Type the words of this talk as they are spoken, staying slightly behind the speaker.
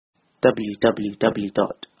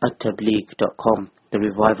www.attableek.com, the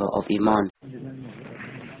reviver of Iman.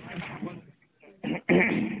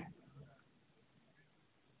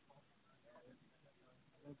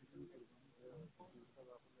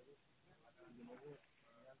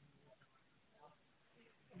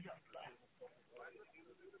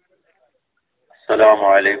 السلام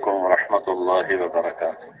علیکم ورحمۃ اللہ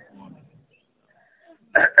وبرکاتہ.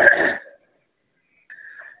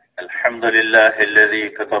 الحمد لله الذي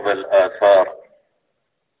كتب الآثار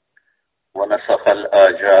ونسخ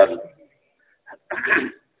الآجال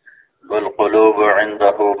والقلوب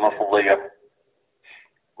عنده مفضية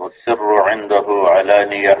والسر عنده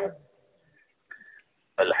علانية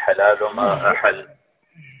الحلال ما أحل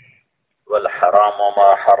والحرام ما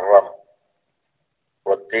حرم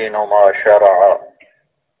والدين ما شرع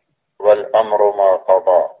والأمر ما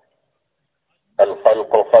قضى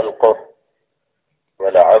الخلق خلقه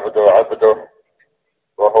والعبد عبده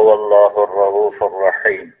وهو الله الرؤوف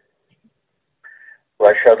الرحيم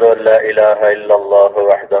وأشهد أن لا إله إلا الله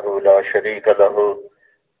وحده لا شريك له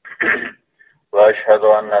وأشهد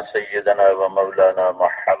أن سيدنا ومولانا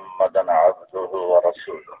محمدا عبده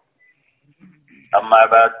ورسوله. أما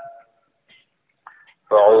بعد،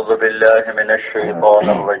 فأعوذ بالله من الشيطان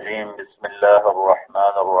الرجيم. بسم الله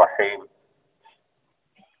الرحمن الرحيم.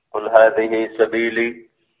 قل هذه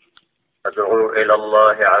سبيلي أدعو إلى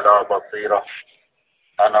الله على بصيرة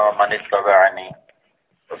أنا ومن اتبعني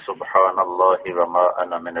وسبحان الله وما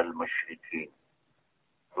أنا من المشركين.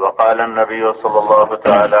 وقال النبي صلى الله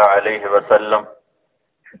تعالى عليه وسلم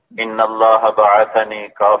إن الله بعثني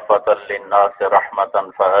كافة للناس رحمة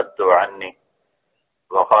فأدوا عني.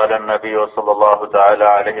 وقال النبي صلى الله تعالى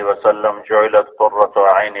عليه وسلم جعلت قرة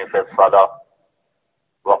عيني في الصلاة.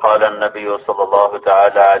 وقال النبي صلى الله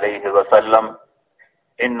تعالى عليه وسلم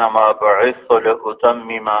إنما بعثت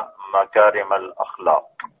لأتمم مكارم الأخلاق.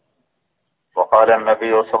 وقال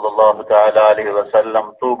النبي صلى الله تعالى عليه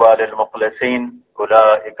وسلم طوبى للمخلصين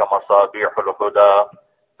أولئك مصابيح الهدى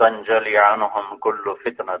تنجلي عنهم كل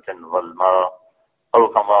فتنة ظلماء أو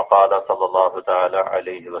كما قال صلى الله تعالى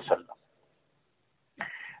عليه وسلم.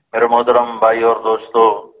 میرے محترم بھائی اور دوستو،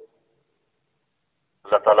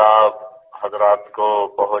 اللہ تعالیٰ حضرات کو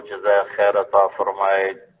بہت جزائے خیر عطا فرمائے.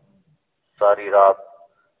 ساری رات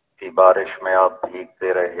کی بارش میں آپ بھیگتے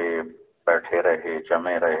رہے، بیٹھے رہے،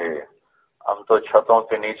 جمے رہے. ہم تو چھتوں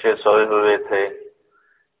کے نیچے سوئے ہوئے تھے.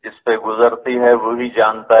 جس پہ گزرتی ہے وہی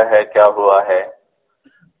جانتا ہے کیا ہوا ہے.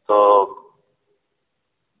 تو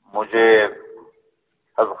مجھے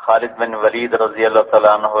حضرت خالد بن ولید رضی اللہ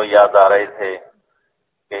تعالیٰ عنہ یاد آ رہے تھے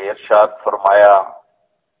کہ ارشاد فرمایا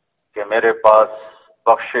کہ میرے پاس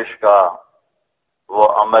بخشش کا وہ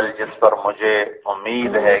عمل جس پر مجھے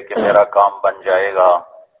امید ہے کہ میرا کام بن جائے گا،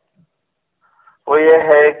 وہ یہ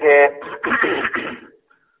ہے کہ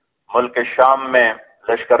ملک شام میں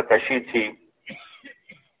لشکر کشی تھی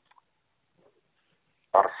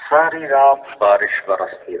اور ساری رات بارش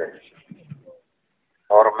برستی رہی،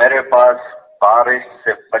 اور میرے پاس بارش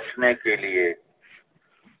سے بچنے کے لیے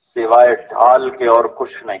سوائے ڈھال کے اور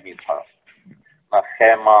کچھ نہیں تھا. نہ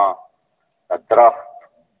خیمہ، نہ درخت،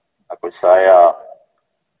 نہ کوئی سایہ.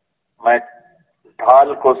 میں ڈھال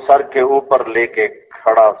کو سر کے اوپر لے کے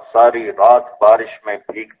کھڑا ساری رات بارش میں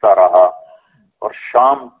بھیگتا رہا. اور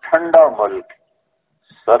شام ٹھنڈا ملک،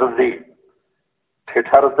 سردی،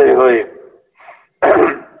 ٹھٹھرتے ہوئے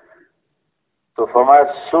تو فرمایا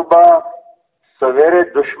صبح سویرے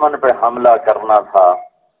دشمن پہ حملہ کرنا تھا.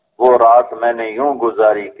 وہ رات میں نے یوں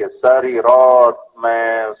گزاری کہ ساری رات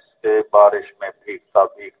میں اس کے بارش میں بھیگتا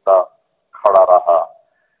بھیگتا کھڑا رہا.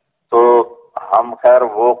 تو ہم خیر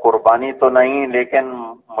وہ قربانی تو نہیں، لیکن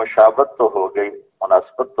مشابت تو ہو گئی،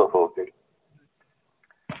 مناسبت تو ہو گئی.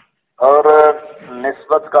 اور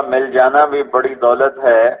نسبت کا مل جانا بھی بڑی دولت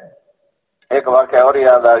ہے. ایک واقعہ اور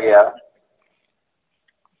یاد آ گیا.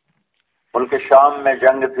 ملک شام میں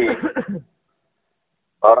جنگ تھی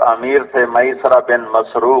اور امیر تھے میسرہ بن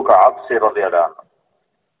مسروق عبسی رضی اللہ عنہ.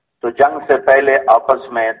 تو جنگ سے پہلے آپس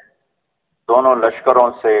میں دونوں لشکروں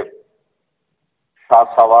سے شاہ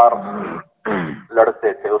سوار لڑتے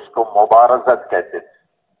تھے، اس کو مبارزت کہتے تھے.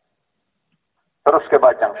 پھر اس کے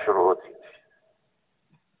بعد جنگ شروع ہوتی تھی.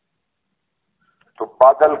 تو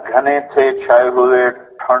بادل گھنے تھے، چھائے ہوئے،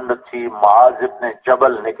 ٹھنڈ تھی. معاذ ابن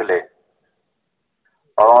جبل نکلے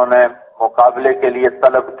اور انہوں نے مقابلے کے لیے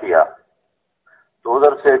طلب کیا. تو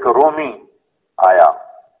ادھر سے ایک رومی آیا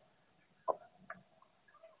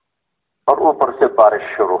اور اوپر سے بارش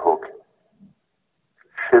شروع ہو گئی،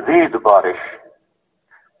 شدید بارش.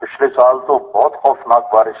 پچھلے سال تو بہت خوفناک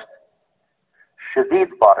بارش تھی، شدید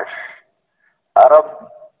بارش. عرب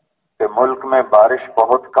کے ملک میں بارش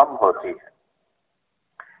بہت کم ہوتی ہے،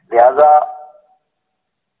 لہذا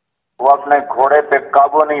وہ اپنے گھوڑے پہ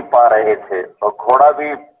قابو نہیں پا رہے تھے، اور گھوڑا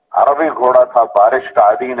بھی عربی گھوڑا تھا، بارش کا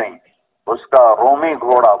عادی نہیں، اس کا رومی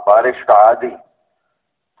گھوڑا بارش کا عادی۔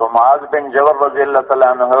 تو معاذ بن جبل رضی اللہ تعالیٰ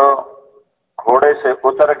عنہ گھوڑے سے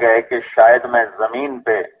اتر گئے کہ شاید میں زمین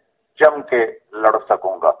پہ جم کے لڑ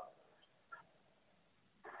سکوں گا۔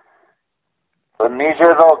 تو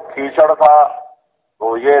نیچے تو کیچڑ تھا،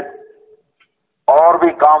 تو یہ اور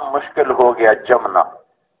بھی کام مشکل ہو گیا جمنا،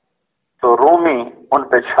 تو رومی ان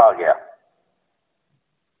پہ چھا گیا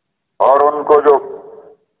اور ان کو جو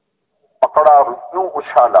پکڑا اور یوں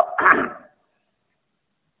اچھالا،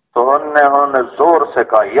 تو انہوں نے زور سے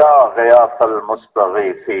کہا یا غیاث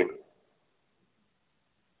المستغیثین،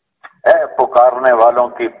 اے پکارنے والوں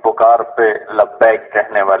کی پکار پہ لبیک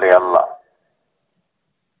کہنے والے اللہ۔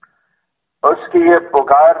 اس کی یہ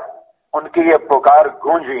پکار، ان کی یہ پکار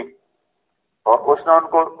گونجی، اور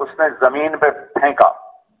اس نے زمین پہ پھینکا،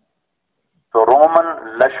 تو رومن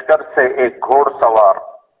لشکر سے ایک گھوڑ سوار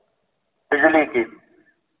بجلی کی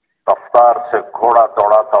رفتار سے گھوڑا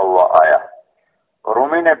دوڑاتا ہوا آیا۔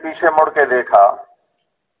 رومی نے پیچھے مڑ کے دیکھا،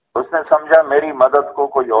 اس نے سمجھا میری مدد کو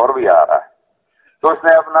کوئی اور بھی آ رہا ہے، تو اس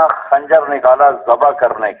نے اپنا خنجر نکالا ذبح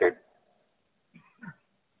کرنے کے۔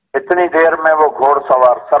 اتنی دیر میں وہ گھوڑ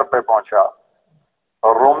سوار سر پہ پہنچا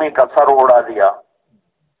اور رومی کا سر اڑا دیا،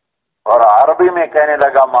 اور عربی میں کہنے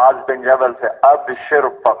لگا معاذ بن جبل سے ابشر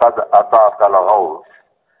فقد اتاک الغوث،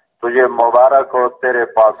 تجھے مبارک ہو، تیرے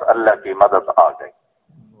پاس اللہ کی مدد آ گئی۔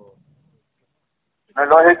 اس نے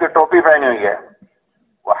لوہے کی ٹوپی پہنی ہوئی ہے،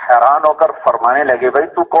 وہ حیران ہو کر فرمانے لگے بھائی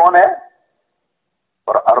تو کون ہے؟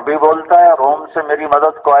 اور عربی بولتا ہے، روم سے میری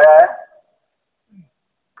مدد کو آیا ہے۔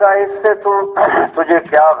 کہا اس سے تجھے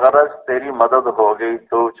کیا غرض، تیری مدد ہو گئی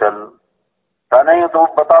تو چل۔ کہا نہیں تو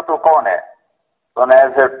بتا تو کون ہے؟ تو نے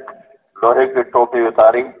ایسے لوہے کی ٹوپی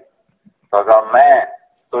اتاری، تو کہا میں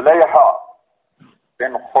طلیحہ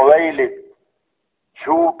بن خویلد،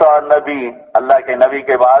 جھوٹا نبی، اللہ کے نبی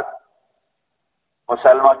کے بعد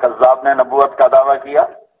مسلمہ کذاب نے نبوت کا دعویٰ کیا،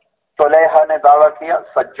 طلیحہ نے دعویٰ کیا،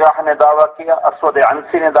 سجاح نے دعویٰ کیا، اسود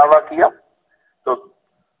عنسی نے دعویٰ کیا، تو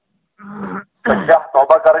سجاح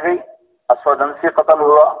توبہ کر گئی، اسود عنسی قتل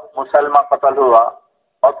ہوا، مسلمہ قتل ہوا،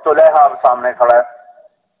 اور طلیحہ اب سامنے کھڑا ہے۔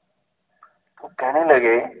 تو کہنے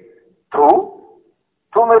لگے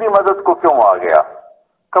تو میری مدد کو کیوں آ گیا؟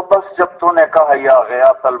 کہ بس جب تو نے کہا یا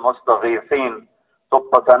غیاث المستغیثین تو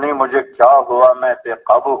پتہ نہیں مجھے کیا ہوا، میں بے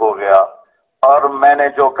قابو ہو گیا، اور میں نے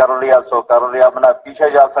جو کر لیا سو کر لیا، اب نہ پیچھے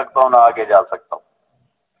جا سکتا ہوں نہ آگے جا سکتا ہوں۔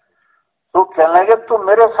 تو کہنے لگے تو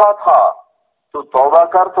میرے ساتھ آ، تو توبہ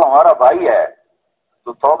کر، تو ہمارا بھائی ہے،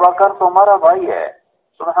 تو توبہ کر، تو ہمارا بھائی ہے۔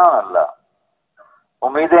 سبحان اللہ،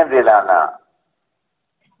 امیدیں دلانا،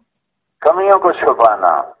 کمیوں کو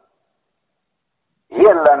چھپانا، یہ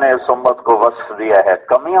اللہ نے اس امت کو وصف دیا ہے۔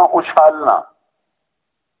 کمیاں اچھالنا،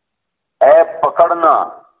 عیب پکڑنا،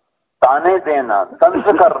 تانے دینا، طنز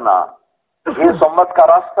کرنا، یہ اس امت کا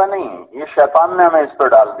راستہ نہیں، یہ شیطان نے ہمیں اس پہ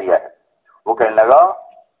ڈال دیا ہے۔ وہ کہنے لگا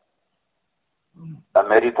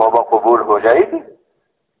میری توبہ قبول ہو جائے گی،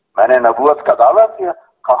 میں نے نبوت کا دعویٰ کیا۔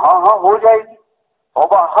 کہا ہاں ہو جائے گی،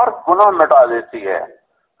 توبہ ہر گناہ مٹا دیتی ہے۔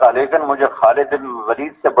 کہا لیکن مجھے خالد بن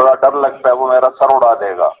ولید سے بڑا ڈر لگتا ہے، وہ میرا سر اڑا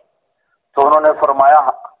دے گا۔ تو انہوں نے فرمایا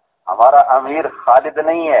ہمارا امیر خالد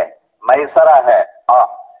نہیں ہے، میسرہ ہے،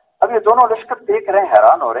 اب یہ دونوں لشکر دیکھ رہے ہیں،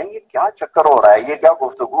 حیران ہو رہے ہیں یہ کیا چکر ہو رہا ہے، یہ کیا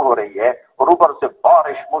گفتگو ہو رہی ہے، اور اوپر سے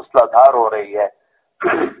بارش موسلادھار ہو رہی ہے۔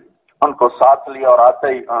 ان کو ساتھ لیا اور آتے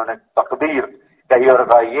ہی انہوں نے تکبیر کہی اور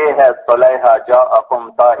کہا یہ ہے طلیحہ جاءکم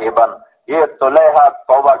تائبا، یہ طلیحہ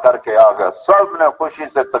توبہ کر کے آ گیا۔ سب نے خوشی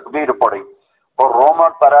سے تکبیر پڑھی اور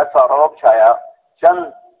رومن پر ایسا رعب چھایا، چند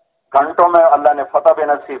گھنٹوں میں اللہ نے فتح بھی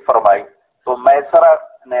نصیب فرمائی۔ تو میسرہ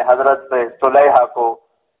نے حضرت طلیحہ کو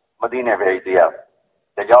مدینے بھیج دیا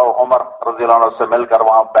کہ جاؤ عمر رضی اللہ عنہ سے مل کر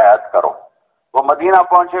وہاں بیعت کرو۔ وہ مدینہ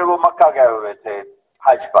پہنچے، وہ مکہ گئے ہوئے تھے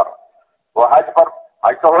حج پر، وہ حج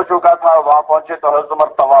تو ہو چکا تھا، وہاں پہنچے تو حضرت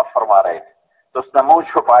عمر طواف فرما رہے تھے۔ تو اس نے منہ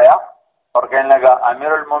چھپایا اور کہنے لگا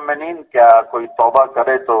امیر المومنین کیا کوئی توبہ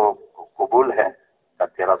کرے تو قبول ہے؟ کہ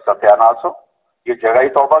تیرا ستیاناش ہو، یہ جگہ ہی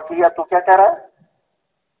توبہ کیا تو کیا کہہ رہا ہے؟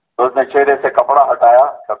 تو اس نے چہرے سے کپڑا ہٹایا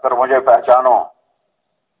کہ پھر مجھے پہچانو،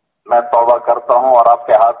 میں توبہ کرتا ہوں اور آپ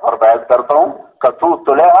کے ہاتھ پر بیعت کرتا ہوں کہ تو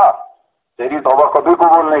طلیحہ تیری توبہ کبھی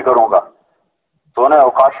قبول نہیں کروں گا۔ تو نے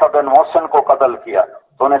عکاشہ بن محسن کو قتل کیا،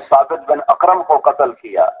 تو نے ثابت بن اکرم کو قتل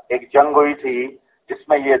کیا۔ ایک جنگ ہوئی تھی جس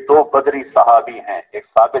میں یہ دو بدری صحابی ہیں، ایک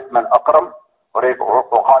ثابت بن اکرم اور ایک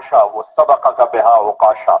عکاشہ، وہ سبقہ کا بہا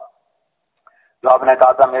عکاشہ، جو آپ نے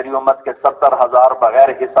کہا تھا میری امت کے 70,000 بغیر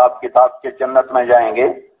حساب کتاب کے جنت میں جائیں گے۔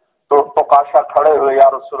 تو عکاشہ کھڑے ہوئے یا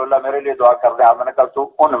رسول اللہ میرے لیے دعا کر دیں، آپ نے کہا تو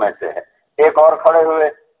ان میں سے ہے۔ ایک اور کھڑے ہوئے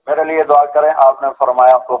میرے لیے دعا کریں. آپ نے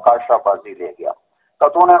فرمایا اوکاشا بازی لے گیا. تو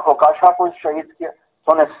تو نے اوکاشا کو شہید کیا,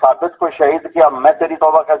 تو نے ثابت کو شہید کیا, میں تیری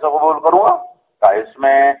توبہ کیسے قبول کروں گا؟ کہا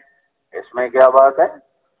اس میں کیا بات ہے؟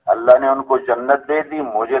 اللہ نے ان کو جنت دے دی,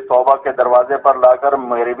 مجھے توبہ کے دروازے پر لا کر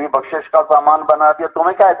میری بھی بخشش کا سامان بنا دیا,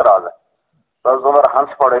 تمہیں کیا اعتراض ہے؟ تو زبر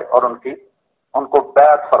ہنس پڑے اور ان کو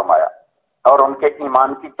بیعت فرمایا اور ان کے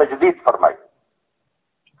ایمان کی تجدید فرمائی.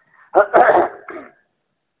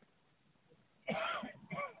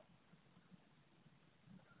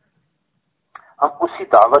 ہم اسی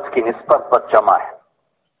دعوت کی نسبت پر جمع ہے,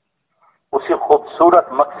 اسی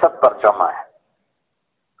خوبصورت مقصد پر جمع ہے,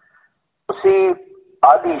 اسی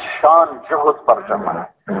عالی شان جہد پر جمع ہے.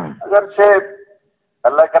 اگرچہ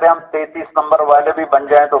اللہ کرے ہم 33 نمبر والے بھی بن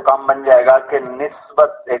جائیں تو کام بن جائے گا کہ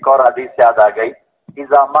نسبت. ایک اور حدیث یاد آ گئی,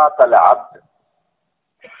 اذا مات العبد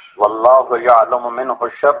واللہ یعلم منہ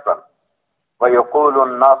شرا ویقول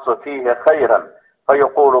الناس فیہ خیرا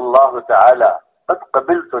فیقول اللہ تعالی قد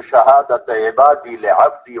قبلت شہادت عبادی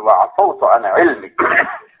لعبدی وعفوت عن علمی.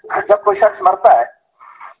 جب کوئی شخص مرتا ہے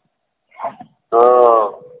تو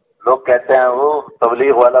لوگ کہتے ہیں وہ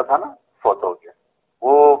تبلیغ والا تھا نا, فوت ہو گیا.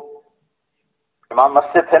 وہ امام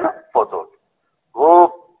مسجد تھے نا, فوت ہو گئے. وہ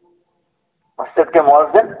مسجد کے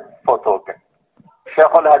مؤذن فوت ہو گئے.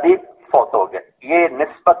 شیخ الحدیث فوت ہو گئے. یہ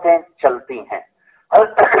نسبتیں چلتی ہیں.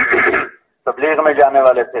 تبلیغ میں جانے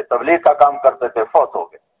والے تھے, تبلیغ کا کام کرتے تھے, فوت ہو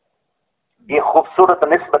گئے. یہ خوبصورت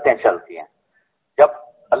نسبتیں چلتی ہیں. جب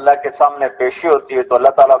اللہ کے سامنے پیشی ہوتی ہے تو اللہ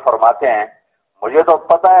تعالیٰ فرماتے ہیں مجھے تو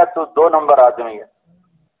پتا ہے تو 2 نمبر آدمی ہے,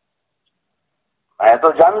 میں تو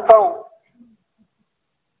جانتا ہوں.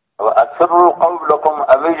 وَأَسِرُّوا قَوْلَكُمْ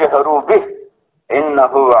أَوِ اجْهَرُوا بِهِ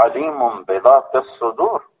إِنَّهُ عَلِيمٌ بِذَاتِ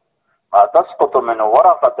الصُّدُورِ مَا تَسْقُطُ مِنْ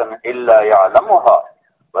وَرَقَةٍ إِلَّا يَعْلَمُهَا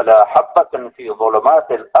وَلَا حَبَّةٍ فِي ظُلُمَاتِ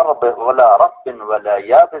الْأَرْضِ وَلَا رَطْبٍ وَلَا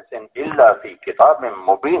يَابِسٍ إِلَّا فِي كِتَابٍ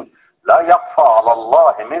مُبِينٍ لَا يَخْفَى عَلَى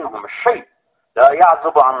اللَّهِ مِنْهُمْ شَيْءٌ لَا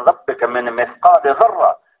يَعْزُبُ عَنْ رَبِّكَ مِنْ مِثْقَالِ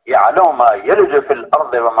ذَرَّةٍ يَعْلَمُ مَا يَلِجُ فِي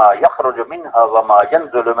الْأَرْضِ وَمَا يَخْرُجُ مِنْهَا وَمَا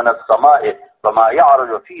يَنزِلُ مِنَ السَّمَاءِ وَمَا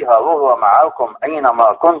يَعْرُجُ فِيهَا وَهُوَ مَعَكُمْ أَيْنَمَا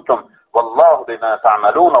كُنْتُمْ وَاللَّهُ بِمَا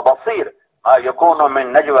تَعْمَلُونَ بَصِيرٌ مَا يَكُونُ مِنْ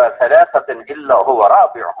نَجْوَى ثَلَاثَةٍ إِلَّا هُوَ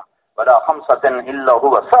رَابِعُهُمْ وَلَا خَمْسَةٍ إِلَّا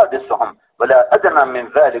هُوَ سَادِسُهُمْ وَلَا أَدْنَى مِنْ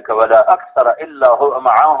ذَلِكَ وَلَا أَكْثَرَ إِلَّا هُوَ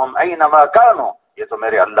مَعَهُمْ أَيْنَمَا كَانُوا. یہ تو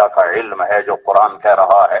میرے اللہ کا علم ہے جو قرآن کہہ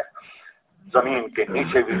رہا ہے. زمین کے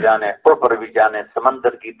نیچے بھی جانے, اوپر بھی جانے,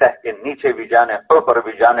 سمندر کی تہ کے نیچے بھی جانے, اوپر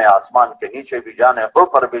بھی جانے, آسمان کے نیچے بھی جانے,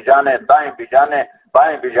 اوپر بھی جانے, دائیں بھی جانے,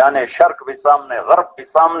 بائیں بھی جانے, شرق بھی سامنے, غرب بھی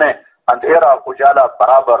سامنے, اندھیرا اجالا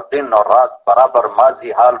برابر, دن اور رات برابر,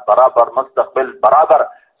 ماضی حال برابر, مستقبل برابر,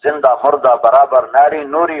 زندہ مردہ برابر, ناری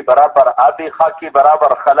نوری برابر, آبی خاکی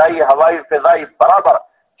برابر, خلائی ہوائی فضائی برابر,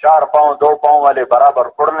 4 پاؤں 2 پاؤں والے برابر,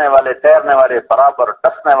 اڑنے والے تیرنے والے برابر,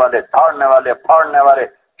 ڈسنے والے, دھاڑنے والے, پھاڑنے والے,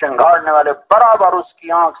 چنگاڑنے والے برابر. اس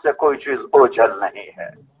کی آنکھ سے کوئی چیز اوجھل نہیں ہے.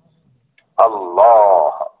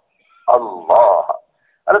 اللہ اللہ.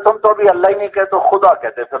 ارے تم تو ابھی اللہ ہی نہیں کہتے, خدا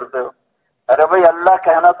کہتے پھرتے ہو. ارے بھائی اللہ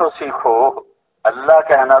کہنا تو سیکھو, اللہ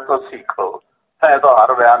کہنا تو سیکھو. میں تو ہر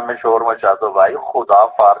بیان میں شور مچا دو بھائی. خدا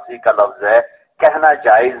فارسی کا لفظ ہے, کہنا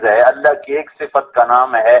جائز ہے. اللہ کی ایک صفت کا نام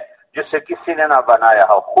ہے جسے کسی نے نہ بنایا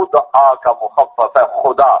ہو. خود آ کا مخفف ہے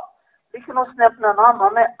خدا, لیکن اس نے اپنا نام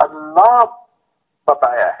ہمیں اللہ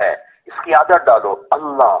بتایا ہے. اس کی عادت ڈالو,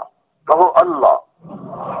 اللہ کہو, اللہ.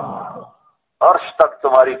 عرش تک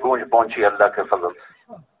تمہاری گونج پہنچی اللہ کے فضل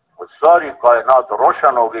سے. وہ ساری کائنات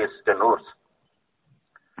روشن ہوگی اس کے نور سے.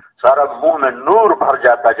 سارا منہ میں نور بھر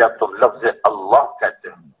جاتا جب تم لفظ اللہ کہتے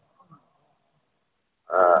ہو.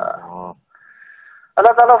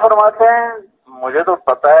 اللہ تعالیٰ فرماتے ہیں مجھے تو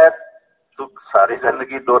پتا ہے تو ساری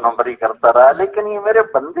زندگی 2 نمبر ہی کرتا رہا, لیکن یہ میرے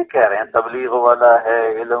بندے کہہ رہے ہیں تبلیغ والا ہے,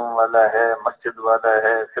 علم والا ہے, مسجد والا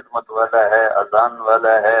ہے, خدمت والا ہے, اذان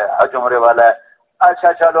والا ہے, حج عمرے والا ہے.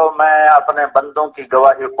 اچھا چلو میں اپنے بندوں کی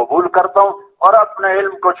گواہی قبول کرتا ہوں اور اپنے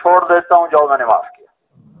علم کو چھوڑ دیتا ہوں جو میں نے معاف کیا.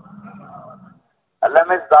 اللہ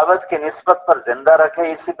میں اس دعوت کی نسبت پر زندہ رکھے,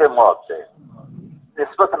 اسی پہ موت سے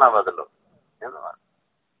نسبت نہ بدلو.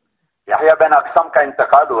 یحییٰ بن اقسم کا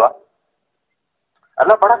انتقال ہوا.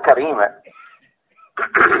 اللہ بڑا کریم ہے,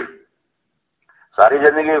 ساری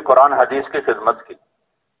زندگی قرآن حدیث کی خدمت کی.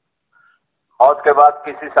 موت کے بعد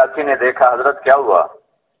کسی ساتھی نے دیکھا حضرت کیا ہوا,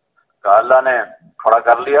 کہا اللہ نے کھڑا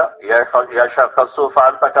کر لیا, یا شخص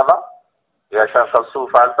فعلت کذا, یا شخص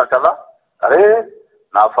فعلت کذا. ارے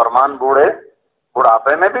نافرمان بوڑھے,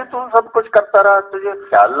 بڑھاپے میں بھی تو سب کچھ کرتا رہا, تجھے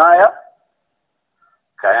خیال نہ آیا؟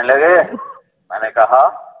 کہنے لگے میں نے کہا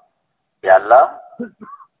یا اللہ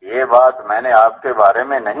یہ بات میں نے آپ کے بارے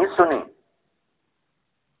میں نہیں سنی.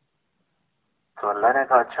 تو اللہ نے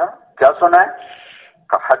کہا اچھا کیا سنا ہے؟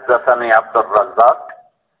 حدثني عبد الرزاق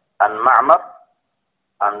عن معمر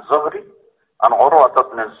عن زهري عن عروة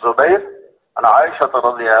بن الزبير عن عائشة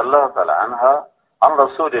رضي الله تعالى عنها عن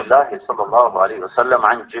رسول الله صلى الله عليه وسلم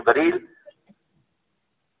عن جبريل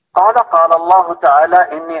قال قال الله تعالى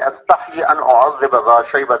إني أستحي أن أعذب ذا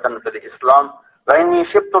شيبة في الإسلام وإني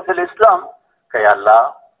شبت في الإسلام کہ اللہ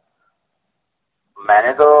میں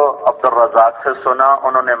نے تو عبد الرزاق سے سنا،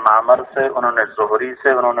 انہوں نے معمر سے، انہوں نے زہری سے،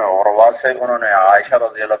 انہوں نے عروہ سے، انہوں نے عائشہ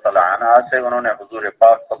رضی اللہ تعالی عنہا سے، انہوں نے حضور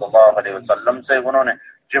پاک صلی اللہ علیہ وسلم سے، انہوں نے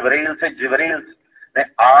جبریل نے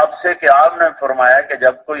آپ سے کہ آپ نے فرمایا کہ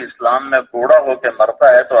جب کوئی اسلام میں بوڑھا ہو کے مرتا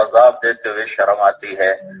ہے تو عذاب دیتے ہوئے شرم آتی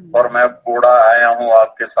ہے، اور میں بوڑھا آیا ہوں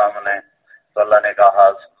آپ کے سامنے۔ تو اللہ نے کہا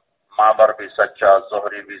معمر بھی سچا،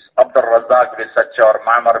 زہری بھی، عبد الرزاق بھی سچا، اور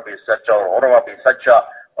معمر بھی سچا، اور عروہ بھی سچا،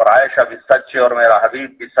 اور عائشہ بھی سچے، اور میرا حبیب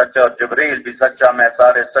بھی سچا، اور جبریل بھی سچا، میں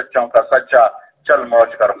سارے سچوں کا سچا، چل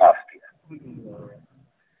موج کر معاف کیا۔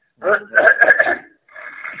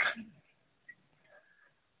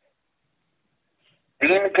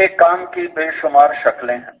 دین کے کام کی بے شمار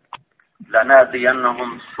شکلیں ہیں۔ لَنَهْدِيَنَّهُمْ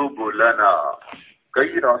سُبُلَنَا،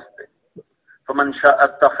 کئی راستے۔ فَمَنْ شَاءَ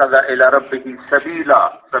اتَّخَذَ إِلَى رَبِّهِ سَبِيلًا،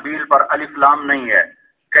 سبیل پر الف لام نہیں ہے،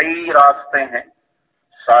 کئی راستے ہیں،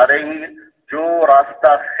 سارے ہی جو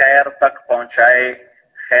راستہ خیر تک پہنچائے،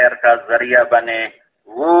 خیر کا ذریعہ بنے،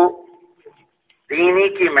 وہ دینی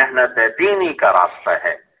کی محنت ہے، دینی کا راستہ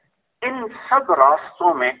ہے۔ ان سب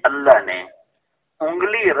راستوں میں اللہ نے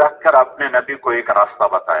انگلی رکھ کر اپنے نبی کو ایک راستہ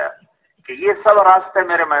بتایا کہ یہ سب راستے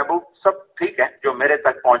میرے محبوب سب ٹھیک ہیں، جو میرے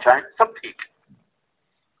تک پہنچائیں سب ٹھیک ہے،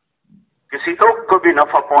 کسی اور کو بھی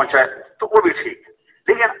نفع پہنچائے تو وہ بھی ٹھیک ہے،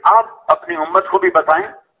 لیکن آپ اپنی امت کو بھی بتائیں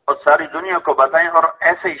اور ساری دنیا کو بتائیں، اور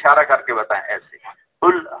ایسے اشارہ کر کے بتائیں، ایسے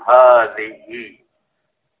قل ھذہ،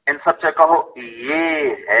 ان سب سے کہو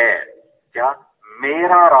یہ ہے کیا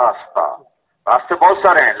میرا راستہ۔ راستے بہت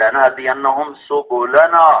سارے ہیں، لَنَهْدِيَنَّهُمْ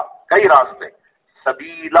سُبُلَنَا، کئی راستے،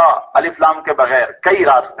 سبیلا الف لام کے بغیر کئی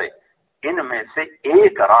راستے، ان میں سے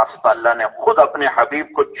ایک راستہ اللہ نے خود اپنے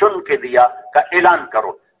حبیب کو چن کے دیا کا اعلان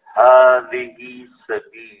کرو، ھذہ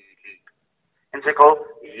سبیلی، ان سے کہو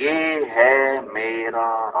یہ ہے میرا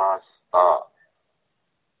راستہ۔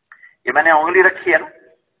 یہ میں نے انگلی رکھی ہے نا،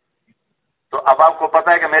 تو اب آپ کو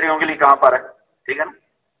پتا ہے کہ میری انگلی کہاں پر ہے، ٹھیک ہے نا؟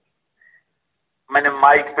 میں نے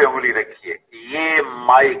مائک پہ انگلی رکھی ہے، یہ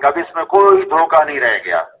مائک، اب اس میں کوئی دھوکہ نہیں رہ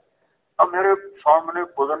گیا۔ اب میرے سامنے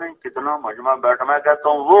پتہ نہیں کتنا مجمع بیٹھا، میں کہتا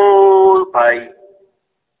ہوں وہ بھائی،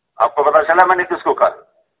 آپ کو پتا چلا میں نے کس کو کہا؟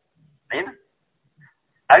 نہیں نا؟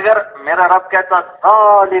 اگر میرا رب کہتا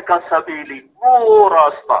ذالک سبیلی، وہ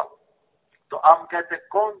راستہ، تو ہم کہتے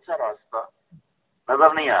کون سا راستہ؟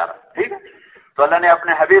 نظر نہیں آ رہا، ٹھیک ہے؟ تو اللہ نے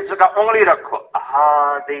اپنے حبیب سے کہا انگلی رکھو،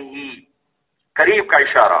 ھذہ، قریب کا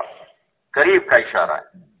اشارہ، قریب کا اشارہ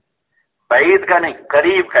ہے، بعید کا نہیں،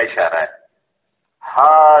 قریب کا اشارہ ہے۔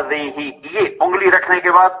 ھذہ، یہ انگلی رکھنے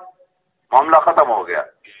کے بعد معاملہ ختم ہو گیا،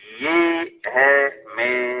 یہ ہے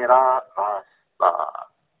میرا راستہ۔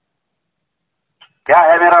 کیا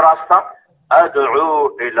ہے میرا راستہ؟ ادعو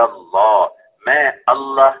الی اللہ، میں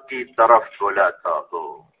اللہ کی طرف بلاتا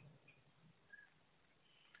ہوں۔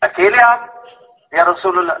 اکیلے آپ یا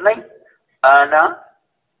رسول اللہ؟ نہیں، انا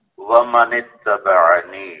ومن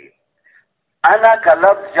اتبعنی۔ انا کا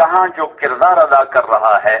لفظ جہاں جو کردار ادا کر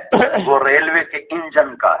رہا ہے وہ ریلوے کے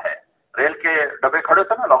انجن کا ہے۔ ریل کے ڈبے کھڑے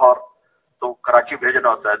تھے نا لاہور، تو کراچی بھیجنا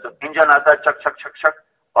ہوتا ہے، تو انجن آتا ہے چک چک چک چک،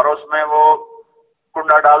 اور اس میں وہ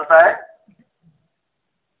کنڈا ڈالتا ہے،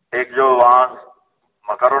 ایک جو وہاں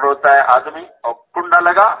مقرر ہوتا ہے آدمی، اور کنڈا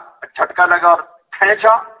لگا، جھٹکا لگا اور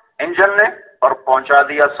کھینچا انجن نے اور پہنچا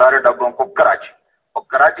دیا سارے ڈبوں کو کراچی، اور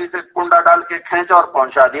کراچی سے کنڈا ڈال کے کھینچا اور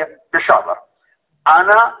پہنچا دیا پشاور۔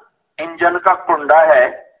 آنا انجن کا کنڈا ہے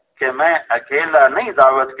کہ میں اکیلا نہیں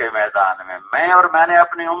دعوت کے میدان میں اور میں نے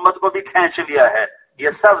اپنی امت کو بھی کھینچ لیا ہے، یہ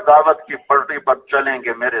سب دعوت کی پٹری پر چلیں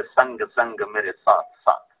گے میرے سنگ سنگ، میرے ساتھ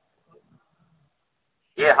ساتھ،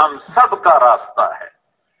 یہ ہم سب کا راستہ ہے۔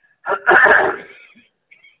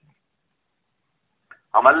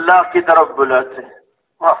 ہم اللہ کی طرف بلاتے ہیں،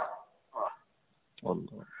 واہ واہ،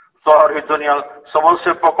 ساری دنیا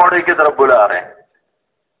سموسے پکوڑے کی طرف بلا رہے ہیں،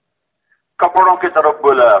 کپڑوں کی طرف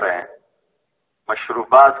بلا رہے ہیں،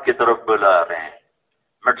 مشروبات کی طرف بلا رہے ہیں،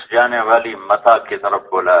 مٹ جانے والی متاع کی طرف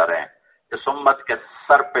بلا رہے ہیں۔ اس امت کے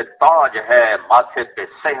سر پہ تاج ہے، ماتھے پہ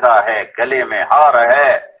صحرا ہے، گلے میں ہار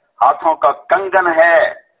ہے، ہاتھوں کا کنگن ہے،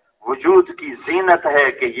 وجود کی زینت ہے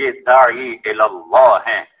کہ یہ داعی الی اللہ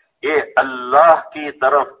ہیں، یہ اللہ کی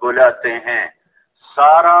طرف بلاتے ہیں۔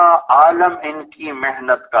 سارا عالم ان کی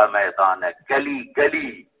محنت کا میدان ہے، گلی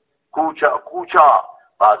گلی، کوچا کوچا،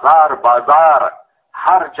 بازار بازار،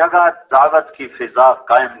 ہر جگہ دعوت کی فضا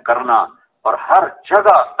قائم کرنا، اور ہر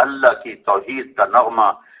جگہ اللہ کی توحید کا نغمہ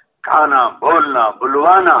کھانا، بولنا،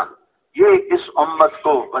 بلوانا، یہ اس امت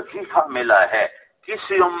کو وظیفہ ملا ہے.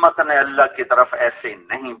 کسی امت نے اللہ کی طرف ایسے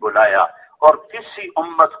نہیں بلایا، اور کسی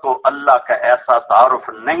امت کو اللہ کا ایسا تعارف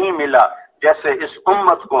نہیں ملا جیسے اس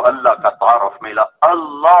امت کو اللہ کا تعارف ملا.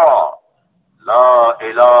 اللہ لا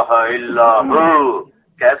الہ الا ہو.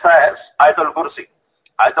 کیسا ہے آیت الکرسی؟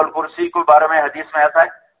 آیت الکرسی کے بارے میں حدیث میں ایسا ہے،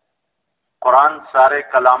 قرآن سارے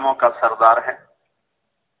کلاموں کا سردار ہے،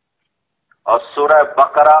 اور سورہ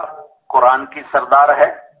بقرہ قرآن کی سردار ہے،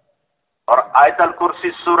 اور آیت الکرسی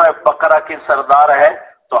سورہ بقرہ کی سردار ہے.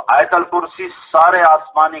 تو آیت الکرسی سارے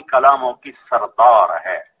آسمانی کلاموں کی سردار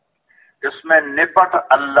ہے. اس میں نپٹ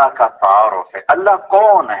اللہ کا تعارف ہے. اللہ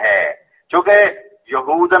کون ہے؟ چونکہ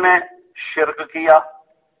یہود نے شرک کیا،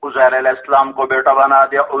 عزیر علیہ السلام کو بیٹا بنا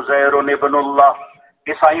دیا، عزیر ابن اللہ.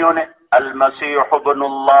 عیسائیوں نے المسیح ابن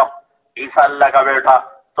اللہ، عیسیٰ اللہ کا بیٹا.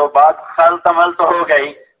 تو بات خلط ملط ہو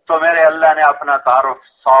گئی. تو میرے اللہ نے اپنا تعارف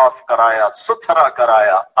صاف کرایا، ستھرا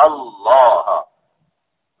کرایا. اللہ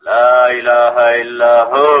لا الہ الا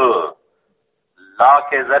ہو. لا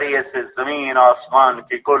کے ذریعے سے زمین آسمان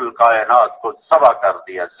کی کل کائنات کو ذبح کر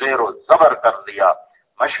دیا، زیر و زبر کر دیا.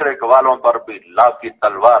 مشرق والوں پر بھی لا کی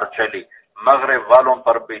تلوار چلی، مغرب والوں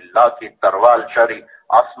پر بھی لا کی تلوار چلی،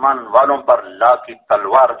 آسمان والوں پر لا کی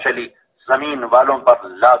تلوار چلی، زمین والوں پر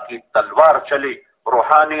لا کی تلوار چلی.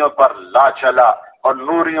 روحانیوں پر لا چلا، اور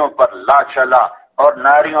نوریوں پر لا چلا، اور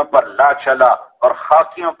ناریوں پر لا چلا، اور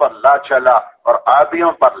خاکیوں پر لا چلا، اور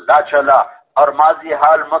آبیوں پر لا چلا، اور ماضی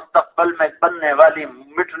حال مستقبل میں بننے والی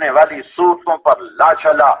مٹنے والی صورتوں پر لا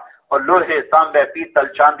چلا، اور لوہے تانبے پیتل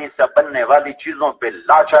چاندی سے بننے والی چیزوں پہ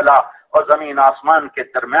لا چلا، اور زمین آسمان کے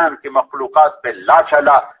درمیان کی مخلوقات پہ لا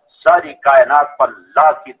چلا. ساری کائنات پر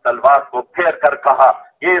لا کی تلوار کو پھیر کر کہا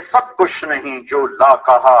یہ سب کچھ نہیں، جو لا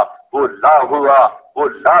کہا وہ لا ہوا. وہ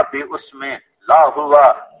لا بھی اس میں لا ہوا،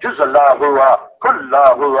 جز لا ہوا، کل لا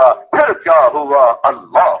ہوا، پھر کیا ہوا؟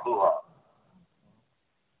 اللہ ہوا.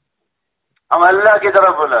 ہم اللہ کی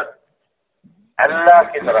طرف بلا، اللہ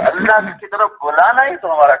کی طرف بلانا ہی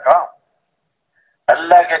تو ہمارا کام.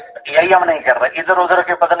 اللہ کے یہی ہم نہیں کر رہے، ادھر ادھر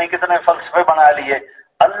کے پتہ نہیں کتنے فلسفے بنا لیے.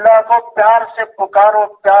 اللہ کو پیار سے پکارو،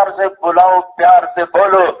 پیار سے بلاؤ، پیار سے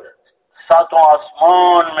بولو. ساتوں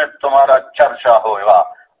آسمان میں تمہارا چرچا ہوگا،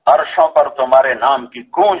 عرشوں پر تمہارے نام کی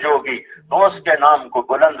گونج ہوگی. تو اس کے نام کو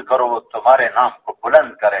بلند کرو، وہ تمہارے نام کو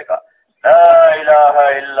بلند کرے گا. لا الہ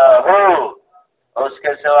الا ہو، اس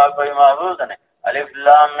کے سوا کوئی معبود نہیں. الف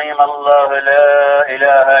لام میم اللہ لا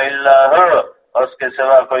الہ الا ہو، اس کے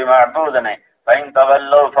سوا کوئی معبود نہیں. فإن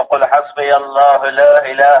تولوا فقل حسبي الله لا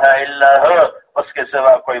إله إلا هو، اس کے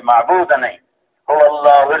سوا کوئی معبود نہیں. هو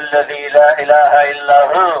الله الذي لا إله إلا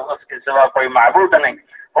هو، اس کے سوا کوئی معبود نہیں.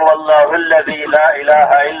 هو الله الذي لا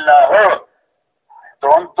إله إلا هو.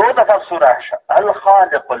 تو ہم دو دفعہ سورہ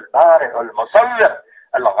الخالق البارئ المصور،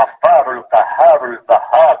 الغفار القهار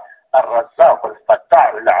القهار، الرزاق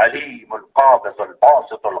الفتاح العليم القابض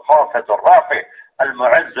الباسط الخافض الرافع،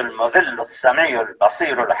 المعز المذل السميع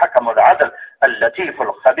البصير الحكم العدل، اللطيف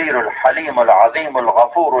الخبير الحليم العظيم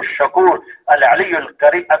الغفور الشكور، العلي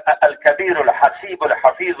الكبير الحسيب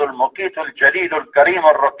الحفيظ المقيت الجليل الكريم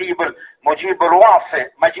الرقيب المجيب الواسع،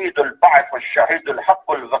 مجيد البعث الشهيد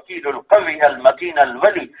الحق الوكيل القوي المتين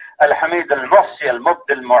الولي، الحميد المحصي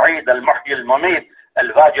المبدي المعيد المحيي المميت،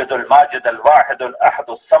 الواجد الماجد الواحد الأحد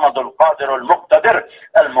الصمد القادر المقتدر،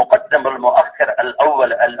 المقدم المؤخر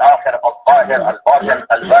الأول الآخر الظاهر الباطن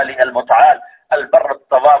الوالي المتعال، البر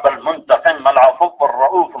التواب المنتقم العفو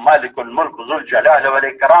الرؤوف مالك الملك ذو الجلال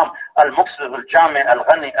والإكرام، المقصد الجامع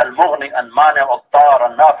الغني المغني المانع الضار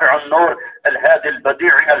النافع النور، الهادي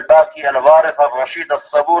البديع الباقي الوارث الرشيد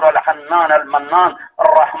الصبور الحنان المنان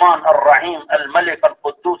الرحمن الرحيم الملك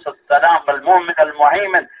القدوس السلام المؤمن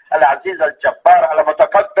المهيمن العزيز الجبار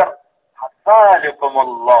المتكبر. ذلكم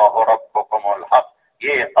الله ربكم الحق.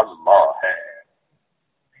 یہ اللہ ہے،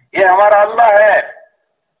 یہ ہمارا اللہ ہے.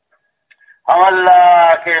 ہم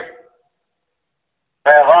اللہ کے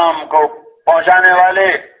پیغام کو پہنچانے والے،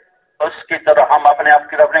 اس کی طرف ہم اپنے آپ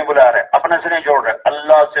کی طرف نہیں بلا رہے، اپنے سے نہیں جوڑ رہے،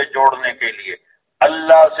 اللہ سے جوڑنے کے لیے،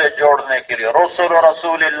 اللہ سے جوڑنے کے لیے. رسول و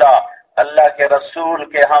رسول اللہ، اللہ کے رسول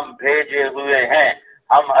کے ہم بھیجے ہوئے ہیں.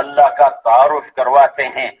 ہم اللہ کا تعارف کرواتے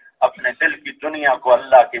ہیں، اپنے دل کی دنیا کو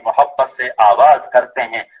اللہ کی محبت سے آباد کرتے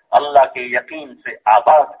ہیں، اللہ کے یقین سے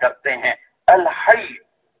آباد کرتے ہیں. الحی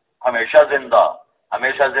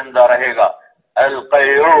ہمیشہ زندہ رہے گا.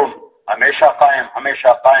 القیوم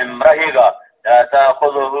ہمیشہ قائم رہے گا. لا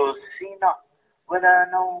تأخذه سینہ ولا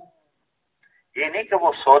نوم، یہ نہیں کہ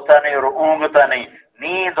وہ سوتا نہیں اور اونگتا نہیں،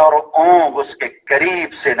 نیند اور اونگ اس کے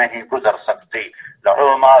قریب سے نہیں گزر سکتی. لہو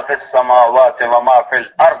ما فی السماوات وما فی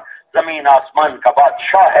الارض، زمین آسمان کا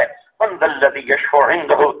بادشاہ ہے. من ذا الذی یشفع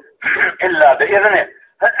عنده، الا باذنه،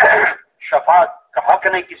 شفاعت کا حق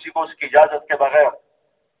نہیں کسی کو اس کی اجازت کے بغیر.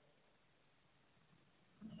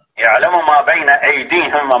 یعلم ما بین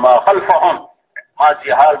ایدیہم وما خلفہم،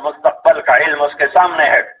 ماضی حال مستقبل کا علم اس کے سامنے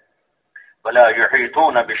ہے. ولا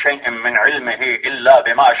یحیطون بشیء من علمہ الا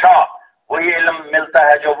بما شاء، وہی علم ملتا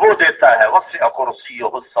ہے جو وہ دیتا ہے. وسع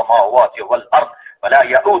کرسیہ السماوات والارض ولا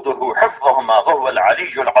یؤودہ حفظہما وهو العلی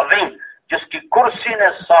العظیم، جس کی کرسی نے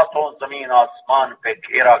ساتوں زمین آسمان پہ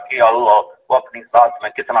گھیرا کیا اللہ، وہ اپنی ذات میں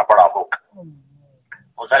کتنا بڑا ہوگا.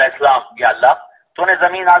 موسیٰ علیہ السلام، یا اللہ تو نے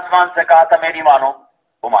زمین آسمان سے کہا تھا میری مانو،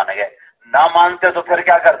 وہ مان گئے. نہ مانتے تو پھر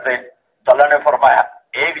کیا کرتے؟ تو اللہ نے فرمایا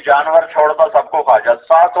ایک جانور چھوڑتا سب کو کھا جاتا،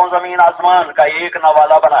 ساتوں زمین آسمان کا ایک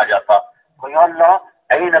نوالا بنا جاتا. یا اللہ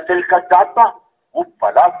این تلک الدابہ، وہ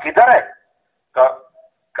بلا کدھر ہے؟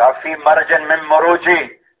 کافی مرجن من مروجی،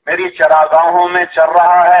 میری چراگاہوں میں چر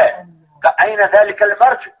رہا ہے. این ذلک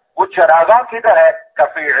المرج، وہ چراگاہ کدھر ہے؟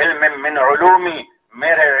 کفی علم من علومی،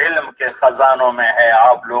 میرے علم کے خزانوں میں ہے.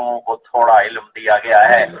 آپ لوگوں کو تھوڑا علم دیا گیا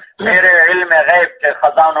ہے. میرے علم غیب کے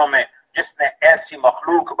خزانوں میں جس نے ایسی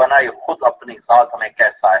مخلوق بنائی خود اپنی ذات میں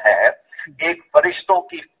کیسا ہے. ایک فرشتوں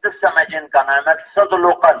کی قسم ہے جن کا نام ہے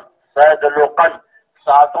صدلقن.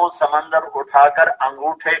 ساتوں سمندر اٹھا کر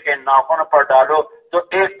انگوٹھے کے ناخن پر ڈالو تو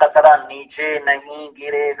ایک قطرہ نیچے نہیں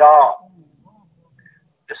گرے گا.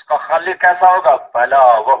 اس کا خالق کیسا ہوگا؟ بلا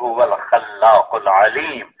وہو الخلاق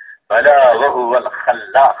العلیم، بلا وہو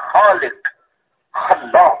الخلاق، خالق،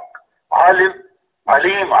 خلاق، عالم،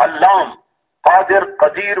 علیم، علام، قادر،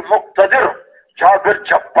 قدیر، مقتدر، جابر،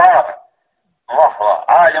 جبار،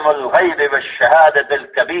 عالم الغیب والشہادت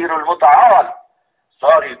الکبیر المتعال.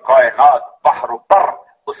 ساری کائنات بحر و بر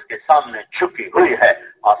اس کے سامنے جھکی ہوئی ہے.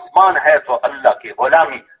 آسمان ہے تو اللہ کی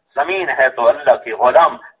غلامی، زمین ہے تو اللہ کی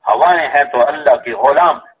غلام، ہوائیں ہیں تو اللہ کی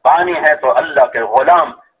غلام، پانی ہے تو اللہ کے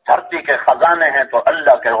غلام، دھرتی کے خزانے ہیں تو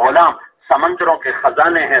اللہ کے غلام، سمندروں کے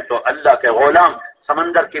خزانے ہیں تو اللہ کے غلام،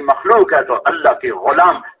 سمندر کی مخلوق ہے تو اللہ کی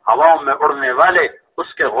غلام، ہواؤں میں اڑنے والے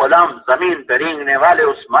اس کے غلام، زمین پہ رینگنے والے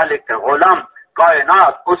اس مالک کے غلام.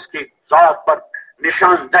 کائنات اس کی ذات پر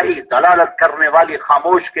نشاندہی دلالت کرنے والی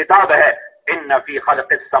خاموش کتاب ہے. ان فی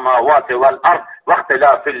خلق السماوات والارض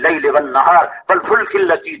واختلاف الليل والنهار والفلك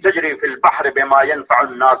التي تجري في البحر بما ينفع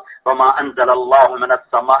الناس وما انزل الله من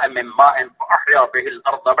السماء من ماء فاحيا به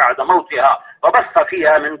الارض بعد موتها وبث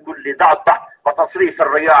فيها من كل دابة وتصريف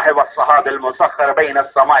الرياح والسحاب المسخر بين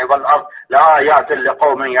السماء والارض لآيات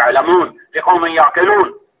لقوم يعلمون لقوم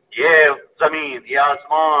يعقلون. یہ زمین، یہ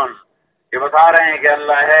آسمان، یہ بتا رہے ہیں کہ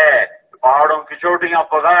اللہ ہے. پہاڑوں کی چوٹیاں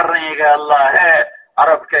پکار رہی ہیں کہ اللہ ہے.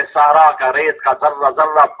 عرب کے صحرا کا ریت کا ذرہ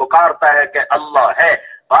ذرہ پکارتا ہے کہ اللہ ہے.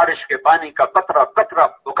 بارش کے پانی کا قطرہ قطرہ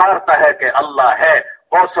پکارتا ہے کہ اللہ ہے.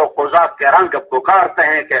 قوس و قزاق کے رنگ پکارتے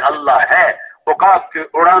ہیں کہ اللہ ہے. عقاب کی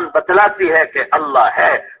اڑان بتلاتی ہے کہ اللہ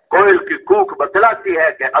ہے. کوئل کی کوک بتلاتی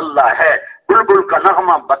ہے کہ اللہ ہے. بلبل کا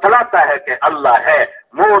نغمہ بتلاتا ہے کہ اللہ ہے.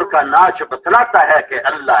 مور کا ناچ بتلاتا ہے کہ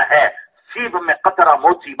اللہ ہے. سیب میں قطرہ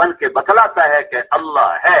موتی بن کے بتلاتا ہے کہ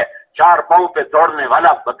اللہ ہے. چار پاؤں پہ دوڑنے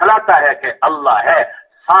والا بتلاتا ہے کہ اللہ ہے.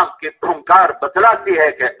 سانپ کی پھنکار بتلاتی ہے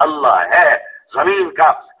کہ اللہ ہے. زمین کا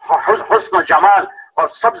حسن و جمال اور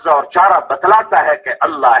سبز اور چارہ بتلاتا ہے کہ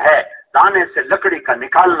اللہ ہے. دانے سے لکڑی کا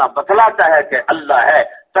نکالنا بتلاتا ہے کہ اللہ ہے.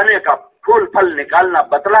 تنے کا پھول پھل نکالنا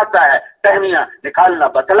بتلاتا ہے. ٹہنیاں نکالنا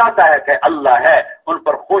بتلاتا ہے کہ اللہ ہے. ان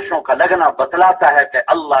پر خوشوں کا لگنا بتلاتا ہے کہ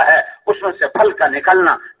اللہ ہے. اس میں سے پھل کا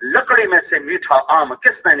نکلنا، لکڑی میں سے میٹھا آم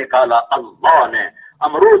کس نے نکالا؟ اللہ نے.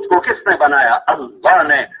 امرود کو کس نے بنایا؟ اللہ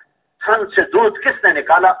نے. تھن سے دودھ کس نے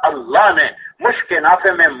نکالا؟ اللہ نے. مشک کے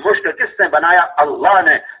نافے میں مشک کس نے بنایا؟ اللہ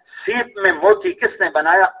نے. سیپ میں موتی کس نے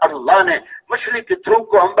بنایا؟ اللہ نے. مچھلی کی دھوپ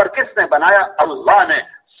کو عنبر کس نے بنایا؟ اللہ نے.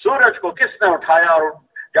 سورج کو کس نے اٹھایا اور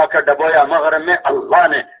جا کر ڈبویا مغرب میں؟ اللہ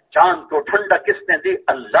نے. چاند کو ٹھنڈا کس نے دی؟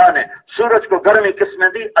 اللہ نے. سورج کو گرمی کس نے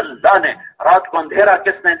دی؟ اللہ نے. رات کو اندھیرا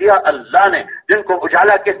کس نے دیا؟ اللہ نے. دن کو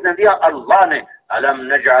اجالا کس نے دیا؟ اللہ نے. الم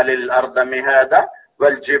نجعل الارض مهادا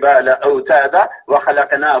والجبال أوتادا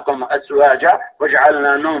وخلقناكم أزواجا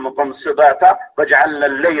وجعلنا نومكم سباتا وجعلنا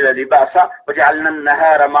الليل لباسا وجعلنا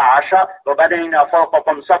النهار معاشا وبنينا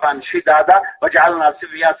فوقكم سبعا شدادا وجعلنا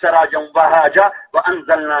سراجا وهاجا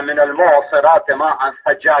وأنزلنا من المعصرات ماء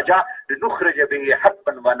ثجاجا لنخرج به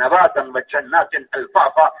حبا ونباتا وجنات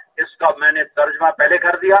ألفافا. اس کا میں نے ترجمہ پہلے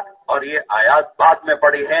کر دیا اور یہ آیات بعد میں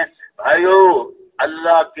پڑھی ہیں. بھائیو،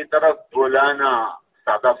 اللہ کی طرف بلانا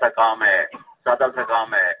سادہ سا کام ہے، سادہ سا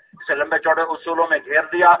کام ہے. اسے لمبے چوڑے اصولوں میں گھیر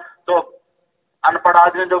دیا تو ان پڑھ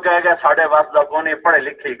آدمی تو کہے گا ساڑھے واسطہ کونے پڑھے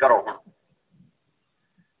لکھے کرو.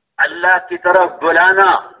 اللہ کی طرف بلانا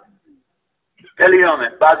گلیوں میں،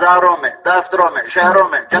 بازاروں میں، دفتروں میں، شہروں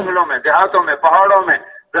میں، جنگلوں میں، دیہاتوں میں، پہاڑوں میں،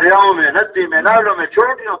 دریاؤں میں، ندی میں، نالوں میں،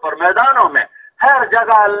 چوٹیوں پر، میدانوں میں، ہر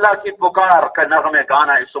جگہ اللہ کی پکار کا نغمے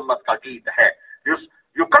گانا اس امت کا گیت ہے۔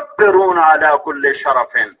 یکبرون علی کل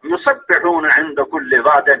شرف یسبحون عند کل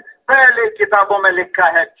واد، پہلے کتابوں میں لکھا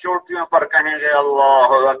ہے چوٹیوں پر کہیں گے اللہ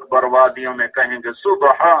اکبر، وادیوں میں کہیں گے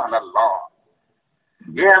سبحان اللہ۔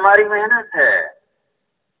 یہ ہماری محنت ہے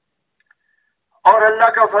اور اللہ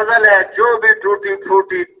کا فضل ہے، جو بھی ٹوٹی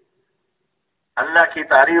پھوٹی اللہ کی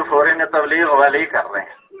تعریف ہو رہی ہے، تبلیغ والے ہی کر رہے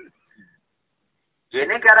ہیں۔ یہ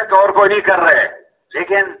نہیں کہہ رہا کہ اور کوئی نہیں کر رہے،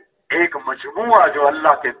 لیکن ایک مجموعہ جو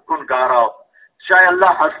اللہ کے گن گا رہا ہو، شاید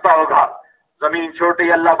اللہ ہنستا ہوگا، زمین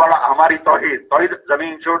چھوٹی اللہ بڑا، ہماری توحید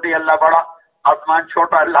زمین چھوٹی اللہ بڑا، آسمان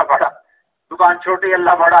چھوٹا اللہ بڑا، دکان چھوٹی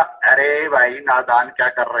اللہ بڑا۔ ارے بھائی نادان، کیا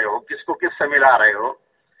کر رہے ہو؟ کس کو کس سے ملا رہے ہو؟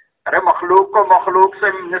 ارے مخلوق کو مخلوق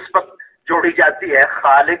سے نسبت جوڑی جاتی ہے،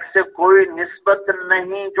 خالق سے کوئی نسبت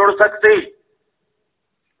نہیں جڑ سکتی۔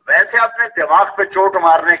 ویسے اپنے دماغ پہ چوٹ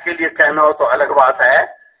مارنے کے لیے کہنا ہو تو الگ بات ہے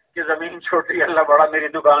کہ زمین چھوٹی اللہ بڑا، میری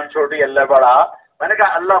دکان چھوٹی اللہ بڑا۔ میں نے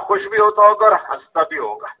کہا اللہ خوش بھی ہوتا ہوگا اور ہنستا بھی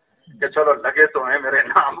ہوگا کہ چلو لگے تو ہیں میرے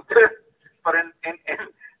نام پہ، پر ان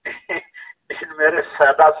میرے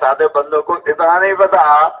سادے بندوں کو اتنا نہیں پتا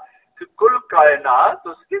کہ کل کائنات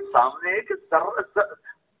اس کے سامنے ایک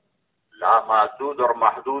لامحدود اور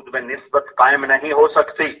محدود میں نسبت قائم نہیں ہو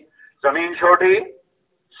سکتی۔ زمین چھوٹی،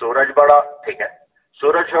 سورج بڑا، ٹھیک ہے،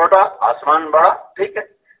 سورج چھوٹا، آسمان بڑا، ٹھیک ہے،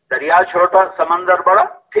 دریا چھوٹا، سمندر بڑا،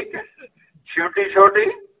 ٹھیک ہے، چیونٹی چھوٹی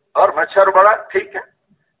اور مچھر بڑا، ٹھیک ہے،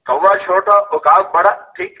 کوا چھوٹا، عقاب بڑا،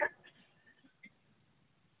 ٹھیک ہے،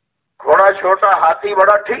 گھوڑا چھوٹا، ہاتھی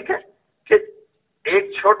بڑا، ٹھیک ہے، کہ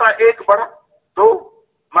ایک چھوٹا ایک بڑا، دو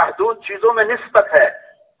محدود چیزوں میں نسبت ہے۔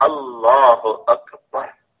 اللہ اکبر،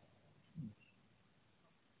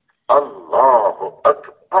 اللہ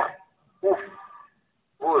اکبر،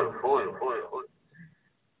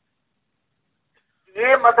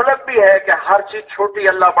 یہ مطلب بھی ہے کہ ہر چیز چھوٹی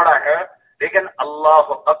اللہ بڑا ہے، لیکن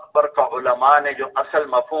اللہ اکبر کا علماء نے جو اصل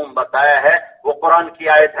مفہوم بتایا ہے وہ قرآن کی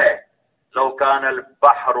آیت ہے، لو کان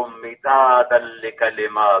البحر مدادا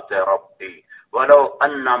لکلمات ربی ولو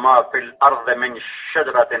ان ما فی الارض من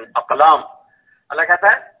شجرۃ اقلام۔ اللہ کہتا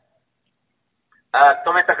ہے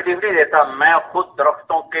تمہیں تکلیف نہیں دیتا، میں خود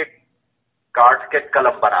درختوں کے کاٹ کے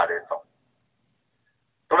قلم بنا دیتا ہوں،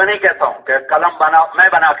 تمہیں نہیں کہتا ہوں کہ قلم میں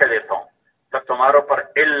بنا کے دیتا ہوں، پھر تمہاروں پر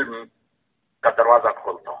علم کا دروازہ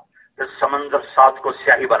کھولتا ہوں، پھر سمندر سات کو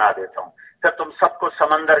سیاہی بنا دیتا ہوں، پھر تم سب کو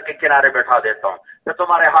سمندر کے کنارے بیٹھا دیتا ہوں، پھر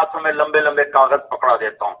تمہارے ہاتھوں میں لمبے لمبے کاغذ پکڑا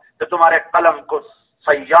دیتا ہوں، پھر تمہارے قلم کو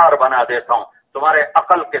سیار بنا دیتا ہوں، تمہارے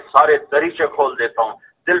عقل کے سارے دریچے کھول دیتا ہوں،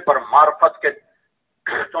 دل پر معرفت کے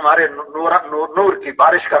تمہارے نور کی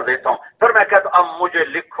بارش کر دیتا ہوں، پھر میں کہتا ہوں اب مجھے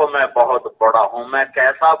لکھو، میں بہت بڑا ہوں، میں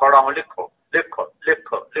کیسا بڑا ہوں، لکھو لکھو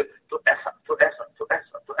لکھو، تو ایسا تو ایسا تو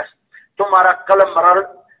ایسا تو ایسا، تمہارا قلم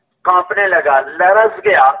کانپنے لگا، لرز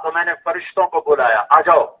گیا، تو میں نے فرشتوں کو بلایا، آ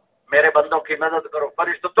جاؤ میرے بندوں کی مدد کرو،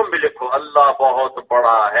 فرشتوں تم بھی لکھو اللہ بہت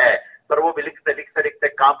بڑا ہے، پھر وہ بھی لکھتے لکھتے لکھتے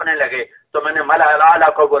کانپنے لگے، تو میں نے ملائکہ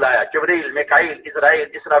اعلیٰ کو بلایا، جبریل، میکائیل، اسرائیل،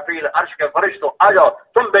 اسرافیل، عرش کے فرشتوں آ جاؤ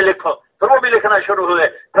تم بھی لکھو، پھر وہ بھی لکھنا شروع ہوئے،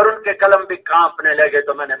 پھر ان کے قلم بھی کانپنے لگے،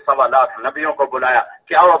 تو میں نے 1.25 لاکھ نبیوں کو بلایا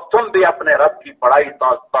کہ آؤ تم بھی اپنے رب کی بڑائی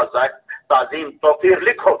تعظیم توقیر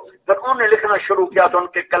لکھو، پھر انہوں نے لکھنا شروع کیا تو ان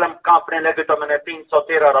کے قلم کانپنے لگے، تو میں نے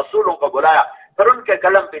 313 رسولوں کو بلایا، پھر ان کے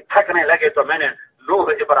قلم بھی تھکنے لگے، تو میں نے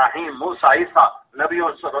نوح، ابراہیم، موسیٰ، عیسیٰ نبیوں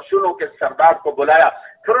رسولوں کے سردار کو بلایا،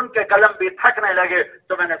 پھر ان کے قلم بھی تھکنے لگے،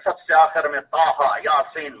 تو میں نے سب سے آخر میں طٰہٰ،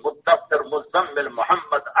 یاسین، مدثر، مزمل،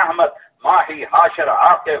 محمد، احمد، ماہی، حاشر،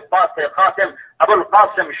 عاقب، فاتح، خاتم، ابو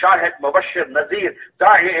القاسم، شاہد، مبشر، نذیر،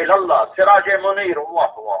 داعی اللہ، سراج منیر،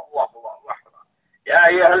 واہ واہ واہ واہ واہ، یا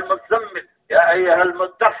ایھا المزمل یا ایھا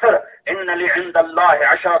المدثر ان لی عند اللہ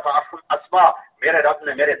 10 اسماء، میرے رب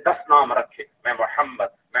نے میرے 10 نام رکھے، میں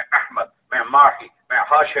محمد، میں احمد، میں ماہی، میں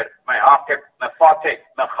حاشر، میں عاقب، میں فاتح،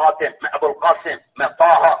 میں خاتم، میں ابو القاسم، میں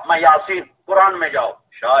طٰہٰ، میں یاسین۔ قرآن میں جاؤ،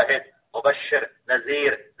 شاہد، مبشر،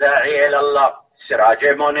 نذیر، داعی اللہ، سراج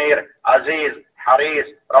منیر، عزیز، حریص،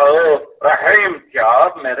 رؤوف، رحیم، کیا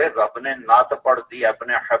میرے رب نے نعت پڑھ دی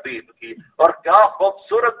اپنے حبیب کی، اور کیا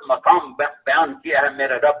خوبصورت مقام بیان کیا ہے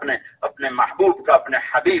میرے رب نے اپنے محبوب کا، اپنے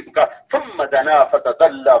حبیب کا، ثم دنا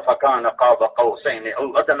فتدلى فكان قاب قوسين او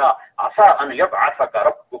ادنى عسى ان يبعثك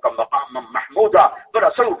ربك مقاما محمودا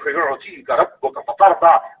ولسوف يعطيك ربك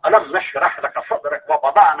فترضى الم نشرح لك صدرك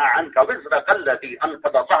ووضعنا عنك وزرك الذي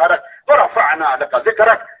انقض ظهرك ورفعنا لك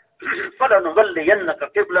ذكرك فلنولينك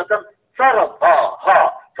قبلة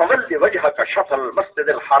ترضاها فول وجهك شطر المسجد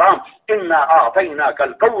الحرام انا اعطیناک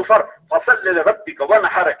الکوثر فصل لربک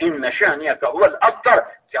وانحر ان شانئک هو الابتر.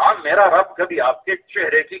 کیا میرا رب کبھی آپ کے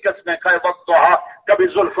چہرے کی قسمیں کھائے والضحیٰ، کبھی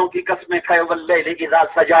زلفوں کی قسمیں کھائے واللیل اذا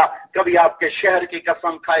سجا، کبھی آپ کے شہر کی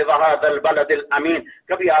قسم کھائے وہذا البلد الامین،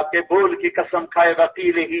 کبھی آپ کے بول کی قسم کھائے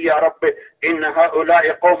وقیلہ یا رب ان هؤلاء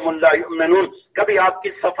قوم لا یؤمنون، کبھی آپ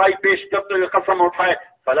کی صفائی پیش کرتے ہوئے قسم اٹھائے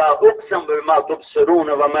فلا اقسم بما تبصرون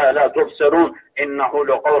وما لا تبصرون انه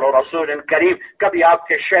لقول رسول کریم، کبھی آپ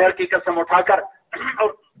کے شہر کی قسم اٹھا کر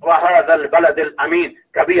وهذا البلد الامین،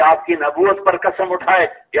 کبھی آپ کی نبوت پر قسم اٹھائے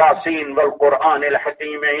یاسین والقرآن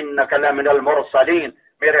الحکیم انک لمن المرسلین.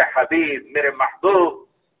 میرے حبیب، میرے محبوب،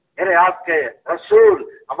 میرے آپ کے رسول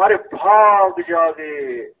ہمارے بھاگ جاگے،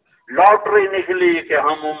 لاٹری نکلی کہ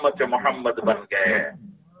ہم امت محمد بن گئے،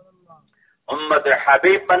 امت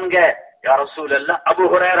حبیب بن گئے. یا رسول اللہ، ابو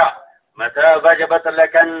ہریرہ متى وجبت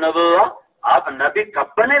لك النبوة، آپ نبی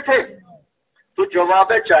کب بنے تھے؟ تو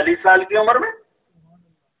جواب ہے 40 سال کی عمر میں.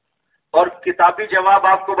 اور کتابی جواب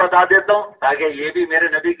آپ کو بتا دیتا ہوں تاکہ یہ بھی میرے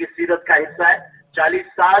نبی کی سیرت کا حصہ ہے. 40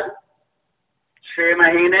 سال 6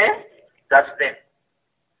 مہینے 10 دن،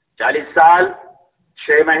 40 سال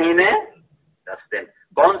 6 مہینے 10 دن.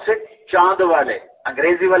 کون سے؟ چاند والے،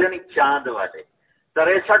 انگریزی والے نہیں، چاند والے.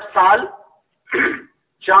 63 سال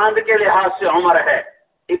چاند کے لحاظ سے عمر ہے،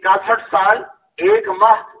 61 سال 1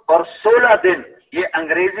 ماہ اور 16 دن یہ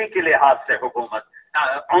انگریزی کے لحاظ سے حکومت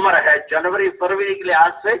عمر ہے. جنوری فروری کے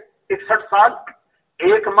لحاظ سے 61 سال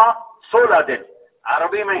 1 ماہ 16 دن،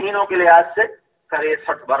 عربی مہینوں کے لحاظ سے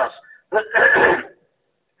 63 برس.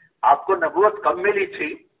 آپ کو نبوت کب ملی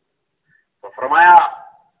تھی؟ تو فرمایا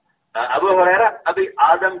ابو ہریرہ ابھی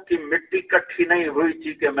آدم کی مٹی کٹھی نہیں ہوئی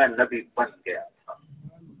تھی کہ میں نبی بن گیا تھا.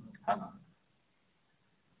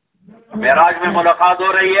 معراج میں ملاقات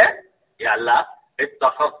ہو رہی ہے، یا اللہ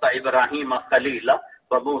اتخذت ابراہیم خلیلا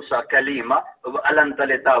وموسى كليما وألنت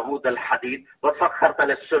لداود الحديد وسخرت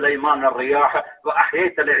لسليمان الرياح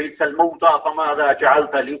وأحييت لعيسى الموتى فماذا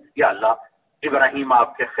جعلت لي. یا اللہ ابراہیم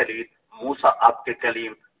آپ کے خلیل، موسیٰ آپ کے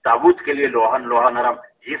کلیم، داود کے لیے لوہا نرم،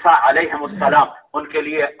 عیسیٰ علیہ السلام ان کے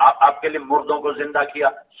لیے آپ کے لیے مردوں کو زندہ کیا،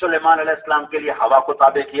 سلیمان علیہ السلام کے لیے ہوا کو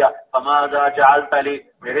تابع کیا. فماذا جعلت لي،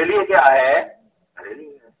 میرے لیے کیا ہے؟ میرے لیے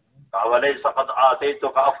وَلَيْسَ قَدْ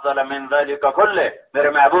آتَيْتُكَ أَفْضَلَ مِنْ ذَلِكَ كُلِّهِ، میرے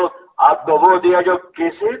محبوب آپ کو وہ دیا جو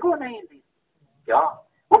کسی کو نہیں دی. کیا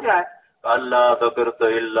وہ کیا ہے؟ اللہ ذکرت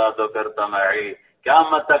الا ذکرت معی،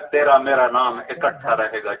 قیامت تک تیرا میرا نام اکٹھا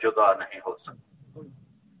رہے گا، جدا نہیں ہو سکتا.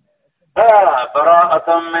 براءۃ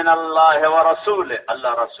من اللہ ورسولہ،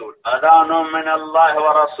 اللہ رسول، اذان من اللہ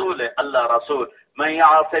ورسولہ، اللہ رسول، من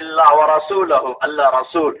یعص اللہ ورسولہ، اللہ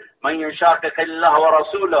رسول، من یشاقق اللہ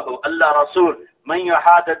ورسولہ، اللہ رسول، من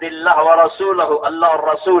یحادد اللہ ورسولہ، اللہ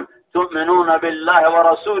الرسول. تؤمنون باللہ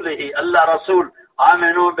ورسولہ، اللہ رسول،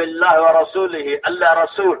 آمنوا باللہ ورسولہ، اللہ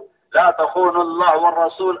رسول، لا تخونوا اللہ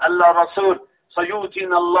والرسول، اللہ رسول،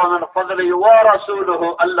 سیؤتینا اللہ من فضلہ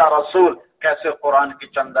ورسولہ، اللہ رسول. کیسے قرآن کی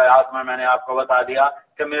چند آیات میں نے آپ کو بتا دیا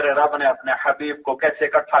کہ میرے رب نے اپنے حبیب کو کیسے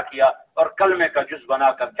اکٹھا کیا اور کلمے کا جز بنا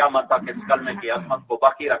کر قیامت تک اس کلمے کی عظمت کو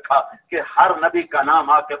باقی رکھا کہ ہر نبی کا نام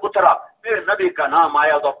آ کے اترا. پھر نبی کا نام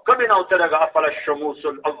آیا تو کبھی نہ اترے گا. افل الشموس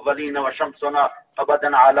الاولین وشمسنا ابدا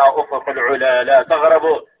علی افق العلا لا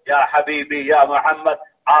تغربوا. یا حبیبی یا محمد،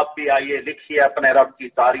 آپ بھی آئیے لکھیے اپنے رب کی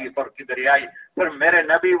تعریف اور کبریائی. پھر میرے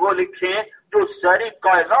نبی وہ لکھیں جو ساری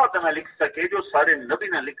کائنات نہ لکھ سکے، جو سارے نبی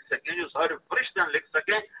نہ لکھ سکے، جو سارے فرشتے نہ لکھ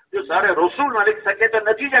سکے، جو سارے رسول نہ لکھ سکے. تو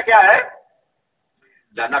نتیجہ کیا ہے؟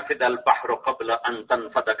 لنفد البحر قبل ان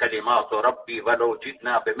تنفد کلمات ربی ولو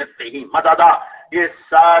جئنا بمثلہ مددا. یہ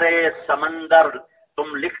سارے سمندر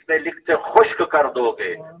تم لکھتے لکھتے خشک کر دو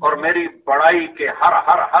گے اور میری بڑائی کے ہر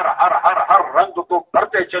ہر ہر ہر ہر ہر رنگ کو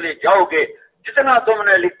کرتے چلے جاؤ گے. جتنا تم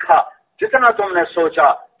نے لکھا، جتنا تم نے سوچا،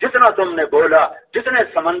 جتنا تم نے بولا، جتنے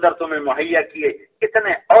سمندر تمہیں مہیا کیے،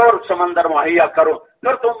 اتنے اور سمندر مہیا کرو.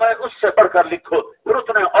 پھر تم میں اس سے پڑھ کر لکھو، پھر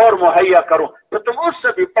اتنے اور مہیا کرو، پھر تم اس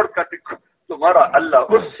سے بھی پڑھ کر لکھو. تمہارا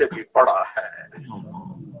اللہ اس سے بھی بڑا ہے،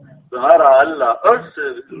 تمہارا اللہ اس سے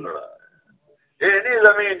بھی بڑا ہے. یہ نہیں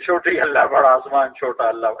زمین چھوٹی اللہ بڑا، آسمان چھوٹا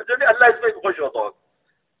اللہ بڑا. جو اللہ اس میں خوش ہوتا ہو.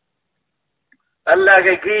 اللہ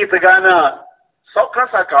کے گیت گانا سوکھا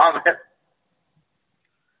سا کام ہے.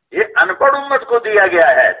 یہ ان پڑھ امت کو دیا گیا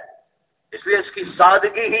ہے، اس لیے اس کی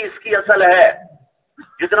سادگی ہی اس کی اصل ہے.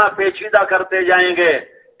 جتنا پیچیدہ کرتے جائیں گے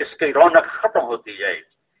اس کی رونق ختم ہوتی جائے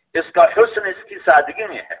گی. اس کا حسن اس کی سادگی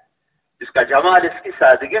میں ہے، اس کا جمال اس کی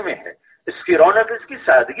سادگی میں ہے، اس کی رونق اس کی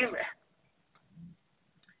سادگی میں ہے.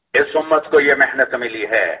 اس امت کو یہ محنت ملی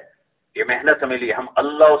ہے، یہ محنت ملی. ہم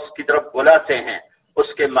اللہ اس کی طرف بلاتے ہیں،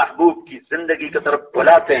 اس کے محبوب کی زندگی کی طرف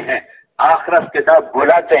بلاتے ہیں، آخرت کی طرف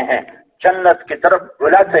بلاتے ہیں، جنت کی طرف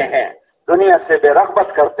بلاتے ہیں. دنیا سے بے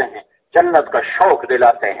رغبت کرتے ہیں، جنت کا شوق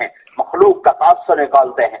دلاتے ہیں، مخلوق کا تاثر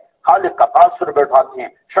نکالتے ہیں، خالق کا تاثر بٹھاتے ہیں،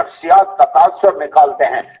 شخصیات کا تاثر نکالتے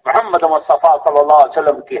ہیں، محمد مصطفیٰ صلی اللہ علیہ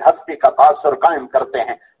وسلم کی ہستی کا تاثر قائم کرتے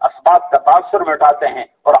ہیں، اسباب کا تاثر مٹاتے ہیں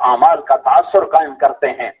اور اعمال کا تاثر قائم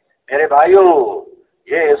کرتے ہیں۔ میرے بھائیو،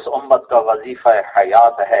 یہ اس امت کا وظیفہ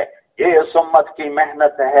حیات ہے، یہ اس امت کی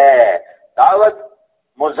محنت ہے۔ دعوت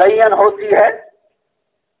مزین ہوتی ہے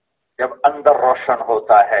جب اندر روشن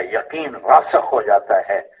ہوتا ہے، یقین راسخ ہو جاتا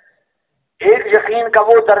ہے۔ ایک یقین کا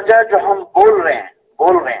وہ درجہ جو ہم بول رہے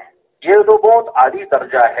ہیں، یہ تو بہت عالی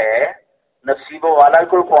درجہ ہے، نصیبوں والا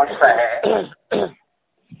کو پہنچتا ہے۔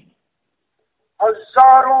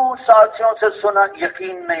 ہزاروں ساتھیوں سے سنا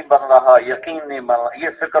یقین نہیں بن رہا، یہ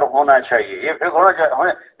فکر ہونا چاہیے، یہ فکر ہونا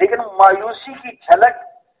چاہیے، لیکن مایوسی کی جھلک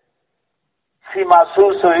سی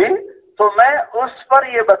محسوس ہوئی تو میں اس پر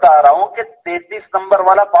یہ بتا رہا ہوں کہ 33 نمبر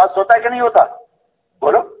والا پاس ہوتا ہے کہ نہیں ہوتا؟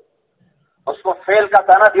 بولو، اس کو فیل کا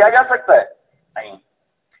تانا دیا جا سکتا ہے؟ نہیں۔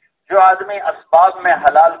 جو آدمی اسباب میں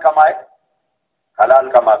حلال کمائے، حلال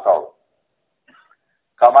کماتا ہو،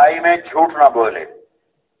 کمائی میں جھوٹ نہ بولے،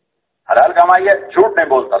 حلال کمائی ہے، جھوٹ نہیں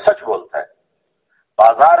بولتا، سچ بولتا ہے،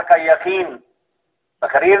 بازار کا یقین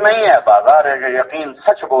تقریر نہیں ہے، بازار ہے یقین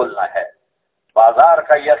سچ بولنا ہے، بازار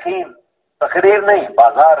کا یقین تقریر نہیں،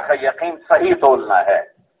 بازار کا یقین صحیح تولنا ہے،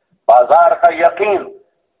 بازار کا یقین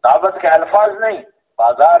دعوت کے الفاظ نہیں،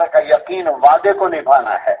 بازار کا یقین وعدے کو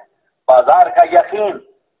نبھانا ہے، بازار کا یقین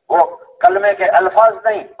وہ کلمے کے الفاظ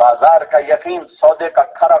نہیں، بازار کا یقین سودے کا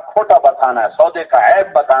کھرا کھوٹا بتانا ہے، سودے کا عیب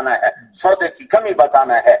بتانا ہے، سودے کی کمی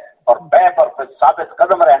بتانا ہے، اور بے پر پھر ثابت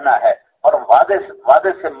قدم رہنا ہے، اور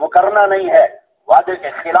وعدے سے مکرنا نہیں ہے، وعدے کے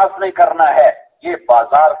خلاف نہیں کرنا ہے۔ یہ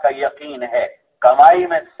بازار کا یقین ہے۔ کمائی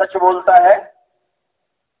میں سچ بولتا ہے۔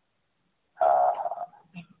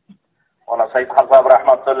 مولانا سعید خان صاحب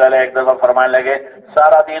رحمۃ اللہ علیہ ایک دفعہ فرمانے لگے،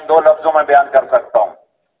 سارا دین 2 لفظوں میں بیان کر سکتا ہوں،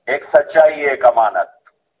 ایک سچائی، ایک امانت،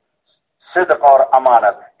 صدق اور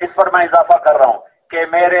امانت۔ اس پر میں اضافہ کر رہا ہوں کہ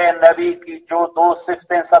میرے نبی کی جو 2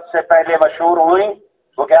 صفتیں سب سے پہلے مشہور ہوئیں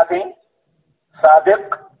وہ کیا تھیں؟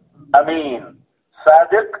 صادق امین،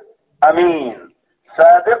 صادق امین،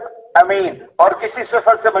 صادق امین، اور کسی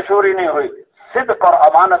صفت سے مشہور ہی نہیں ہوئی، صدق اور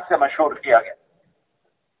امانت سے مشہور کیا گیا۔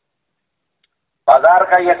 بازار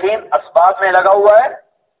کا یقین اسباب میں لگا ہوا ہے،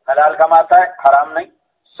 حلال کماتا ہے، حرام نہیں،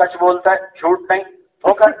 سچ بولتا ہے، جھوٹ نہیں،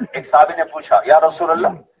 دھوکہ۔ ایک صحابی نے پوچھا، یا رسول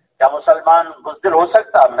اللہ کیا مسلمان بزدل ہو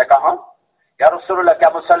سکتا ہے؟ آپ نے کہا یا رسول اللہ کیا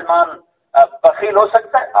مسلمان بخیل ہو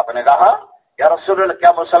سکتا ہے؟ آپ نے کہا یا رسول اللہ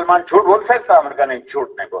کیا مسلمان جھوٹ بول سکتا ہے؟ آپ نے کہا نہیں، جھوٹ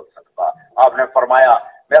نہیں بول سکتا۔ آپ نے فرمایا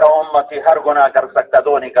میرا امتی ہر گناہ کر سکتا،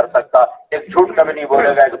 2 نہیں کر سکتا، ایک جھوٹ کبھی نہیں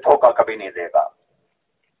بولے گا، ایک دھوکہ کبھی نہیں دے گا۔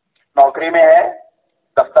 نوکری میں ہے،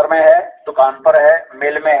 دفتر میں ہے، دکان پر ہے،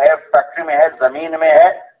 مل میں ہے، فیکٹری میں ہے، زمین میں ہے،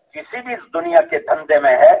 کسی بھی دنیا کے دھندے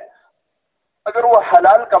میں ہے، اگر وہ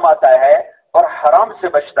حلال کماتا ہے اور حرام سے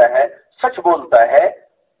بچتا ہے، سچ بولتا ہے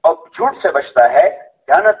اور جھوٹ سے بچتا ہے،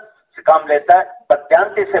 خیانت سے کام لیتا ہے،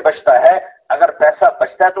 بددیانتی سے بچتا ہے، اگر پیسہ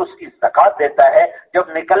بچتا ہے تو اس کی زکات دیتا ہے، جب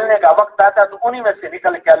نکلنے کا وقت آتا ہے تو انہی میں سے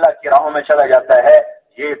نکل کے اللہ کی راہوں میں چلا جاتا ہے،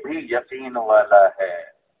 یہ بھی یقین والا ہے،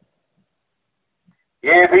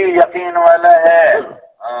 یہ بھی یقین والا ہے۔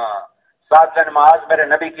 سعد بن معاذ میرے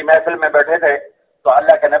نبی کی محفل میں بیٹھے تھے تو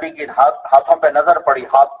اللہ کے نبی کی ہاتھوں پہ نظر پڑی،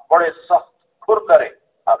 ہاتھ بڑے سخت کھردرے۔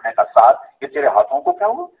 آپ نے کہا سعد یہ تیرے ہاتھوں کو کیا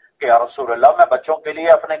ہوا؟ کہ یا رسول اللہ میں بچوں کے لیے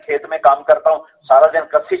اپنے کھیت میں کام کرتا ہوں، سارا دن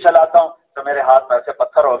کسی چلاتا ہوں تو میرے ہاتھ ایسے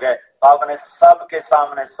پتھر ہو گئے۔ تو آپ نے سب کے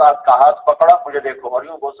سامنے سعد کا ہاتھ پکڑا، مجھے دیکھو، اور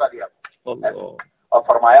یوں بوسا دیا اور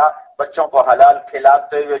فرمایا بچوں کو حلال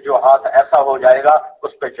کھلاتے ہوئے جو ہاتھ ایسا ہو جائے گا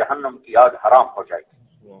اس پہ جہنم کی آگ حرام ہو جائے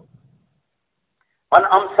گی۔ من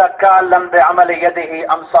امسک لم بعمل یدہ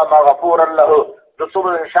امسا مغفورا لہ، جو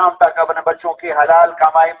صبح شام تک اپنے بچوں کی حلال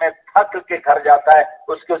کمائی میں تھک کے گھر جاتا ہے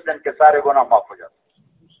اس کے اس دن کے سارے گناہ معاف ہو جاتے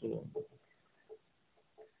ہیں۔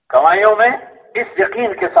 کمائیوں میں اس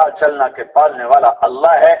یقین کے ساتھ چلنا کہ پالنے والا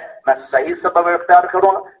اللہ ہے، میں صحیح سبب اختیار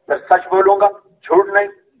کروں گا، پھر سچ بولوں گا، جھوٹ نہیں،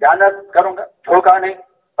 خیانت کروں گا، دھوکہ نہیں،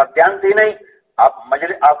 بددیانتی نہیں۔ آپ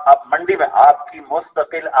منڈی میں آپ کی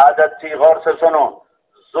مستقل عادت تھی، غور سے سنو،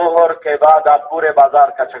 ظہر کے بعد آپ پورے بازار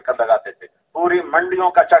کا چکر لگاتے تھے، پوری منڈیوں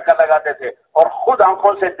کا چکر لگاتے تھے اور خود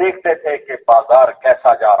آنکھوں سے دیکھتے تھے کہ بازار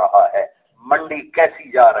کیسا جا رہا ہے، منڈی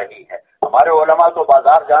کیسی جا رہی ہے۔ ہمارے علماء تو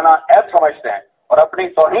بازار جانا عیب سمجھتے ہیں اور اپنی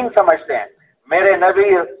توہین سمجھتے ہیں۔ میرے نبی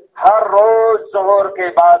ہر روز ظہر کے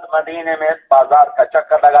بعد مدینے میں بازار کا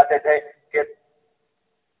چکر لگاتے تھے کہ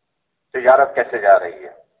تجارت کیسے جا رہی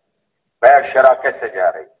ہے، بیع شرا کیسے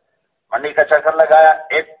جا رہی ہے۔ منڈی کا چکر لگایا،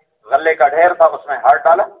 ایک غلے کا ڈھیر تھا، اس میں ہاتھ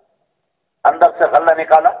ڈالا، اندر سے غلہ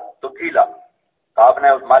نکالا تو گیلا۔ تو آپ نے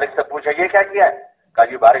اس مالک سے پوچھا یہ کیا کیا ہے؟ کہا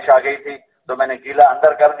جی بارش آ گئی تھی تو میں نے گیلا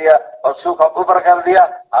اندر کر دیا اور سوکھا اوپر کر دیا.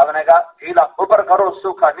 آپ نے کہا گیلا اوپر کرو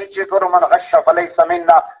سوکھا نیچے کرو. من غش فلیس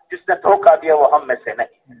منا، جس نے دھوکہ دیا وہ ہم میں سے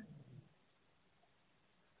نہیں.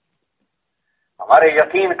 ہمارے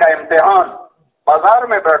یقین کا امتحان بازار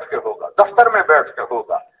میں بیٹھ کے ہوگا، دفتر میں بیٹھ کے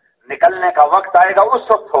ہوگا، نکلنے کا وقت آئے گا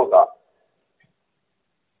اس وقت ہوگا.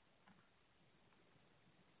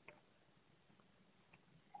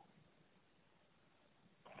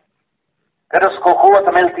 پھر اس کو قوت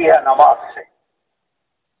ملتی ہے نماز سے.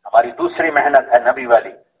 ہماری دوسری محنت ہے نبی والی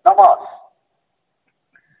نماز.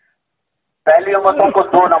 پہلی امتوں کو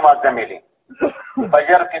 2 نمازیں ملی،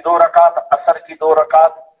 فجر کی 2 رکعت، عصر کی 2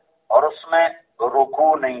 رکعت، اور اس میں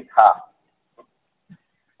رکوع نہیں تھا.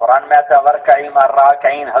 قرآن میں آتا ورکعی مع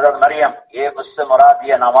الراکعین، حضرت مریم، یہ اس سے مراد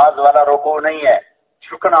یہ نماز والا رکوع نہیں ہے،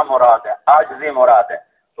 جھکنا مراد ہے، عاجزی مراد ہے.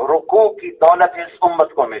 رکوع کی دولت اس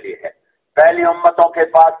امت کو ملی ہے. پہلی امتوں کے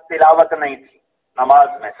پاس تلاوت نہیں تھی نماز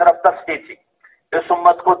میں، صرف تسبیح تھی. اس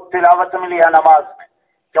امت کو تلاوت ملی ہے نماز میں.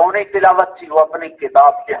 کیوں نہیں تلاوت تھی؟ وہ اپنی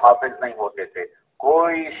کتاب کے حافظ نہیں ہوتے تھے.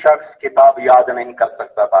 کوئی شخص کتاب یاد نہیں کر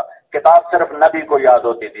سکتا تھا، کتاب صرف نبی کو یاد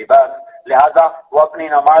ہوتی تھی بس. لہذا وہ اپنی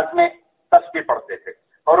نماز میں تسبیح پڑھتے تھے،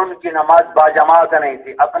 اور ان کی نماز باجماعت نہیں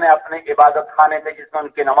تھی، اپنے اپنے عبادت خانے تھے جس میں ان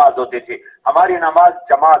کی نماز ہوتی تھی. ہماری نماز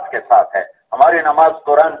جماعت کے ساتھ ہے، ہماری نماز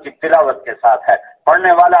قرآن کی تلاوت کے ساتھ ہے.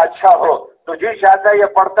 پڑھنے والا اچھا ہو تو جی چاہتا ہے یہ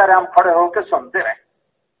پڑھتا رہے، ہم کھڑے ہو کے سنتے رہیں.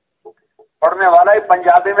 پڑھنے والا ہی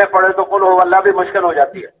پنجابی میں پڑھے تو قل هو اللہ بھی مشکل ہو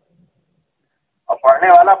جاتی ہے. اور پڑھنے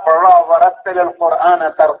والا پڑھ رہا ورتل القرآن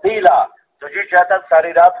ترتیلا، تو جی چاہتا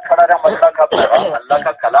ساری رات کھڑا رہے، اللہ کا پیغام، اللہ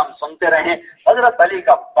کا کلام سنتے رہیں. حضرت علی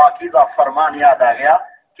کا پاکیزہ فرمان یاد آ گیا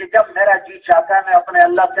کہ جب میرا جی چاہتا ہے میں اپنے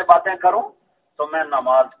اللہ سے باتیں کروں تو میں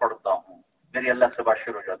نماز پڑھتا ہوں، میری اللہ سے بات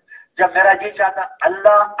شروع ہو جاتی. جب میرا جی چاہتا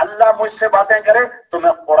اللہ مجھ سے باتیں کرے تو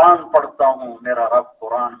میں قرآن پڑھتا ہوں، میرا رب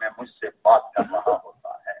قرآن میں مجھ سے بات کر رہا ہوتا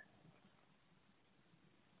ہے.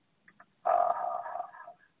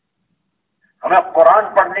 ہمیں قرآن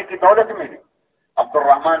پڑھنے کی دولت ملی. عبد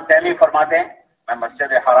الرحمن تیمی فرماتے ہیں میں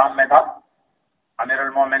مسجد حرام میں تھا، امیر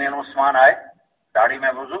المومنین عثمان آئے، داڑھی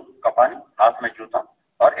میں وضو کا پانی، ہاتھ میں جوتا،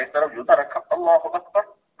 اور ایک طرف جوتا رکھا، اللہ اکبر،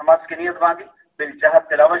 نماز کی نیت باندھی، بالجہد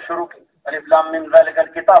تلاوت شروع کی، الف لام میم ذالک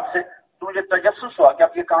الکتاب سے. تو مجھے تجسس ہوا کہ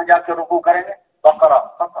اب یہ کہاں جا کے رکوع کریں گے. بقرہ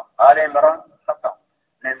ختم، آل عمران ختم،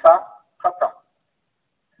 نساء ختم،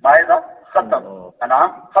 مائدہ ختم،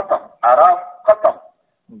 انعام ختم، اعراف ختم،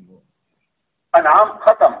 انعام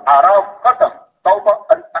ختم، اعراف ختم، توبہ،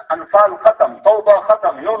 انفال ختم، توبہ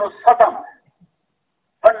ختم، یونس ختم.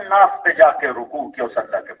 الناس پہ جا کے رکوع کیا اس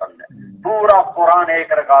اللہ کے بندے. پورا قرآن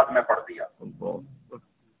ایک رکعت میں پڑھ دیا،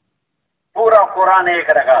 پورا قرآن ایک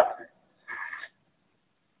رکعت میں.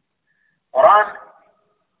 قرآن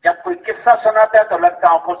جب کوئی قصہ سناتا ہے تو لگتا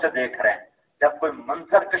ہے آنکھوں سے دیکھ رہے ہیں، جب کوئی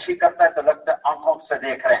منظر کشی کرتا ہے تو لگتا ہے آنکھوں سے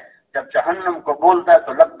دیکھ رہے ہیں، جب جہنم کو بولتا ہے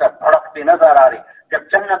تو لگتا ہے بھڑکتی نظر آ رہی، جب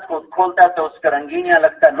جنت کو کھولتا ہے تو اس کے رنگینیاں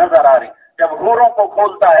لگتا ہے نظر آ رہی، جب حوروں کو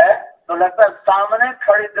کھولتا ہے تو لگتا ہے سامنے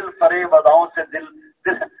کھڑی دل فریب اداؤں سے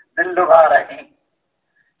دل لبھا رہی.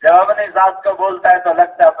 جب اپنی ذات کو بولتا ہے تو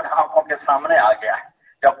لگتا ہے اپنے آنکھوں کے سامنے آ گیا ہے،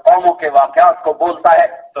 جب قوموں کے واقعات کو بولتا ہے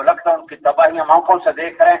تو لگتا ہے ان کی تباہیاں آنکھوں سے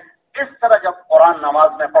دیکھ رہے ہیں. اس طرح جب قرآن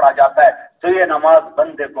نماز میں پڑھا جاتا ہے تو یہ نماز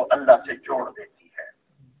بندے کو اللہ سے جوڑ دیتی ہے.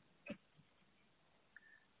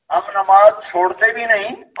 ہم نماز چھوڑتے بھی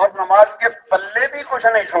نہیں اور نماز کے پلے بھی کچھ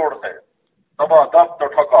نہیں چھوڑتے. دبا دب تو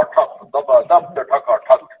ٹھکا ٹھک، دبا دب تو ٹھکا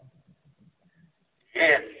ٹھک.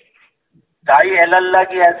 یہ دائی اللہ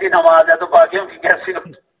کی ایسی نماز ہے تو باقیوں کی کیسی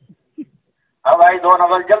ہوتی. اب بھائی 2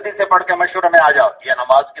 نفل جلدی سے پڑھ کے مشورے میں آ جاؤ، یہ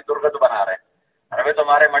نماز کی درگت بنا رہے ہیں. ارے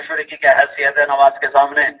تمہارے مشورے کی کیا حیثیت ہے نماز کے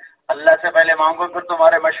سامنے؟ اللہ سے پہلے مانگو پھر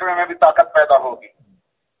تمہارے مشورے میں بھی طاقت پیدا ہوگی.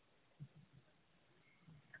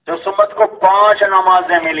 تو سمت کو 5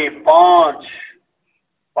 نمازیں ملی،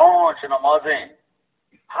 5 نمازیں،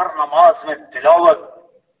 ہر نماز میں تلاوت،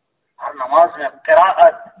 ہر نماز میں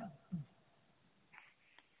قراءت،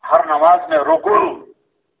 ہر نماز میں رکوع.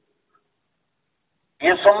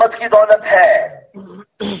 یہ سمت کی دولت ہے.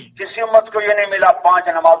 کسی امت کو یہ نہیں ملا 5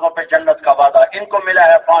 نمازوں پہ جنت کا وعدہ، ان کو ملا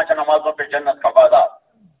ہے 5 نمازوں پہ جنت کا وعدہ.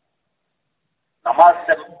 نماز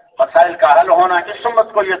سے مسائل کا حل ہونا، اس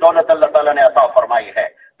امت کو یہ دولت اللہ تعالیٰ نے عطا فرمائی ہے.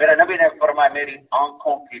 میرے نبی نے فرمایا میری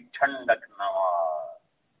آنکھوں کی ٹھنڈک نماز.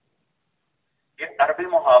 یہ عربی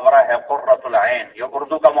محاورہ ہے قرۃ العین، یہ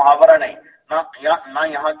اردو کا محاورہ نہیں، نہ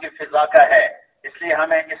یہاں کی فضا کا ہے، اس لیے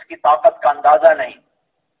ہمیں اس کی طاقت کا اندازہ نہیں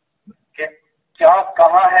کہ کیا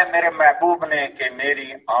کہا ہے میرے محبوب نے کہ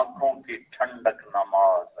میری آنکھوں کی ٹھنڈک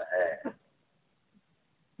نماز ہے.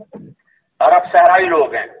 عرب صحرائی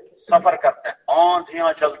لوگ ہیں، سفر کرتے ہیں،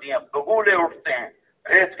 آندھیاں چلتی ہیں، بگولے اٹھتے ہیں،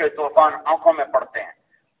 ریت کے طوفان آنکھوں میں پڑتے ہیں،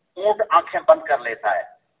 اونٹ آنکھیں بند کر لیتا ہے،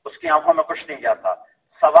 اس کی آنکھوں میں کچھ نہیں جاتا،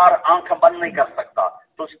 سوار آنکھ بند نہیں کر سکتا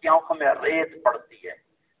تو اس کی آنکھوں میں ریت پڑتی ہے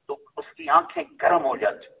تو اس کی آنکھیں گرم ہو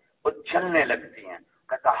جاتی، وہ جلنے لگتی ہیں.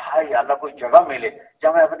 کہتا ہائے اللہ کوئی جگہ ملے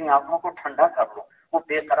جب میں اپنی آنکھوں کو ٹھنڈا کر لوں. وہ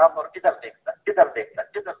بے قرار اور ادھر دیکھتا ادھر دیکھتا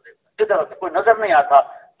ادھر دیکھتا ادھر، کوئی نظر نہیں آتا.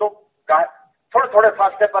 تو تھوڑے تھوڑے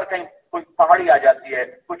فاصلے پر کہیں کوئی پہاڑی آ جاتی ہے،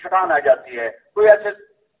 کوئی چٹان آ جاتی ہے، کوئی ایسے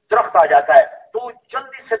درخت آ جاتا ہے تو وہ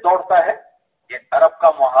جلدی سے دوڑتا ہے. یہ عرب کا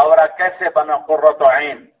محاورہ کیسے بنا قرۃ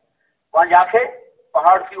عین. وہاں جا کے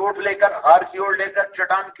پہاڑ کی اوٹ لے کر، غار کی اوٹ لے کر،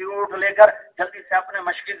 چٹان کی اوٹ لے کر جلدی سے اپنے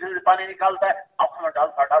مشکل سے پانی نکالتا ہے، آنکھوں میں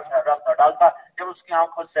ڈالتا. جب اس کی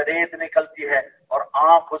آنکھوں سے ریت نکلتی ہے اور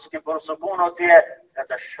آنکھ اس کی پرسکون ہوتی ہے،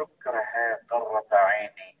 کہتا شکر ہے قرۃ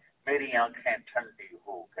عینی، میری آنکھیں ٹھنڈی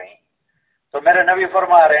ہو گئیں. تو میرے نبی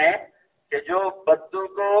فرما رہے ہیں کہ جو بدو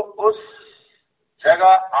کو اس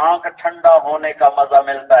جگہ آنکھ ٹھنڈا ہونے کا مزہ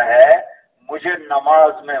ملتا ہے، مجھے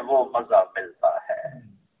نماز میں وہ مزہ ملتا ہے،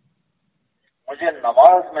 مجھے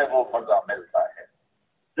نماز میں وہ مزہ ملتا ہے.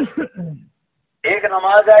 ایک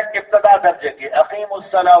نماز ہے ابتدا درجے کی، اقیم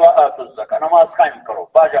الصلاۃ وآتوا الزکاۃ، نماز قائم کرو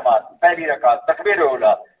با جماعت، پہلی رکعت تکبیر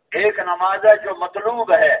اولا. ایک نماز ہے جو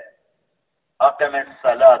مطلوب ہے، اقم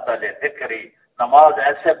الصلاۃ لذکری، نماز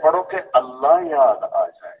ایسے پڑھو کہ اللہ یاد آ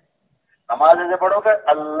جائے. نماز ایسے پڑھو کہ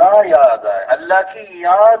اللہ یاد آئے، اللہ کی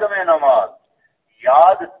یاد میں نماز.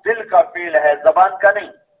 یاد دل کا فعل ہے، زبان کا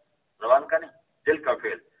نہیں، زبان کا نہیں، دل کا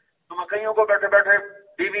فعل. تم کئیوں کو بیٹھے بیٹھے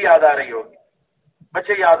بیوی یاد آ رہی ہوگی،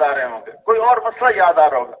 بچے یاد آ رہے ہوں گے، کوئی اور مسئلہ یاد آ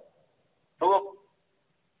رہا ہوگا تو وہ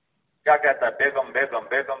کیا کہتا ہے بیگم بیگم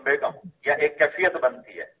بیگم بیگم، یا ایک کیفیت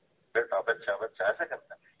بنتی ہے بیٹا بچہ بچہ ایسا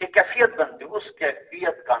کرتا ہے، ایک کیفیت بنتی ہے. اس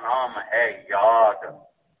کیفیت کا نام ہے یاد،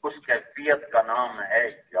 اس کیفیت کا نام ہے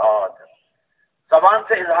یاد. زبان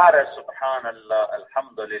سے اظہار ہے سبحان اللہ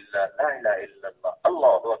الحمدللہ لا الہ الا اللہ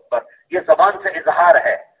اللہ اکبر، یہ زبان سے اظہار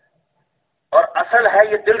ہے. اور اصل ہے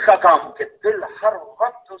یہ دل کا کام کہ دل ہر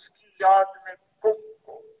وقت اس کی یاد میں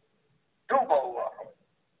ڈوبا ہوا ہو.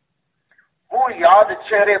 وہ یاد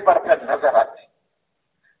چہرے پر پھر نظر آتی.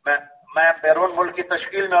 میں بیرون ملک کی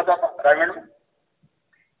تشکیل میں ہوتا تھا رائمنڈ میں.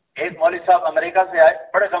 ایک مولوی صاحب امریکہ سے آئے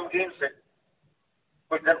بڑے غمگین سے،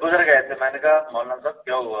 کچھ دن گزر گئے تھے. میں نے کہا مولانا صاحب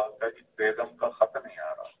کیا ہوا؟ کہ بیگم کا خط نہیں آ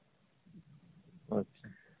رہا.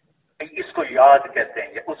 اس کو یاد کہتے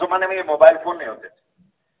ہیں. اس زمانے میں یہ موبائل فون نہیں ہوتے تھے.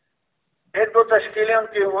 ایک دو تشکیلیں ان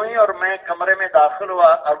کی ہوئیں اور میں کمرے میں داخل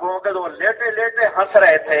ہوا اور وہ لیٹے لیٹے ہنس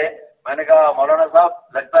رہے تھے. میں نے کہا مولانا صاحب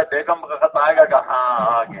لگتا ہے بیگم کا خط آئے گا. کہ ہاں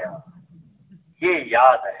آ گیا. یہ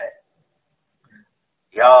یاد ہے،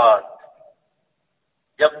 یاد.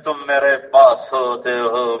 جب تم میرے پاس ہوتے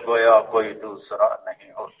ہو گویا کوئی دوسرا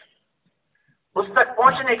نہیں ہوتا. اس تک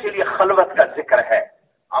پہنچنے کے لیے خلوت کا ذکر ہے.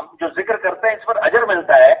 ہم جو ذکر کرتے ہیں اس پر اجر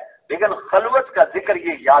ملتا ہے، لیکن خلوت کا ذکر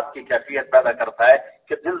یہ یاد کی کیفیت پیدا کرتا ہے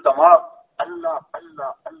کہ دل دماغ اللہ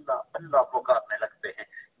اللہ اللہ اللہ پکارنے لگتے ہیں.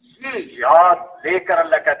 یہ یاد لے کر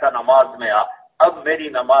اللہ کہتا نماز میں آ. اب میری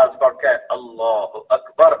نماز پڑھ کے اللہ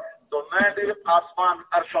اکبر تو میں بھی آسمان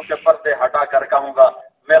عرشوں کے پردے ہٹا کر کہوں گا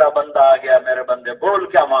میرا بندہ آ گیا. میرے بندے بول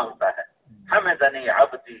کیا مانگتا ہے؟ حمدنی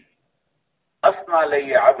عبدی اسنا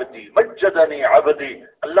لی عبدی مجدنی عبدی.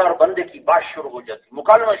 اللہ اور بندے کی بات شروع ہو جاتی،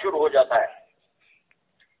 مکالمہ شروع ہو جاتا ہے.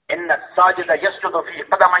 ان الساجد یسجد فی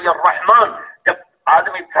قدمی الرحمن. جب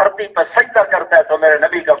آدمی دھرتی پہ سجدہ کرتا ہے تو میرے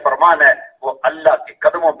نبی کا فرمان ہے وہ اللہ کے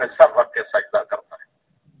قدموں پہ سر رکھ کے سجدہ کرتا ہے.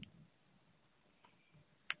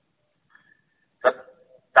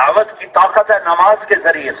 دعوت کی طاقت ہے نماز کے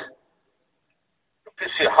ذریعے سے،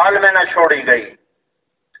 کسی حال میں نہ چھوڑی گئی،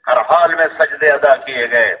 ہر حال میں سجدے ادا کیے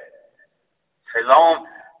گئے. فضاؤں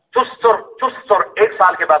تستر 1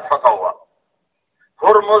 سال کے بعد فتح ہوا.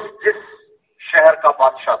 ہرمز جس شہر کا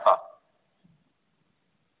بادشاہ تھا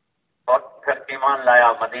اور پھر ایمان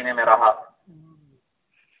لایا، مدینے میں رہا.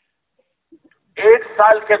 1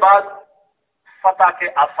 سال کے بعد فتح کے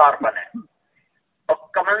آثار بنے اور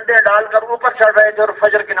کمندے ڈال کر اوپر چڑھ رہے تھے اور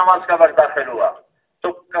فجر کی نماز کا وقت داخل ہوا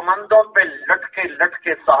تو کمندوں پہ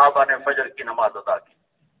لٹکے صحابہ نے فجر کی نماز ادا کی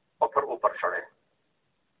اور پھر اوپر چڑھے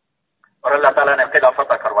اور اللہ تعالیٰ نے قلعہ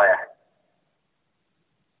فتح کروایا ہے.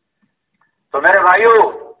 تو میرے بھائیو،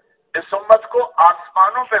 اس امت کو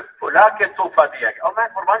آسمانوں پہ بلا کے تحفہ دیا گیا. اور میں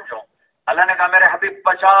قربان جاؤں، اللہ نے کہا میرے حبیب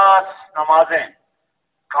 50 نمازیں.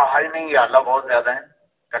 کہا ہی نہیں یا اللہ بہت زیادہ ہیں.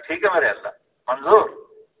 کہا ٹھیک ہے میرے اللہ منظور.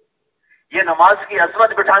 یہ نماز کی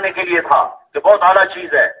عظمت بٹھانے کے لیے تھا کہ بہت اعلیٰ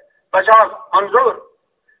چیز ہے. 50 منظور.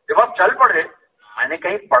 جب آپ چل پڑے، میں نے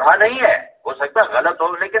کہیں پڑھا نہیں ہے، ہو سکتا ہے غلط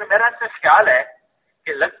ہو، لیکن میرا اس سے خیال ہے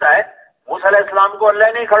کہ لگتا ہے موسیٰ علیہ السلام کو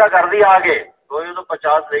اللہ نے کھڑا کر دیا آگے تو یہ تو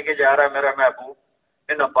 50 لے کے جا رہا ہے میرا محبوب.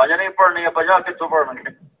 ان 5 نہیں پڑھنی ہے، 50 کتوں پڑھنی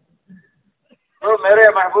ہے. تو میرے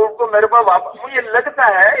محبوب کو میرے پاس واپس، مجھے لگتا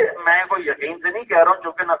ہے، میں کوئی یقین سے نہیں کہہ رہا ہوں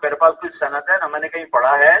چونکہ نہ میرے پاس کوئی صنعت ہے، نہ میں نے کہیں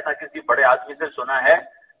پڑھا ہے، نہ کسی بڑے آدمی سے سنا ہے،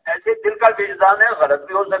 ایسے دل کا وجدان ہے، غلط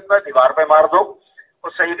بھی ہو سکتا ہے، دیوار پہ مار دو وہ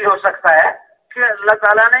صحیح بھی ہو سکتا ہے کہ اللہ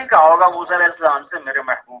تعالیٰ نے کہا ہوگا موسیٰ علیہ السلام سے میرے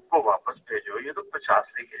محبوب کو واپس بھیجو، یہ تو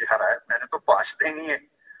 50 لے کے جا رہا ہے، میں نے تو 5 دینی ہے۔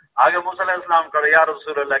 آگے موسیٰ علیہ السلام کہا یا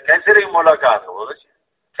رسول اللہ کیسے رہی ملاقات؟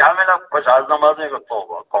 کیا ملا 50 نمازیں کو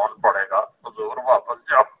توبہ کون پڑھے گا، حضور واپس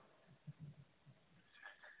جاؤ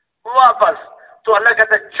واپس۔ تو اللہ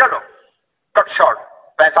کہتے چلو کٹ شارٹ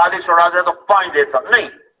 45 اڑا دے تو 5 دیتا، نہیں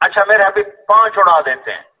اچھا میرے ابھی 5 اڑا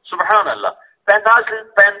دیتے ہیں، سبحان اللہ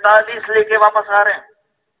 45 لے کے واپس آ رہے ہیں۔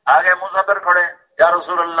 آگے مسافر کھڑے یا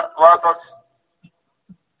رسول اللہ واپس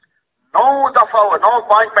 9 دفعہ ہوا، 9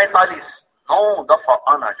 5 45 9 دفعہ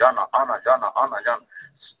آنا جانا آنا جانا آنا جانا،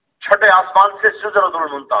 چھٹے آسمان سے سدرۃ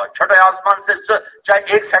المنتہا، چھٹے آسمان سے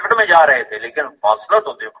چاہے 1 سیکنڈ میں جا رہے تھے لیکن فاصلہ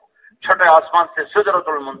تو دیکھو، چھٹے آسمان سے سدرۃ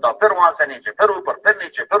المنتہا، پھر وہاں سے نیچے، پھر اوپر، پھر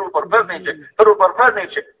نیچے، پھر اوپر، پھر نیچے، پھر اوپر، پھر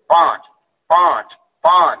نیچے، 5 5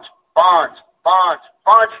 5 5 5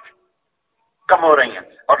 5 کم ہو رہی ہیں،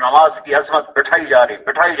 اور نماز کی عظمت بٹھائی جا رہی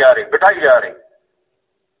بٹھائی جا رہی بٹھائی جا رہی۔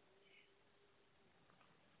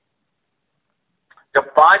 جب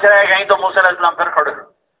 5 رہ گئی تو موسیٰ علیہ السلام پھر کھڑے،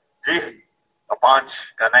 جی 5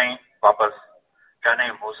 کا نہیں واپس، کیا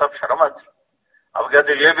نہیں موسیٰ شرمت، اب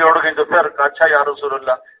کہتے یہ بھی اڑ گئی تو پھر اچھا یا رسول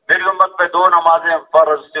اللہ میری امت پہ 2 نمازیں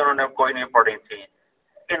فرض تھی انہوں نے کوئی نہیں پڑھی تھی،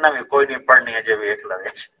 ان بھی کوئی نہیں پڑھنی ہے جب ایک لگے۔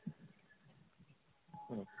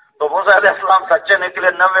 تو موسیٰ علیہ السلام سچے نکلے،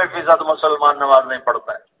 90% مسلمان نماز نہیں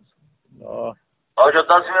پڑھتا ہے، اور جو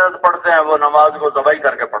 10% پڑھتے ہیں وہ نماز کو ذبح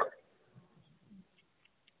کر کے پڑھتے ہیں۔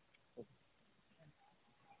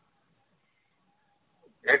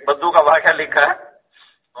 ایک بدو کا واقعہ لکھا ہے،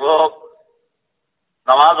 وہ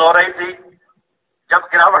نماز ہو رہی تھی، جب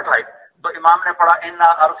گراوٹ آئی تو امام نے پڑھا انا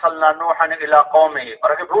ارسلنا نوحا الی قومہ، اور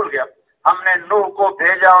اگر بھول گیا ہم نے نوح کو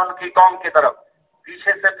بھیجا ان کی قوم کی طرف،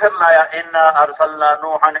 پیچھے سے پھر لایا انا ارسلنا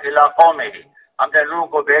نوحا الی قومہ، ہم نے نوح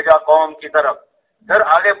کو بھیجا قوم کی طرف، پھر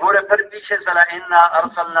آگے بھولے پھر پیچھے سے لایا انا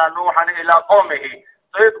ارسلنا نوحا الی قومہ،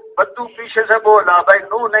 تو ایک بدو پیچھے سے بولا بھائی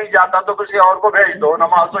نوح نہیں جاتا تو کسی اور کو بھیج دو،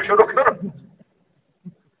 نماز تو شروع کرو،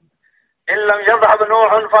 ان لم يذهب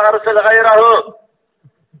نوح فارسل غیرہ۔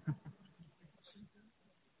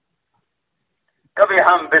 کبھی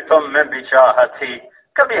ہم بھی تم میں بھی چاہت تھی،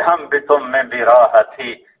 کبھی ہم بھی تم میں بھی راحت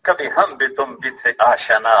تھی، کبھی ہم بھی تم بھی تھے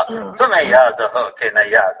آشنا، تمہیں یاد ہو کہ نہ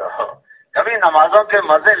یاد ہو۔ کبھی نمازوں کے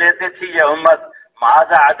مزے لیتی تھی یہ امت،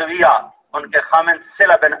 معاذ عدویہ ان کے خامن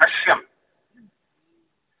صلہ بن اشیم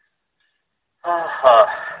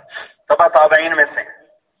تبع تابعین میں سے،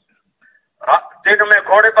 دن میں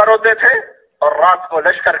گھوڑے پر ہوتے تھے اور رات کو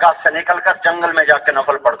لشکر گاہ سے نکل کر جنگل میں جا کے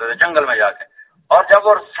نفل پڑھتے تھے، جنگل میں جا کے، اور جب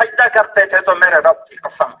وہ سجدہ کرتے تھے تو میرے رب کی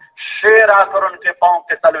قسم شیر آ کر ان کے پاؤں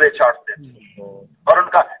کے تلوے چاٹتے تھے اور ان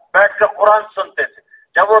کا بیٹھ کر قرآن سنتے تھے،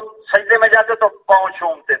 جب وہ سجدے میں جاتے تو پاؤں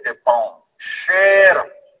چومتے تھے، پاؤں شیر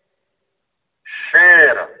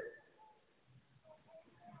شیر۔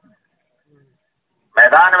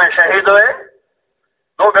 میدان میں شہید ہوئے،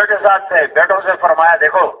 2 بیٹے ساتھ تھے، بیٹوں سے فرمایا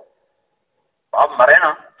دیکھو باپ مرے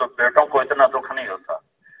نا تو بیٹوں کو اتنا دکھ نہیں ہوتا،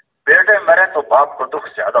 بیٹے مرے تو باپ کو دکھ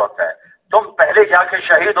زیادہ ہوتا ہے، تم پہلے جا کے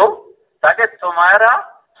شہید ہو تاکہ تمہارا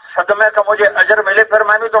صدمے کا مجھے اجر ملے، پھر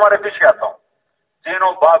میں بھی تمہارے پیچھے آتا ہوں۔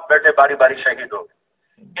 تینوں باپ بیٹے باری باری شہید ہو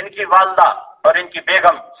گئے، ان کی والدہ اور ان کی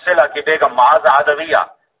بیگم صلہ کی بیگم معاذ عدویہ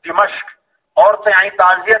دمشق، عورتیں آئیں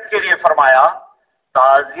تعزیت کے لیے، فرمایا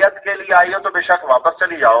تعزیت کے لیے آئی ہو تو بے شک واپس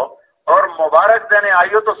چلی جاؤ، اور مبارک دینے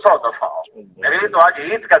آئی ہو تو 100 دفعہ آؤ، میرے تو آج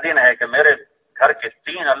عید کا دن ہے کہ میرے گھر کے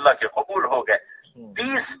 3 اللہ کے قبول ہو گئے،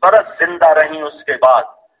 30 برس زندہ رہی، اس کے بعد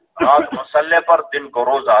رات مسلح پر، دن کو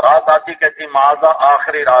روزہ، رات آتی کہتی معاذہ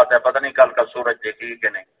آخری رات ہے پتہ نہیں کل کا سورج دیکھی کہ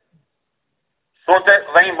نہیں، سوتے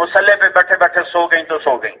وہیں مسلح پہ بیٹھے بیٹھے سو گئیں تو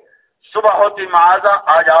سو گئیں، صبح ہوتی معاذہ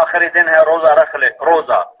آج آخری دن ہے روزہ رکھ لے،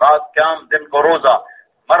 روزہ رات قیام دن کو روزہ،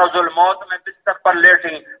 مرض الموت میں بستر پر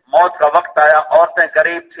لیٹیں، موت کا وقت آیا، عورتیں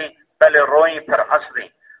قریب تھیں، پہلے روئیں پھر ہنس دیں،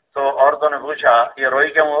 تو عورتوں نے پوچھا یہ روئی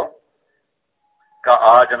کیوں ہو؟ کہ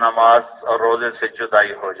آج نماز اور روزے سے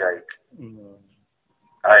جدائی ہو جائے گی۔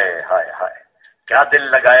 ہائے ہائے ہائے، کیا دل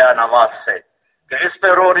لگایا نماز سے کہ اس پہ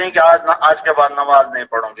رو رہی کہ آج کے بعد نماز نہیں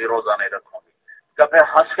پڑھوں گی، روزہ نہیں رکھوں گی۔ کہ پھر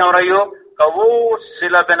ہنس کیوں رہی ہو؟ کہ وہ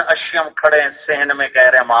صلہ بن اشیم کھڑے ہیں صحن میں، کہہ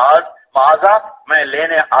رہے معاذہ میں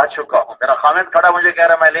لینے آ چکا ہوں، میرا خامد کھڑا مجھے کہہ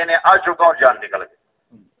رہا میں لینے آ چکا ہوں، جان نکل گئی۔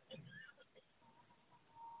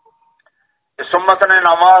 اس امت نے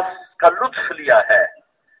نماز کا لطف لیا ہے،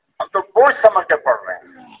 ہم تو بوجھ سمجھ کے پڑھ رہے ہیں،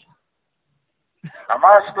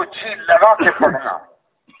 نماز کو جی لگا کے پڑھنا،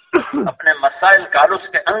 اپنے مسائل کا اس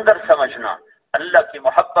کے اندر سمجھنا، اللہ کی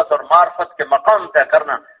محبت اور معرفت کے مقام طے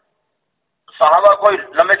کرنا. صحابہ کوئی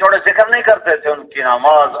لمبے چوڑے ذکر نہیں کرتے تھے، ان کی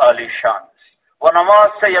نماز عالی شان، وہ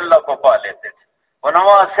نماز سے ہی اللہ کو پا لیتے تھے، وہ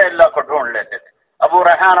نماز سے اللہ کو ڈھونڈ لیتے تھے. ابو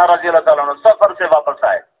ریحانہ رضی اللہ تعالیٰ عنہ سفر سے واپس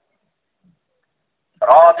آئے،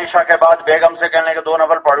 رات عشاء کے بعد بیگم سے کہنے کے 2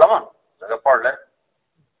 نفل پڑھ لو، پڑھ لے.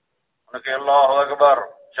 انہوں نے کہ اللہ اکبر،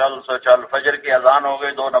 چل سو چل. فجر کی اذان ہو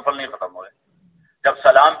گئی، 2 نفل نہیں ختم ہوئے. جب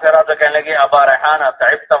سلام پھیرا تو کہنے لگے ابا ریحانہ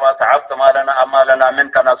تعبت و تعبت ما لنا من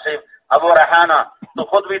کا نصیب. ابو ریحانہ تو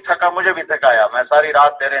خود بھی تھکا، مجھے بھی تھکایا، میں ساری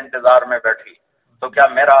رات تیرے انتظار میں بیٹھی، تو کیا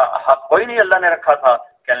میرا حق کوئی نہیں اللہ نے رکھا تھا؟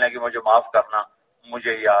 کہنے لگے مجھے معاف کرنا،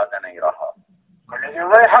 مجھے یاد نہیں رہا. کہنے لگے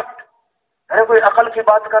وہ حق، ارے کوئی عقل کی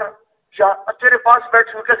بات کر، تیرے پاس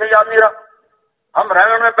بیٹھ کے سے یاد نہیں رہا. ہم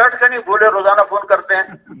ریون میں بیٹھ کے نہیں بھولے، روزانہ فون کرتے ہیں.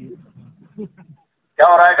 کیا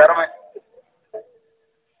ہو رہا ہے گھر میں؟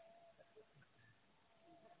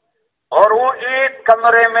 اور وہ ایک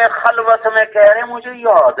کمرے میں خلوت میں کہہ رہے مجھے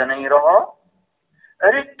یاد نہیں رہا.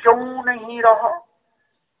 ارے کیوں نہیں رہا؟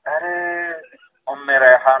 ارے ام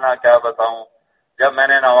ریحانہ کیا بتاؤں، جب میں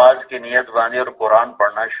نے نماز کی نیت باندھی اور قرآن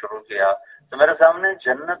پڑھنا شروع کیا تو میرے سامنے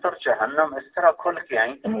جنت اور جہنم اس طرح کھل کے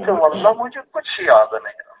آئیں تو واللہ مجھے کچھ یاد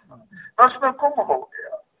نہیں رہا، میں اس میں گم ہو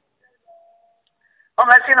گیا. ہم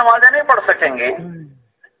ایسی نمازیں نہیں پڑھ سکیں گے.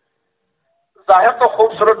 ظاہر تو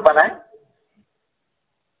خوبصورت بنائیں،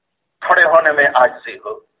 کھڑے ہونے میں عاجزی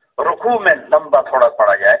ہو، رکوع میں لمبا تھوڑا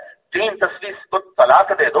پڑا جائے، 3 تسبیح کو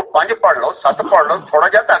طلاق دے دو، 5 پڑھ لو، 7 پڑھ لو، تھوڑا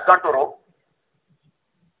جاتا گھنٹوں رو،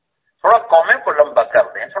 تھوڑا قومیں کو لمبا کر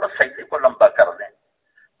دیں، تھوڑا سجدے کو لمبا کر دیں.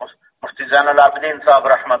 مفتی زین العابدین صاحب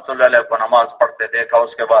رحمۃ اللہ علیہ کو نماز پڑھتے دیکھا،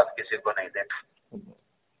 اس کے بعد کسی کو نہیں دیکھا.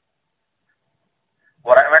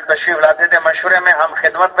 وہ ریمنڈ تشریف لاتے تھے، مشورے میں ہم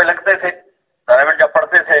خدمت پہ لگتے تھے. ریمنڈ جب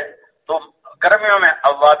پڑھتے تھے تو گرمیوں میں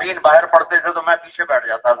اوابین باہر پڑھتے تھے تو میں پیچھے بیٹھ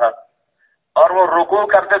جاتا تھا، اور وہ رکوع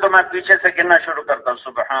کرتے تو میں پیچھے سے گننا شروع کرتا،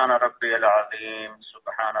 سبحان ربی العظیم،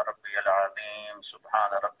 سبحان ربی العظیم،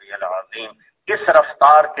 سبحان ربی العظیم. اس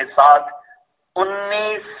رفتار کے ساتھ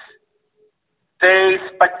 19، 23،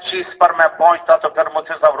 25 پر میں پہنچتا تو پھر مجھ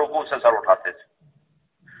سے سب رکوع سے سر اٹھاتے تھے.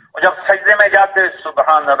 اور جب سجدے میں جاتے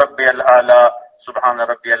سبحان ربی الاعلی، سبحان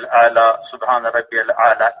ربی الاعلی، سبحان ربی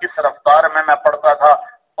الاعلی. اس رفتار میں پڑھتا تھا.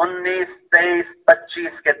 19، 23،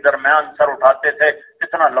 25 کے درمیان سر اٹھاتے تھے،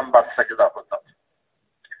 اتنا لمبا سجدہ ہوتا تھا.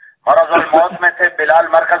 مرض الموت میں تھے،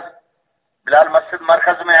 بلال مسجد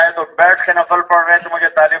مرکز میں آئے تو بیٹھ کے نفل پڑھ رہے تو مجھے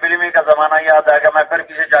طالب علمی کا زمانہ یاد آ گیا. میں پھر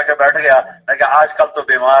پیچھے جا کے بیٹھ گیا، لیکن آج کل تو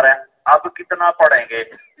بیمار ہیں، اب کتنا پڑھیں گے.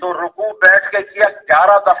 تو رکوع بیٹھ کے کیا،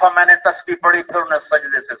 11 دفعہ میں نے تسبیح پڑھی، پھر انہیں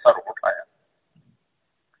سجدے سے سر اٹھایا.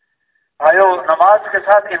 آئیو نماز کے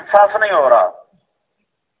ساتھ انصاف نہیں ہو رہا.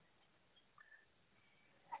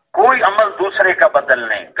 کوئی عمل دوسرے کا بدل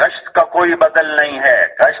نہیں، گشت کا کوئی بدل نہیں ہے،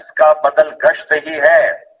 گشت کا بدل گشت ہی ہے،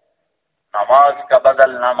 نماز کا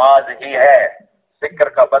بدل نماز ہی ہے، ذکر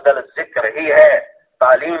کا بدل ذکر ہی ہے،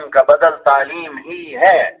 تعلیم کا بدل تعلیم ہی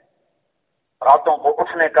ہے، راتوں کو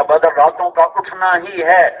اٹھنے کا بدل راتوں کا اٹھنا ہی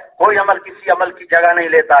ہے. کوئی عمل کسی عمل کی جگہ نہیں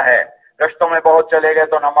لیتا ہے. گشتوں میں بہت چلے گئے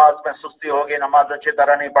تو نماز میں سستی ہوگی، نماز اچھی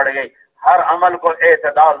طرح نہیں پڑ گئی. ہر عمل کو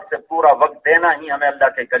اعتدال سے پورا وقت دینا ہی ہمیں اللہ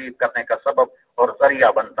کے قریب کرنے کا سبب اور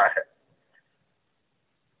ذریعہ بنتا ہے.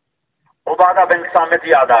 عبادہ بن صامت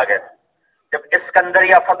یاد آ گئے. جب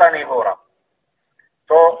اسکندریہ فتح نہیں ہو رہا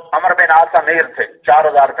تو عمر بن عاص امیر تھے،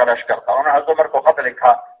 4000 کا لشکر تھا. انہوں نے حضرت عمر کو خط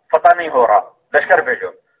لکھا، فتح نہیں ہو رہا، لشکر بھیجو.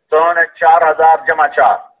 تو انہوں نے 4000 جمع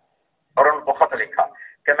 4 اور ان کو خط لکھا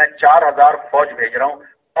کہ میں 4000 فوج بھیج رہا ہوں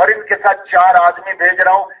اور ان کے ساتھ 4 آدمی بھیج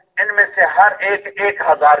رہا ہوں، ان میں سے ہر ایک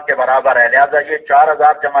 1000 کے برابر ہے، لہذا یہ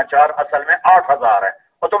 4000 جمع 4 اصل میں 8000 ہے.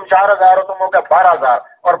 اور تم 4000 ہو، تم ہو گئے 12000،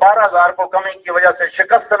 اور 12000 کو کمی کی وجہ سے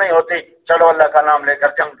شکست نہیں ہوتی، چلو اللہ کا نام لے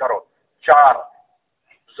کر جنگ کرو. 4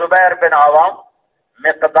 زبیر بن عوام،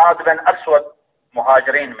 مقداد بن اسود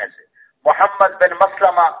مہاجرین میں سے، محمد بن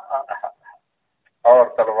مسلمہ اور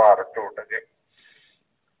تلوار ٹوٹ گئی،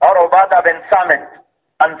 اور عبادہ بن صامت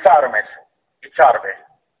انصار میں سے. یہ 4 بھیج،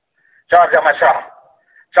 4 جمع 4،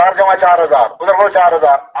 4 جمع 4000، ادھر وہ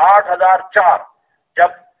 4000، 8004. جب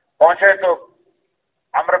پہنچے تو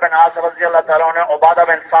عمرو بن عاص رضی اللہ تعالیٰ نے عبادہ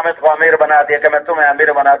بن صامت کو امیر بنا دیا کہ میں تمہیں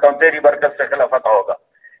امیر بناتا ہوں، تیری برکت سے خلافت ہوگا.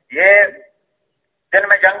 یہ دن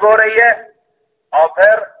میں جنگ ہو رہی ہے اور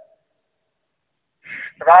پھر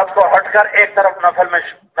رات کو ہٹ کر ایک طرف نفل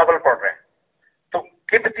پڑھ رہے ہیں تو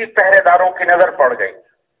کتنی پہرے داروں کی نظر پڑ گئی.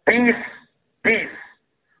 20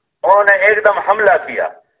 انہوں نے ایک دم حملہ کیا،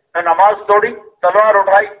 نماز توڑی، تلوار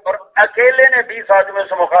اٹھائی اور اکیلے نے 20 آدمیوں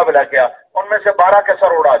سے مقابلہ کیا. ان میں سے 12 کے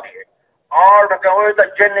سر اڑا دیے. اور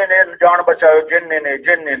جن نے جان بچاؤ،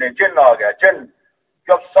 جن آ گیا جن.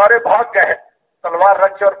 جب سارے بھاگ گئے تلوار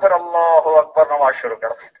رکھے اور پھر اللہ اکبر نماز شروع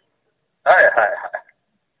کر دی. ہائے ہائے ہائے،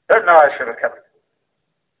 پھر نماز شروع کر دی۔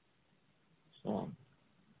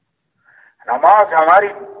 نماز ہماری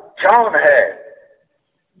جان ہے،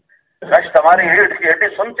 رشت ہماری ریڑھ کی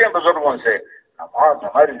ہڈی، سنتے ہیں بزرگوں سے، نماز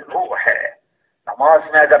ہماری روح ہے۔ نماز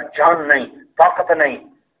میں اگر جان نہیں، طاقت نہیں،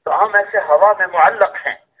 تو ہم ایسے ہوا میں معلق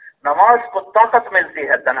ہیں۔ نماز کو طاقت ملتی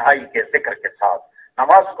ہے تنہائی کے ذکر کے ساتھ،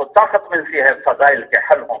 نماز کو طاقت ملتی ہے فضائل کے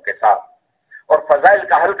حلقوں کے ساتھ۔ اور فضائل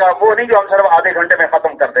کا حلقہ وہ نہیں جو ہم صرف آدھے گھنٹے میں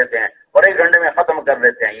ختم کر دیتے ہیں اور 1 گھنٹے میں ختم کر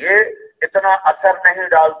دیتے ہیں، یہ اتنا اثر نہیں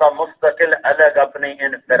ڈالتا۔ مستقل الگ اپنی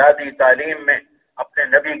انفرادی تعلیم میں اپنے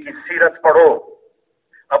نبی کی سیرت پڑھو،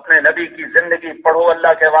 اپنے نبی کی زندگی پڑھو،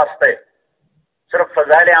 اللہ کے واسطے صرف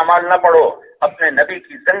فضائل اعمال نہ پڑھو، اپنے نبی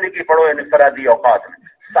کی زندگی پڑھو انفرادی اوقات میں۔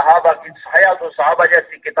 صحابہ کی حیات و صحابہ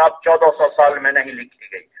جیسی کتاب 1400 سال میں نہیں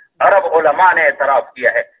لکھی گئی۔ عرب علماء نے اعتراف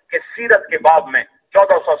کیا ہے کہ سیرت کے باب میں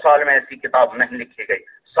 1400 سال میں ایسی کتاب نہیں لکھی گئی۔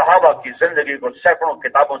 صحابہ کی زندگی کو سینکڑوں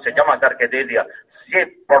کتابوں سے جمع کر کے دے دیا، یہ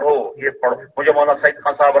پڑھو یہ پڑھو۔ مجھے مولانا سعید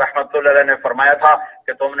خان صاحب رحمۃ اللہ علیہ نے فرمایا تھا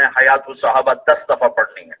کہ تم نے حیات الصحابہ 10 دفعہ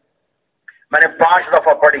پڑھنی ہے۔ میں نے 5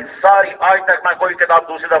 دفعہ پڑھی ساری، آج تک میں کوئی کتاب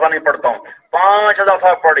دوسری دفعہ نہیں پڑھتا ہوں۔ 5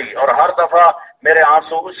 دفعہ پڑھی اور ہر دفعہ میرے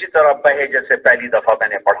آنسو اسی طرح بہے جیسے پہلی دفعہ میں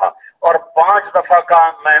نے پڑھا، اور 5 دفعہ کا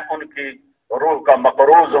میں ان کی روح کا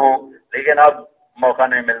مقروض ہوں۔ لیکن اب موقع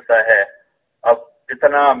نہیں ملتا ہے، اب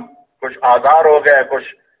اتنا کچھ آزار ہو گئے، کچھ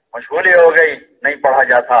مشغولی ہو گئی، نہیں پڑھا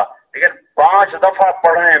جاتا۔ لیکن 5 دفعہ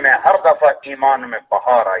پڑھنے میں ہر دفعہ ایمان میں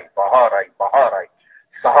بہار آئی، بہار آئی، بہار آئی۔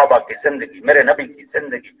 صحابہ کی زندگی، میرے نبی کی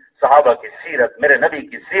زندگی، صحابہ کی سیرت، میرے نبی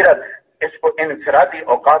کی سیرت، اس کو انفرادی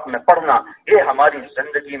اوقات میں پڑھنا، یہ ہماری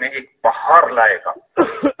زندگی میں ایک بہار لائے گا۔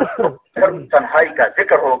 پھر تنہائی کا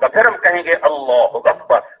ذکر ہوگا، پھر ہم کہیں گے اللہ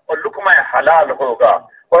اکبر، اور لقمہ حلال ہوگا،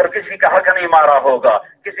 اور کسی کا حق نہیں مارا ہوگا،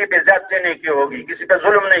 کسی پہ زیادتی نہیں کی ہوگی، کسی پہ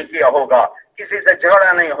ظلم نہیں کیا ہوگا، کسی سے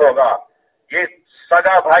جھگڑا نہیں ہوگا۔ یہ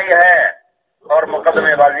سگا بھائی ہے اور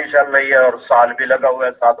مقدمے بازی چل رہی ہے، اور سال بھی لگا ہوا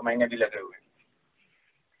ہے، 7 مہینے بھی لگے ہوئے ہیں۔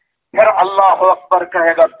 پھر اللہ اکبر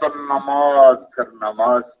کہے گا تو نماز، پھر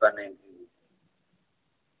نماز بنے گی۔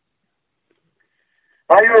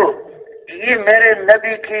 بھائیو، یہ میرے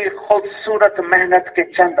نبی کی خوبصورت محنت کے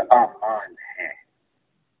چند اعمال ہیں۔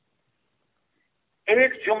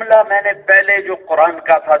 ایک جملہ میں نے پہلے جو قرآن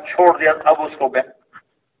کا تھا چھوڑ دیا، اب اس کو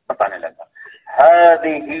بتانے لگا۔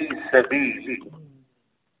 ہذہ سبیلی،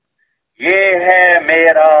 یہ ہے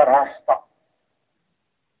میرا راستہ۔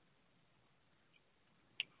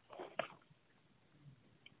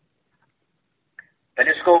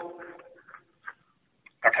 پہلے اس کو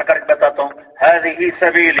اکٹھا کر کے بتاتا ہوں۔ ہذہ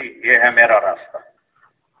سبیلی، یہ ہے میرا راستہ۔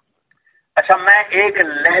 اچھا، میں ایک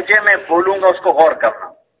لہجے میں بولوں گا، اس کو غور کرنا۔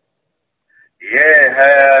 یہ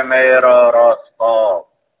ہے میرا راستہ،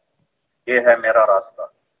 یہ ہے میرا راستہ،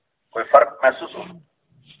 کوئی فرق محسوس ہو؟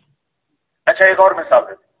 اچھا، ایک اور مثال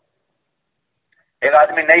دیتے۔ ایک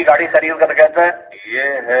آدمی نئی گاڑی خرید کر کہتا ہے یہ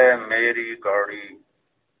ہے میری گاڑی،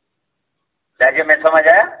 لہجے میں سمجھ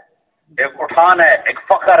آیا؟ ایک اٹھان ہے، ایک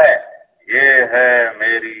فخر ہے، یہ ہے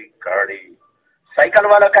میری گاڑی۔ سائیکل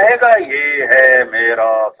والا کہے گا یہ ہے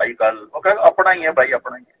میرا سائیکل، وہ کہے گا اپنا ہی ہے بھائی،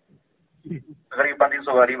 اپنا ہی ہے، غریب بندی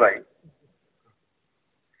سواری بھائی۔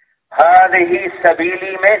 ہذہ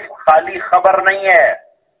سبیلی میں خالی خبر نہیں ہے،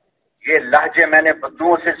 یہ لہجے میں نے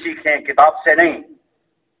بدوؤں سے سیکھے ہیں، کتاب سے نہیں۔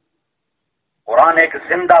 قرآن ایک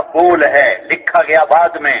زندہ بول ہے، لکھا گیا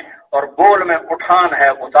بعد میں، اور بول میں اٹھان ہے،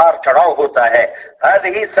 اتار چڑھاؤ ہوتا ہے۔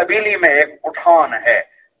 ہذہ سبیلی میں ایک اٹھان ہے۔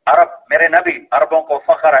 عرب، میرے نبی، عربوں کو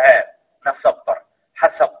فخر ہے نسب پر،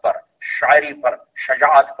 حسب پر، شاعری پر،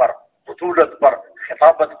 شجاعت پر، بطولت پر،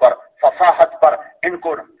 خطابت پر، فصاحت پر، ان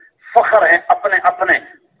کو فخر ہے اپنے اپنے۔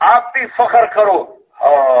 آپ بھی فخر کرو،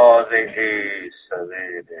 ہذہ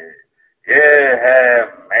سبیلی، یہ ہے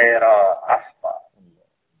میرا راستہ۔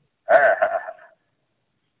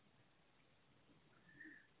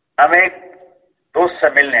 ہم ایک دوست سے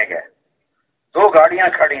ملنے گئے، 2 گاڑیاں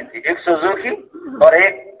کھڑی تھیں، ایک سوزوکی اور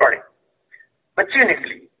ایک بڑی، بچی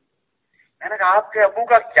نکلی۔ میں نے کہا آپ کے ابو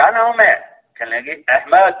کا کیا نام ہے؟ کہنے لگی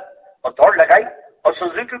احمد، اور دوڑ لگائی اور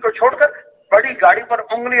سوزوکی کو چھوڑ کر بڑی گاڑی پر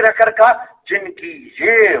انگلی رکھ کر کہا جن کی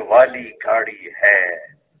یہ والی گاڑی ہے۔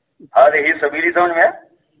 ہذہ سبیلی، سمجھ میں؟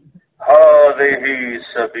 ہذہ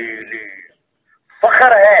سبیلی،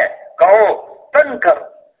 فخر ہے، کہو تن کر،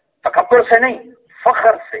 تکبر سے نہیں،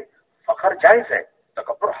 فخر سے۔ فخر جائز ہے،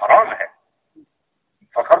 تکبر حرام ہے۔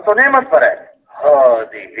 فخر تو نعمت پر ہے۔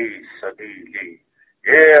 ہذہ سبیلی،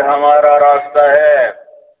 یہ ہمارا راستہ ہے۔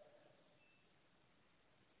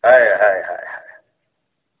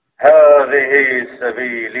 ہذہ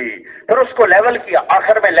سبیلی، پھر اس کو لیول کیا،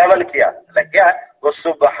 آخر میں لیول کیا، لگ گیا وہ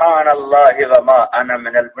سبحان اللہ وما انا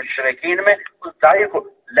من المشرکین میں اس دائی کو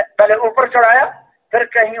پہلے اوپر چڑھایا، پھر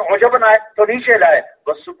کہیں عجب آئے تو نیچے لائے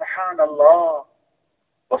وسبحان اللہ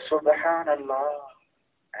وسبحان اللہ.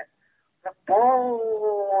 میں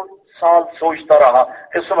بہت سال سوچتا رہا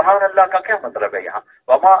کہ سبحان اللہ کا کیا مطلب ہے یہاں،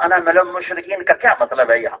 وما انا من المشرکین کا کیا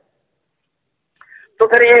مطلب ہے یہاں. تو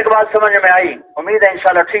پھر ایک بات سمجھ میں آئی، امید ہے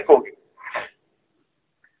انشاءاللہ ٹھیک ہوگی.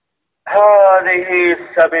 هذه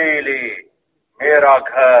سبیلی، میرا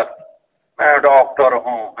گھر، میں ڈاکٹر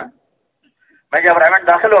ہوں. میں جب ریمنڈ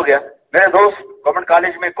داخل ہو گیا، میرے دوست گورنمنٹ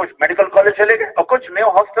کالج میں کچھ میڈیکل کالج چلے گئے اور کچھ نیو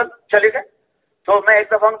ہاسٹل چلے گئے. تو میں ایک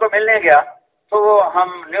دفعہ ان کو ملنے گیا تو ہم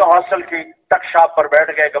نیو ہاسٹل کی ٹک شاپ پر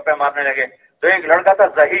بیٹھ گئے، گپے مارنے لگے. تو ایک لڑکا تھا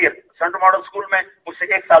ظہیر، سینٹ ماڈل اسکول میں مجھ سے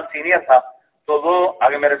 1 سال سینئر تھا. تو وہ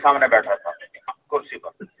آگے میرے سامنے بیٹھا تھا کرسی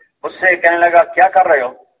پر. مجھ سے کہنے لگا کیا کر رہے ہو؟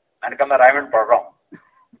 میں نے کہا میں رائمنڈ پڑھ رہا ہوں.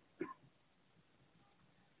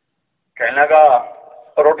 کہنے لگا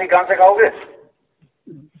روٹی کہاں سے کھاؤ گے؟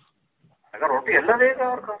 اگر روٹی اللہ دے گا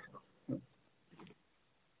اور کہاں سے؟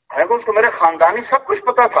 اس کو میرے خاندانی سب کچھ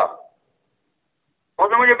پتا تھا.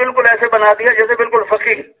 اس نے مجھے بالکل ایسے بنا دیا جیسے بالکل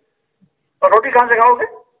فقیر. اور روٹی کہاں سے کھاؤ گے؟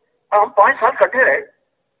 ہم 5 سال کٹھے رہے.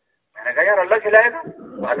 میں نے کہا یار اللہ کھلائے گا.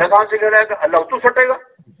 اللہ کہاں سے کھلائے گا؟ اللہ تو سٹے گا.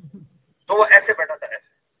 تو وہ ایسے بیٹھا تھا ایسے.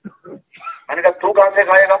 میں نے کہا تو کہاں سے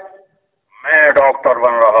کھائے گا؟ میں ڈاکٹر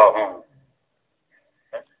بن رہا ہوں.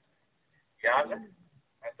 کیا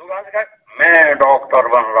تو کہاں سے کھائے؟ میں ڈاکٹر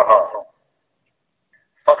بن رہا ہوں.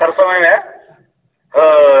 فخر سمجھ میں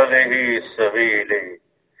هذه سبیلی.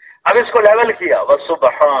 اب اس کو لیول کیا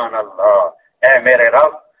وسبحان اللہ، اے میرے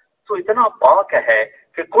رب تو اتنا پاک ہے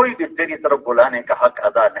کہ کوئی بھی تیری طرف بلانے کا حق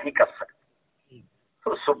ادا نہیں کر سکتا.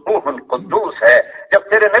 تو سبوح قدوس ہے. جب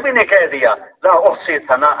تیرے نبی نے کہہ دیا لا احصی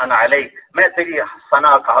ثناء علیک، میں تیری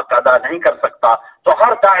ثنا کا حق ادا نہیں کر سکتا، تو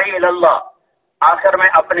ہر داعی اللہ آخر میں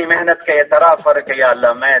اپنی محنت کے اعتراف کر کے یا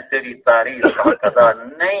اللہ میں تیری تعریف کا حق ادا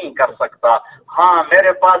نہیں کر سکتا. ہاں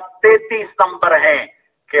میرے پاس 33 نمبر ہیں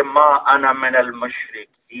کہ ما انا من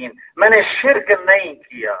المشرکین، میں نے شرک نہیں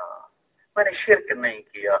کیا، میں نے شرک نہیں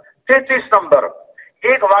کیا. 33 نمبر.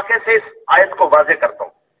 ایک واقعے سے اس آیت کو واضح کرتا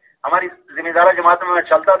ہوں. ہماری ذمہ دارہ جماعت میں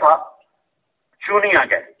چلتا تھا، چونیا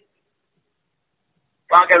گئے.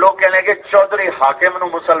 وہاں کے لوگ کہنے لگے چودھری حاکم نو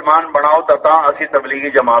مسلمان بناؤ تا اسی تبلیغی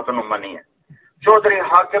جماعت نو منی ہے. چودھری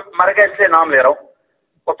حاکم مر گئے، اس سے نام لے رہا ہوں،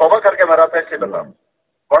 وہ توبہ کر کے مرا تھا. اس سے بتا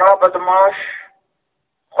بڑا بدماش،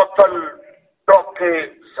 قتل، ٹوکے،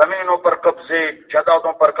 زمینوں پر قبضے،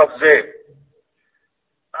 جائیدادوں پر قبضے.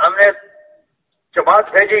 ہم نے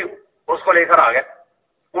جماعت بھیجی، اس کو لے کر آ گیا،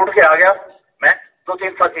 اٹھ کے آ گیا. میں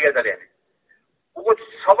 2-3 ساتھی کے درے نے کچھ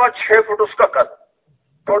 6.25 فٹ اس کا قد،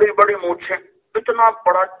 بڑی بڑی مونچھیں، اتنا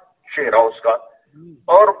بڑا چہرہ اس کا.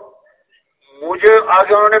 اور مجھے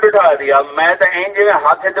آگے انہوں نے بٹھا دیا. میں تو اینج میں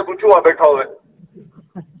ہاتھے سے بچوا بیٹھا ہوئے.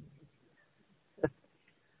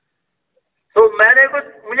 تو میں نے کچھ،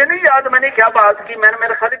 مجھے نہیں یاد میں نے کیا بات کی. میں نے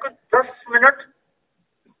میرے خیال کچھ 10 منٹ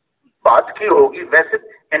بات کی ہوگی. ویسے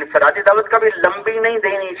انفرادی دعوت کا بھی لمبی نہیں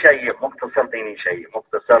دینی چاہیے، مختصر دینی چاہیے،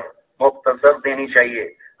 مختصر دینی چاہیے.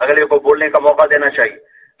 اگلے کو بولنے کا موقع دینا چاہیے.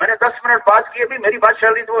 میں نے 10 منٹ بات کی. ابھی میری بات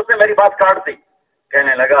چل رہی تھی، اس نے میری بات کاٹ دی.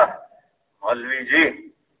 کہنے لگا مولوی جی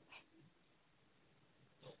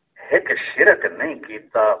ایک شرک نہیں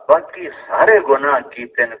کیتا، باقی سارے گناہ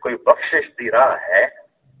کیتے نے، کوئی بخشش دی راہ ہے؟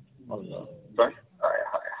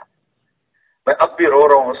 میں اب بھی رو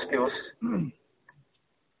رہا ہوں اس کی.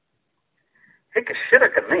 ایک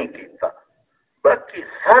شرک نہیں کیتا، باقی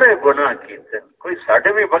سارے گناہ کیتے، کوئی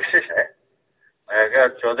ساڈے بھی بخشش ہے؟ میں کہا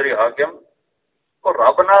چودھری حاکم اور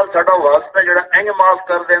رب نال ساڈا واسطہ جڑا انج معاف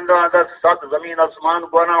کر دیندا آندا 7 زمین آسمان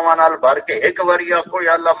گناہاں نال بھر کے ایک واری کوئی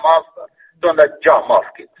اللہ معاف کر تو آندا جا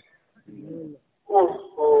معاف کیتا. وہ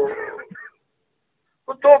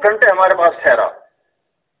 2 گھنٹے ہمارے پاس ٹھہرا.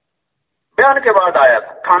 بیان کے بعد آیا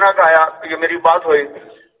تھا، کھانا کھایا، یہ میری بات ہوئی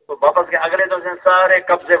تو واپس گیا. اگلے دن سارے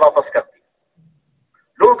قبضے واپس کر دیے.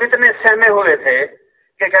 لوگ اتنے سہمے ہوئے تھے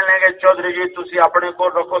کہ کہنے لگے چودھری جی تسی اپنے کو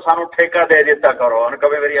رکھو، سانو ٹھیکہ دے دیتا کرو، اور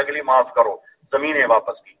کبھی میری اگلی معاف کرو. زمینیں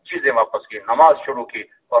واپس کی، چیزیں واپس کی، نماز شروع کی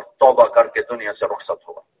اور توبہ کر کے دنیا سے رخصت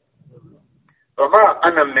ہوا. وما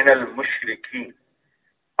انا من المشرکین.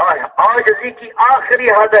 عاجزی کی آخری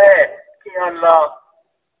حد ہے کہ اللہ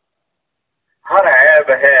ہر عیب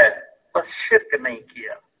ہے، بس شرک نہیں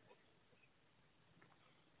کیا.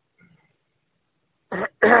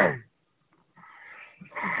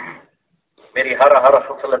 میری ہر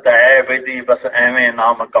خصلت عیب دی، بس ایویں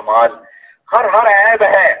نام کمال. ہر عیب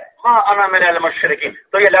ہے. ما انا من المشرکین.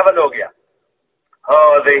 تو یہ لیول ہو گیا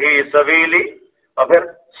هذه سبیلی، اور پھر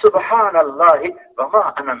سبحان اللہ وما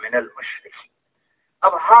انا من المشرکین.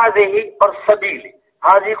 اب هذه اور سبیل،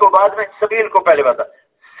 حاضی کو بعد میں، سبیل کو پہلے بتا.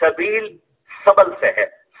 سبیل سبل سے ہے،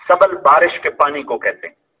 سبل بارش کے پانی کو کہتے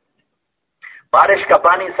ہیں. بارش کا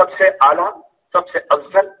پانی سب سے اعلیٰ، سب سے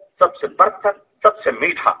افضل، سب سے برتر، سب سے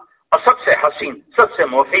میٹھا اور سب سے حسین، سب سے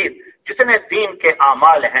مفید جتنے دین کے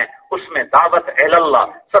اعمال ہیں اس میں دعوت اللہ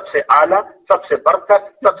سب سے اعلیٰ، سب سے برتر،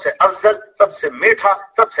 سب سے افضل، سب سے میٹھا،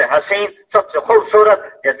 سب سے حسین، سب سے خوبصورت۔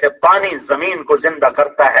 جیسے پانی زمین کو زندہ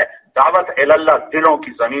کرتا ہے، دعوت اللہ دلوں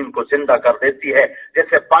کی زمین کو زندہ کر دیتی ہے۔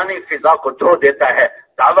 جیسے پانی فضا کو دھو دیتا ہے،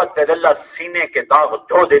 دعوت اللہ سینے کے داغ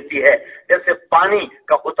دھو دیتی ہے۔ جیسے پانی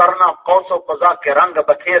کا اترنا قوس و قزح کے رنگ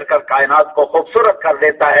بکھیر کر کائنات کو خوبصورت کر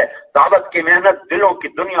دیتا ہے، دعوت کی محنت دلوں کی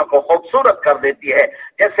دنیا کو خوبصورت کر دیتی ہے۔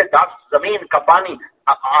 جیسے زمین کا پانی،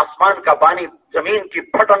 آسمان کا پانی زمین کی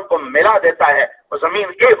پھٹن کو ملا دیتا ہے، وہ زمین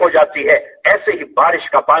ایک ہو جاتی ہے، ایسے ہی بارش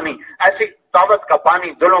کا پانی، ایسی دعوت کا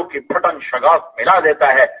پانی دلوں کی پھٹن شگاف ملا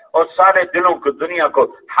دیتا ہے اور سارے دلوں کی دنیا کو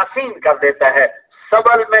حسین کر دیتا ہے۔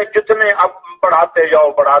 سبل میں جتنے اب بڑھاتے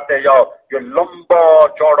جاؤ یہ لمبا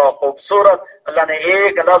چوڑا خوبصورت، اللہ نے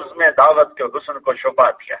ایک لفظ میں دعوت کے حسن کو چھپا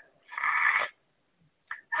دیا۔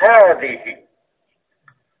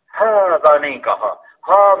 ہذا نہیں کہا،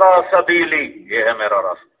 ہذا سبیلی، یہ ہے میرا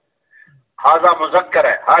راستہ۔ ہذا مذکر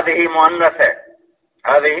ہے، ہذہ مؤنث ہے،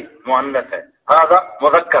 ہذہ مؤنث ہے، ہذا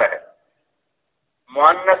مذکر ہے۔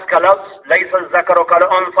 مؤنث کا لفظ لیس الذکر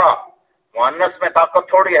کالانثی، مؤنث میں طاقت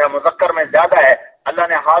تھوڑی ہے، مذکر میں زیادہ ہے۔ اللہ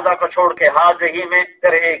نے ہذا کو چھوڑ کے ہذہ میں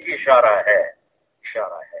پھر ایک اشارہ ہے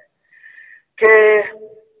کہ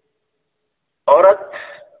عورت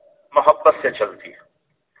محبت سے چلتی ہے،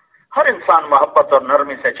 ہر انسان محبت اور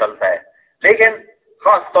نرمی سے چلتا ہے، لیکن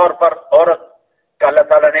خاص طور پر عورت کا اللہ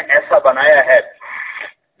تعالیٰ نے ایسا بنایا ہے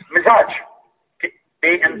مزاج کہ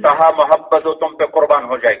بے انتہا محبت ہو تم پہ قربان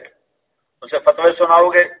ہو جائے گی۔ اسے فتوے سناؤ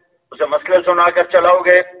گے، اسے مسئلے سنا کر چلاؤ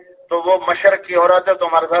گے تو وہ مشرق کی عورت ہے،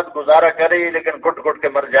 تمہارے ساتھ گزارا کرے گی لیکن گھٹ گھٹ کے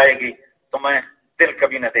مر جائے گی، تمہیں دل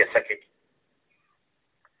کبھی نہ دے سکے گی۔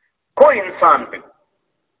 کوئی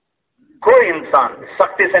انسان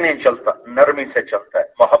سختی سے نہیں چلتا، نرمی سے چلتا ہے،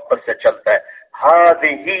 محبت سے چلتا ہے۔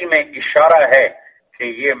 ہذہ میں اشارہ ہے کہ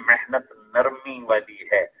یہ محنت نرمی والی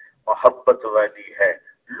ہے، محبت والی ہے،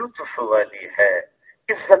 لطف والی ہے،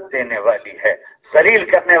 عزت دینے والی ہے، ذلیل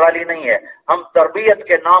کرنے والی نہیں ہے۔ ہم تربیت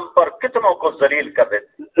کے نام پر کتنوں کو ذلیل کر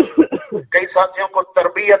دیتے، کئی ساتھیوں کو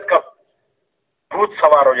تربیت کا بھوت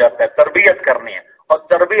سوار ہو جاتا ہے، تربیت کرنی ہے، اور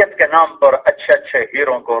تربیت کے نام پر اچھے اچھے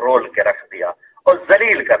ہیروں کو رول کے رکھ دیا اور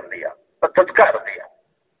ذلیل کر دیا اور دھتکار دیا۔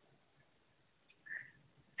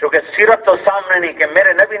 چونکہ سیرت تو سامنے نہیں کہ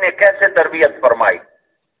میرے نبی نے کیسے تربیت فرمائی۔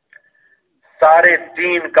 سارے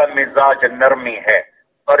دین کا مزاج نرمی ہے،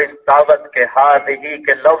 اور اس دعوت کے ہذہ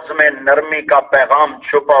کے لفظ میں نرمی کا پیغام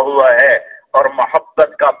چھپا ہوا ہے، اور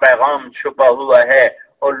محبت کا پیغام چھپا ہوا ہے،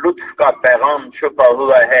 اور لطف کا پیغام چھپا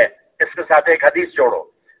ہوا ہے۔ اس کے ساتھ ایک حدیث جوڑو،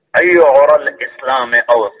 ایعر الاسلام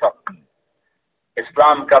اوثق،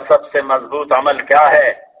 اسلام کا سب سے مضبوط عمل کیا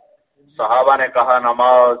ہے؟ صحابہ نے کہا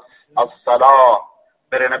نماز، الصلاۃ۔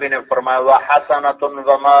 میرے نبی نے فرمایا وحسنۃ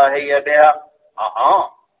وما ہی بها، ہاں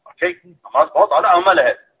ٹھیک، نماز بہت اعلیٰ عمل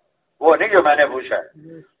ہے، وہ نہیں جو میں نے پوچھا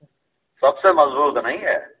ہے، سب سے مضبوط نہیں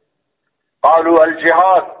ہے۔ قالوا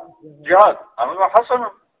الجہاد، جہاد حسن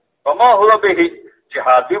وما هو به،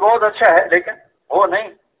 جہاد بھی بہت اچھا ہے لیکن وہ نہیں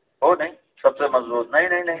سب سے مضبوط،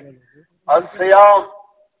 نہیں۔ الصیام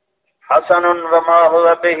حسن وما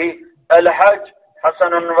هو به، الحج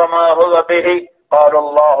حسن وما هو به، قال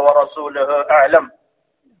الله ورسوله اعلم۔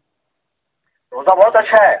 روزہ بہت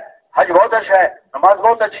اچھا ہے، حج بہت اچھا ہے، نماز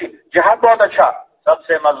بہت اچھی، جہاد بہت اچھا، سب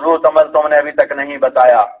سے مضبوط عمل تم نے ابھی تک نہیں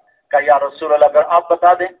بتایا۔ کہ یا رسول اللہ اگر آپ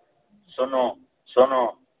بتا دیں۔ سنو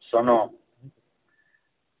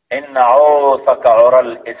ان اوثق عر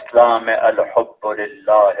الاسلام الحب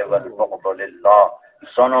للہ والبغض للہ،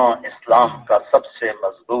 سنو اسلام کا سب سے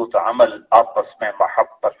مضبوط عمل آپس میں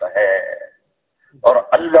محبت ہے، اور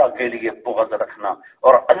اللہ کے لیے بغض رکھنا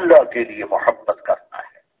اور اللہ کے لیے محبت کرنا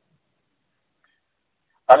ہے۔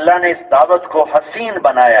 اللہ نے اس دعوت کو حسین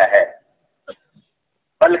بنایا ہے،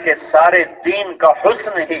 بلکہ سارے دین کا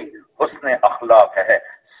حسن ہی حسن اخلاق ہے،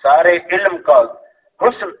 سارے علم کا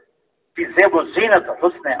حسن کی زیب و زینت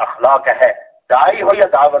حسن اخلاق ہے۔ داعی ہو یا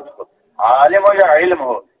دعوت ہو، عالم ہو یا علم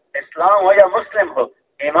ہو، اسلام ہو یا مسلم ہو،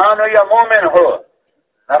 ایمان ہو یا مومن ہو،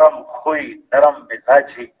 نرم خوئی، نرم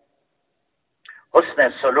مزاجی، حسن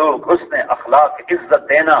سلوک، حسن اخلاق، عزت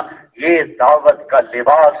دینا، یہ دعوت کا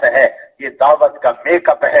لباس ہے، یہ دعوت کا میک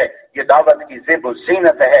اپ ہے، یہ دعوت کی زیب و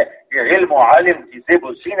زینت ہے، یہ علم و عالم کی زیب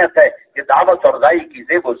و زینت ہے، یہ دعوت اور دائی کی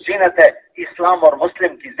زیب و زینت ہے، اسلام اور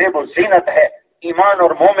مسلم کی زیب و زینت ہے، ایمان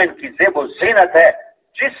اور مومن کی زیب و زینت ہے۔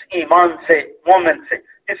 جس ایمان سے، مومن سے،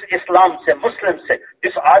 جس اسلام سے، مسلم سے،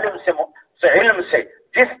 جس عالم سے علم سے،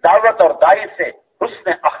 جس دعوت اور دائی سے حسن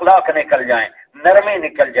اخلاق نکل جائیں، نرمی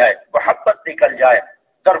نکل جائے، محبت نکل جائے،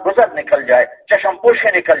 درگزر نکل جائے، چشم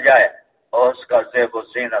پوشی نکل جائے اور اس کا زیب و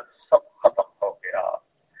زینت سب ختم ہو گیا.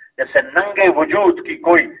 جیسے ننگے وجود کی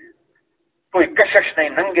کوئی کشش نہیں،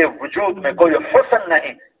 ننگے وجود میں کوئی حسن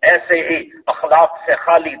نہیں، ایسے ہی اخلاق سے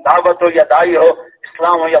خالی دعوت ہو یا دائی ہو،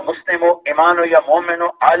 اسلام ہو یا مسلم ہو، ایمان ہو یا مومن ہو،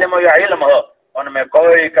 عالم ہو یا علم ہو، ان میں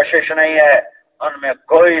کوئی کشش نہیں ہے، ان میں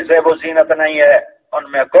کوئی زیب و زینت نہیں ہے،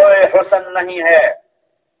 ان میں کوئی حسن نہیں ہے.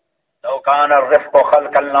 لو کان الرفق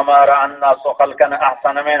خلقا لما رأى الناس خلقا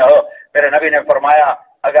احسن منه، میرے نبی نے فرمایا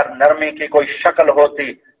اگر نرمی کی کوئی شکل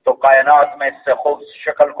ہوتی تو کائنات میں اس سے خوب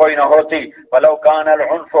شکل کوئی نہ ہوتی. ولو کان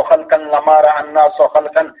العنف خلقا لما رأى الناس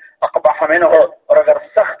خلقا اقبح منه، اور اگر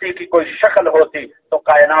سختی کی کوئی شکل ہوتی تو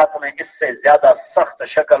کائنات میں اس سے زیادہ سخت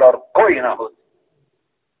شکل اور کوئی نہ ہوتی.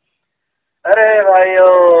 ارے بھائیو،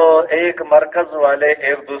 ایک مرکز والے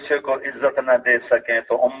ایک دوسرے کو عزت نہ دے سکیں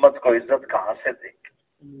تو امت کو عزت کہاں سے دے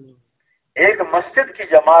گی؟ ایک مسجد کی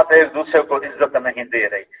جماعت ایک دوسرے کو عزت نہیں دے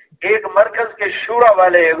رہی، ایک مرکز کے شورا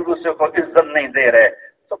والے ایک دوسرے کو عزت نہیں دے رہے،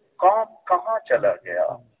 تو کام کہاں چلا گیا؟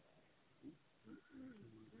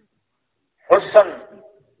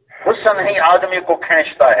 حسن ہی آدمی کو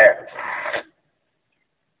کھینچتا ہے.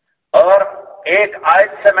 اور ایک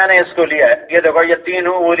آیت سے میں نے اس کو لیا ہے، یہ دیکھو یہ 3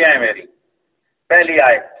 انگلیاں ہیں میری. پہلی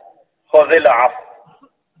آیت خذ العفو،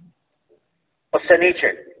 اس سے نیچے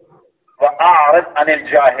وَأَعْرِضْ عَنِ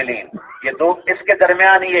الْجَاهِلِينَ، یہ 2 اس کے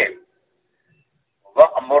درمیان یہ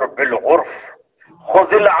وَأْمُرْ بِالْعُرْفِ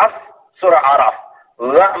خُذِ الْعَفْوَ سورہ اعراف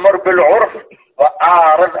وَأْمُرْ بِالْعُرْفِ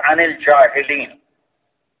وَأَعْرِضْ عَنِ الْجَاهِلِينَ.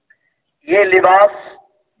 یہ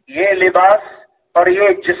لباس اور یہ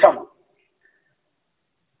جسم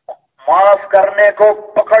معاف کرنے کو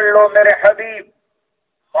پکڑ لو میرے حبیب،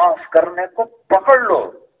 معاف کرنے کو پکڑ لو.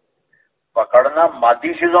 پکڑنا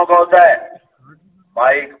مادی چیزوں کا ہوتا ہے،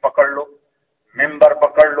 مائک پکڑ لو، ممبر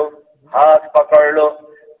پکڑ لو، ہاتھ پکڑ لو.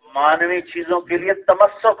 مانوی چیزوں کے لیے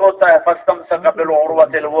تمسک ہوتا ہے، فَاسْتَمْسَكَ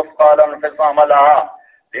بِالْعُرْوَةِ الْوُثْقَىٰ لَا انْفِصَامَ لَهَا.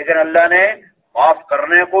 لیکن اللہ نے معاف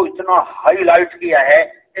کرنے کو اتنا ہائی لائٹ کیا ہے،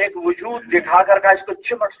 ایک وجود دکھا کر کا اس کو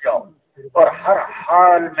چمٹ جاؤ اور ہر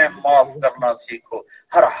حال میں معاف کرنا سیکھو،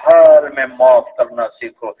 ہر حال میں معاف کرنا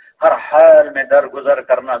سیکھو، ہر حال میں درگزر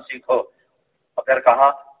کرنا سیکھو. اگر کہا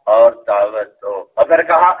اور دعوت دو، اگر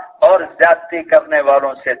کہا اور زیادتی کرنے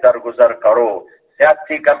والوں سے درگزر کرو.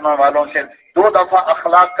 زیادتی کرنے والوں سے 2 دفعہ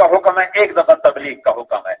اخلاق کا حکم ہے، 1 دفعہ تبلیغ کا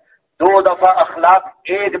حکم ہے. 2 دفعہ اخلاق،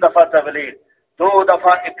 1 دفعہ تبلیغ، 2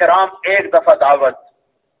 دفعہ اکرام، 1 دفعہ دعوت.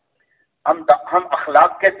 ہم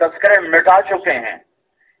اخلاق کے تذکرے مٹا چکے ہیں،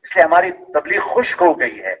 اس لیے ہماری تبلیغ خشک ہو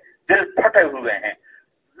گئی ہے، دل پھٹے ہوئے ہیں،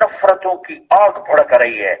 نفرتوں کی آگ بھڑک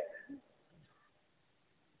رہی ہے.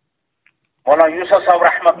 مولانا یوسف صاحب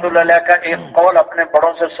رحمۃ اللہ علیہ کا ایک قول اپنے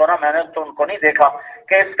بڑوں سے سنا، میں نے تو ان کو نہیں دیکھا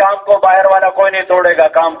کہ اس کام کو باہر والا کوئی نہیں توڑے گا،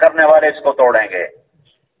 کام کرنے والے اس کو توڑیں گے.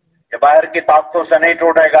 یہ باہر کی طاقتوں سے نہیں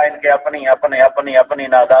ٹوٹے گا، ان کے اپنی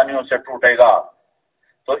نادانیوں سے ٹوٹے گا.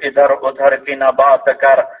 تو ادھر ادھر کی نہ بات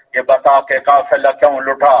کر، یہ بتا کہ قافلہ کیوں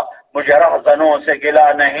لٹا، مجھے رہزنوں سے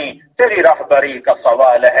گلا نہیں، تیری رہبری کا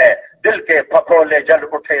سوال ہے. دل کے پھپھولے جل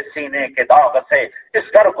اٹھے سینے کے داغ سے،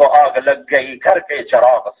 اس گھر کو آگ لگ گئی گھر کے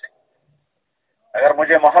چراغ سے. اگر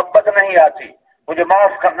مجھے محبت نہیں آتی، مجھے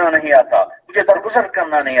معاف کرنا نہیں آتا، مجھے درگزر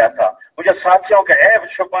کرنا نہیں آتا، مجھے ساتھیوں کے عیب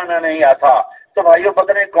چھپانا نہیں آتا، تو بھائیو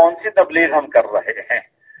پتہ نہیں کون سی تبلیغ ہم کر رہے ہیں.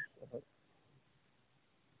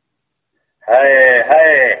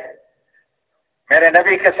 ہے میرے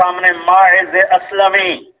نبی کے سامنے ماعز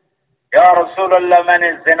اسلمی، یا رسول اللہ میں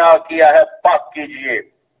نے زنا کیا ہے، پاک کیجئے.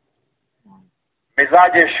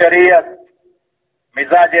 مزاج شریعت،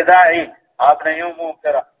 مزاج داعی، آپ نے یوں منہ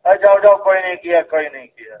کرا، جاؤ کوئی نہیں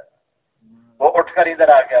کیا. وہ اٹھ کر ادھر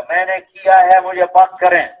آ گیا، میں نے کیا ہے مجھے پاک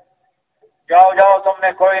کریں. جاؤ تم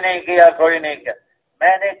نے کوئی نہیں کیا.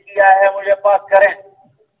 میں نے کیا ہے مجھے پاک کریں.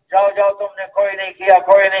 جاؤ تم نے کوئی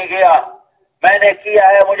نہیں کیا. میں نے کیا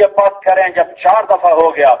ہے مجھے پاک کریں. جب 4 دفعہ ہو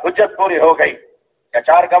گیا، حجت پوری ہو گئی. یا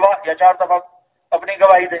 4 گواہ یا 4 دفعہ اپنی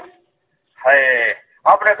گواہی دے.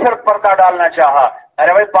 آپ نے پھر پردہ ڈالنا چاہا،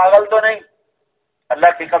 ارے بھائی پاگل تو نہیں.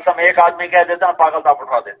 اللہ کی قسم ایک آدمی کہہ دیتا نا پاگل، تو آپ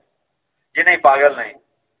اٹھا دیتے جی نہیں پاگل نہیں.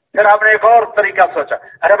 پھر آپ نے ایک اور طریقہ سوچا،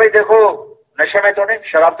 ارے بھائی دیکھو نشے میں تو نہیں،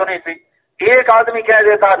 شراب تو نہیں پی. ایک آدمی کہہ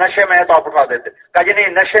دیتا نشے میں ہے تو آپ اٹھا دیتے، کہا جی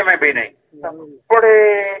نہیں نشے میں بھی نہیں. بڑے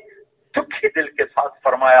دکھی دل کے ساتھ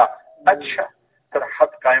فرمایا اچھا پھر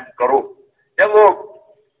حد قائم کرو. جب وہ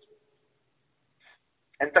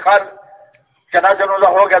انتقال جنازہ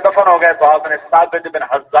ہو گیا، دفن ہو گیا، تو آپ نے ثابت بن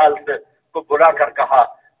حزال کو بلا کر کہا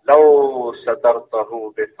لو سترتہ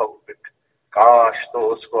بثوبک، کاش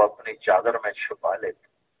تو اس کو اپنی چادر میں چھپا لیتے.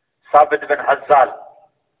 ثابت بن حزال،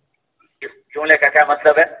 اس جملے کا کیا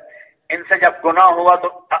مطلب ہے؟ ان سے جب گناہ ہوا تو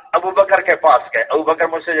ابو بکر کے پاس گئے، ابو بکر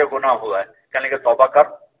مجھ سے جو گناہ ہوا ہے کہنے لگے توبہ کر،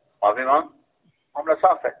 معافی مانگ، معاملہ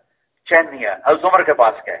صاف ہے. چین نہیں ہے. حضرت عمر کے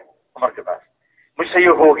پاس گئے، عمر کے پاس، مجھ سے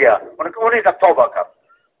یہ ہو گیا. انہیں کہا توبہ کر،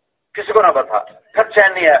 کسی کو نہ بتا. پھر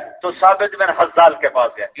چین نہیں ہے تو ثابت بن حزال کے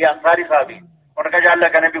پاس گئے، یہ انصاری صحابی. انہوں نے کہا جا اللہ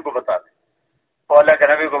کے نبی کو بتا دے. تو اللہ کے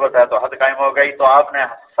نبی کو بتایا تو حد قائم ہو گئی. تو آپ نے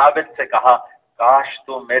ثابت سے کہا کاش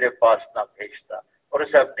تو میرے پاس نہ بھیجتا اور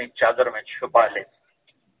اسے اپنی چادر میں چھپا لے.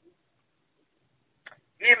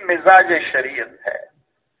 یہ مزاج شریعت ہے.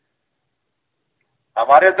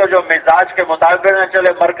 ہمارے تو جو مزاج کے مطابق نہ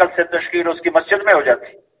چلے، مرکز سے تشکیل اس کی مسجد میں ہو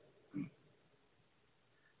جاتی،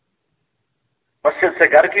 مسجد سے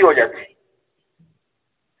گھر کی ہو جاتی.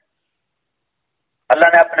 اللہ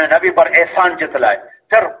نے اپنے نبی پر احسان جتلائے.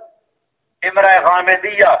 پھر امرأ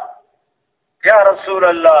غامدیہ، یا رسول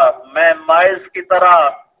اللہ میں مائز کی طرح،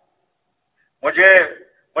 مجھے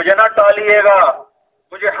نہ ٹالیے گا،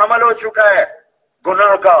 مجھے حمل ہو چکا ہے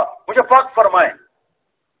گناہ کا، مجھے پاک فرمائیں.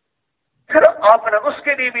 پھر آپ نے اس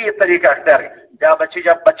کے لیے بھی یہ طریقہ اختیار کیا،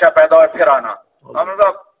 جب بچہ پیدا ہو پھر آنا. ہم نے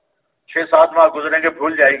کہا 6-7 ماہ گزریں گے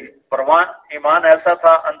بھول جائے گی. پروان ایمان ایسا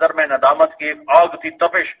تھا، اندر میں ندامت کی ایک آگ تھی،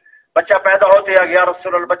 تپش. بچہ پیدا ہوتے یا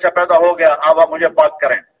رسول اللہ بچہ پیدا ہو گیا، آپ مجھے پاک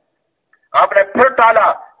کریں. آپ نے پھر ٹالا،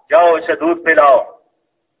 جاؤ اسے دودھ پلاؤ،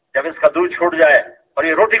 جب اس کا دودھ چھوٹ جائے اور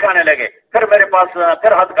یہ روٹی کھانے لگے پھر میرے پاس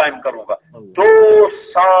پھر حد قائم کروں گا. 2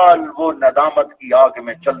 سال وہ ندامت کی آگ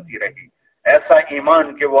میں چلتی رہی، ایسا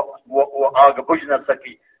ایمان کہ وہ آگ بجھ نہ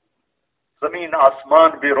سکی. زمین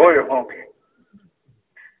آسمان بھی روئے ہوں گے.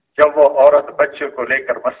 جب وہ عورت بچے کو لے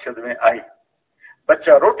کر مسجد میں آئی،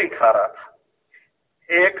 بچہ روٹی کھا رہا تھا،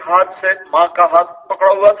 ایک ہاتھ سے ماں کا ہاتھ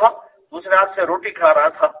پکڑا ہوا تھا، دوسرے ہاتھ سے روٹی کھا رہا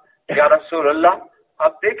تھا. یا رسول اللہ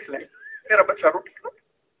آپ دیکھ لیں میرا بچہ روٹی کھا،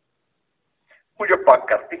 مجھے پاک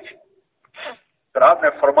کر دیجیے. پھر آپ نے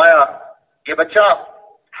فرمایا یہ بچہ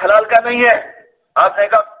حلال کا نہیں ہے. آپ نے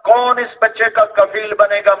کہا کون اس بچے کا کفیل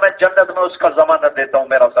بنے گا، میں جنت میں اس کا ضمانت دیتا ہوں،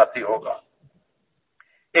 میرا ساتھی ہوگا.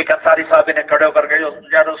 ایک انصاری صاحب نے کھڑے ہو کر گئے،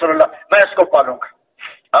 یا رسول اللہ میں اس کو پالوں گا.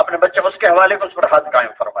 آپ نے بچہ اس کے حوالے کو اس پر حد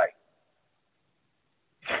قائم فرمائی.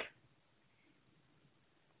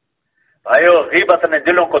 بھائیو غیبت نے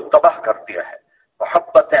دلوں کو تباہ کر دیا ہے،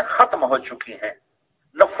 محبتیں ختم ہو چکی ہیں،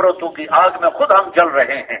 نفرتوں کی آگ میں خود ہم جل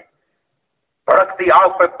رہے ہیں. بھڑکتی آگ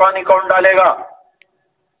پہ پانی کون ڈالے گا؟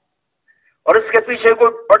 اور اس کے پیچھے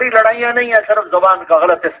کوئی بڑی لڑائیاں نہیں ہیں، صرف زبان کا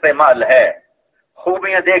غلط استعمال ہے.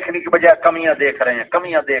 خوبیاں دیکھنے کی بجائے کمیاں دیکھ رہے ہیں،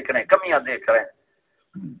 کمیاں دیکھ رہے ہیں.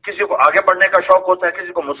 کسی کو آگے بڑھنے کا شوق ہوتا ہے،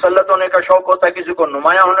 کسی کو مسلط ہونے کا شوق ہوتا ہے، کسی کو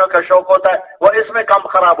نمایاں ہونے کا شوق ہوتا ہے، وہ اس میں کام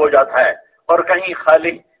خراب ہو جاتا ہے. اور کہیں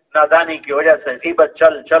خالی نادانی کی وجہ سے غیبت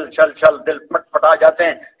چل دل پٹ پٹا جاتے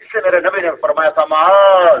ہیں. اس لیے میرے نبی نے فرمایا تھا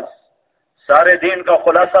معاذ سارے دین کا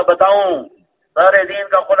خلاصہ بتاؤں، سارے دین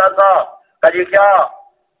کا خلاصہ. کہ کیا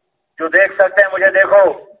جو دیکھ سکتے ہیں مجھے دیکھو.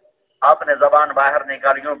 آپ نے زبان باہر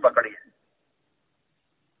نکالی یوں پکڑی ہے.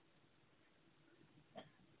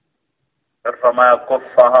 پھر فرمایا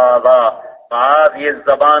کف ھذا، معاذ یہ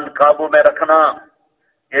زبان قابو میں رکھنا،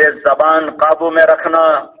 یہ زبان قابو میں رکھنا.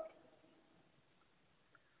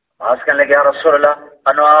 معاذ کہنے لگے یا رسول اللہ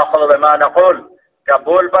انا آخذ بما نقول، کیا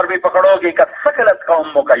بول پر بھی پکڑو گی؟ کہ ثقلت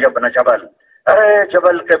قومک یا ابن جبل، اے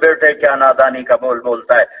جبل کے بیٹے کیا نادانی کا بول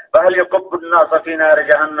بولتا ہے. وهل يكب الناس في نار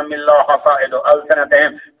جہنم الا حصائد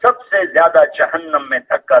السنتهم، سب سے زیادہ جہنم میں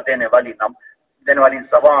دھکا دینے والی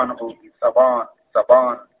زبان ہوگی،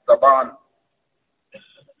 زبان.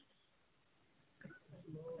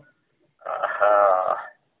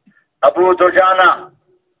 ابو دجانہ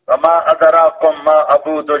وما ادراکم ما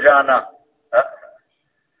ابو دجانہ،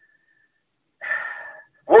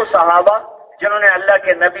 وہ صحابہ جنہوں نے اللہ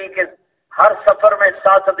کے نبی کے ہر سفر میں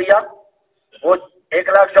ساتھ دیا، وہ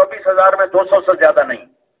 1,24,000 میں 200 سے زیادہ نہیں،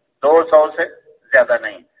 200 سے زیادہ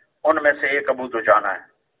نہیں. ان میں سے ایک ابو دجانہ ہے.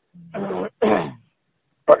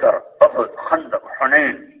 بدر، احد، خندق،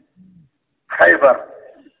 حنین، خیبر،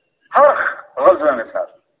 ہر غزوے میں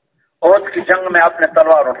ساتھ. احد کی جنگ میں آپ نے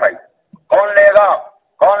تلوار اٹھائی، کون لے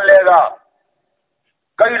گا؟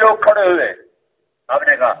 کئی لوگ کھڑے ہوئے. آپ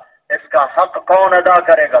نے کہا اس کا حق کون ادا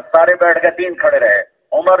کرے گا؟ سارے بیٹھ گئے، 3 کھڑے رہے،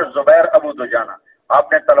 عمر، زبیر، ابو دجانہ. آپ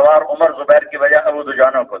نے تلوار عمر زبیر کی وجہ ابو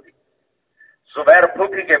دجانہ کو دی. زبیر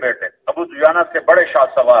پھوپھی کے بیٹے، ابو دجانہ سے بڑے شاہ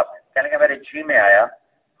سوار، کہنے کہ میرے جی میں آیا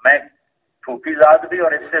میں پھوپھی ذات بھی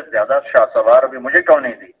اور اس سے زیادہ شاہ سوار بھی، مجھے کیوں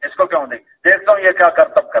نہیں دی، اس کو کیوں دی، دیکھتا ہوں یہ کیا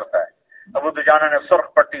کرتب کرتا ہے. ابو دجانہ نے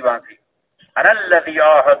سرخ پٹی باندھی، انا الذی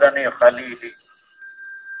عاہدنی خلیلی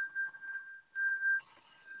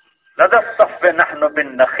لدى الصف نحن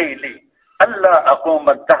بالنخیل اللہ اقوم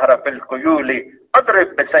الدہر بالقیول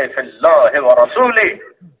اضرب بسیف اللہ ورسولی.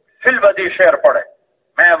 فی البدی شعر پڑھے،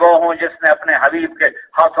 میں وہ ہوں جس نے اپنے حبیب کے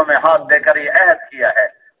ہاتھوں میں ہاتھ دے کر یہ عہد کیا ہے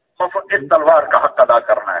اس تلوار کا حق ادا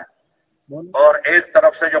کرنا ہے. اور ایک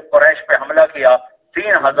طرف سے جو قریش پہ حملہ کیا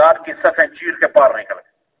 3000 کی صفیں چیر کے پار نکل گئے.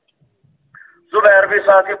 زبیر بھی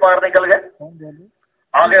ساتھ ہی پار نکل گئے.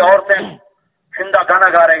 آگے عورتیں ہندا گانا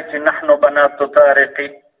گا رہی تھی، نحن بنات طارقی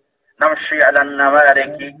نمشی علی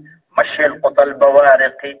النوارقی مشی القطل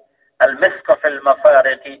بوارقی المسق فی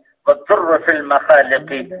المفارقی والضر فی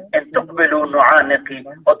المخالقی ان تقبلوا نعانقی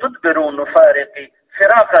وتدبروا نفارقی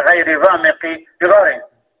فراق غیر وامقی.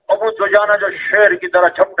 ابو دجانہ جو شیر کی طرح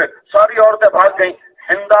چھپے، ساری عورتیں بھاگ گئیں،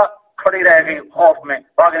 ہندا کھڑی رہ گئی خوف میں،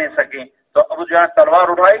 بھاگ نہیں سکی. تو ابو دجانہ تلوار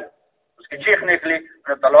اٹھائی، اس کی چیخ نکلی،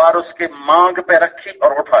 تلوار اس کی مانگ پہ رکھی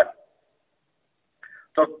اور اٹھائی.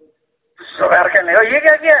 تو زبیر کہنے لگا یہ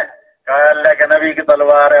کیا کیا ہے؟ کہا اللہ کے نبی کی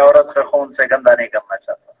تلوار ہے، عورت کے خون سے گندا نہیں کرنا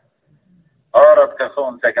چاہتا، عورت کے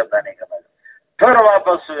خون سے گندا نہیں کرنا چاہتا. پھر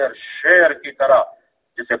واپس شیر کی طرح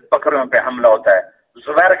جسے بکریوں پہ حملہ ہوتا ہے.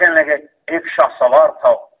 زبیر کہنے لگے ایک شاہ سوار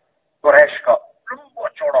تھا قریش کا، لمبا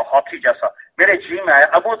چوڑا ہاتھی جیسا، میرے جی میں آیا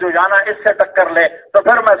ابو دجانہ اس سے ٹکر لے تو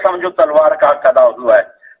پھر میں سمجھوں تلوار کا قدا ہوا ہے.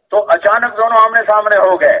 تو اچانک دونوں آمنے سامنے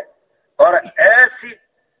ہو گئے اور ایسی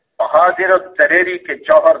بہادر اور دلیری کے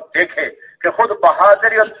جوہر دیکھے کہ خود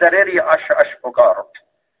بہادری اور دلیری اش اش پکار اٹھے.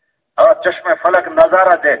 اور چشم فلک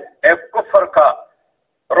نظارہ دے، ایک کفر کا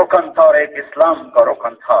رکن تھا اور ایک اسلام کا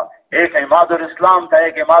رکن تھا، ایک عماد الاسلام تھا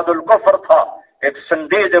ایک عماد الکفر تھا، ایک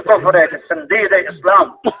سندید کفر ایک سندید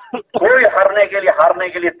اسلام. کوئی ہارنے کے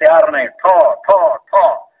لیے تیار نہیں. ٹھا ٹھا ٹھا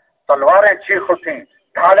تلواریں چیخ اٹھیں،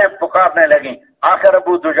 ڈھالیں پکارنے لگیں. آخر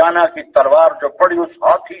ابو دجانہ کی تلوار جو پڑی اس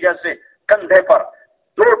ہاتھی جیسے کندھے پر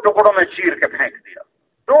 2 ٹکڑوں میں چیر کے پھینک دیا،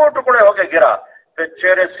 2 ٹکڑے ہو کے گرا. پھر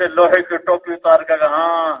چہرے سے لوہے کی ٹوپی اتار کے کہا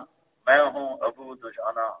ہاں میں ہوں ابو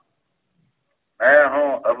دجانہ، میں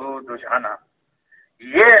ہوں ابو دجانہ.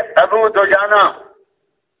 یہ ابو دجانہ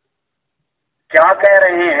کیا کہہ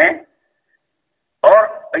رہے ہیں؟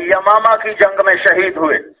 اور یمامہ کی جنگ میں شہید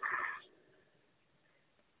ہوئے.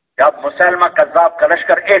 جب مسلمہ کذاب کا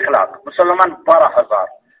لشکر 1 لاکھ، مسلمان 12,000،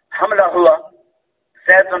 حملہ ہوا،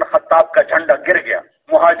 زید بن خطاب کا جھنڈا گر گیا،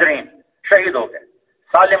 مہاجرین شہید ہو گئے.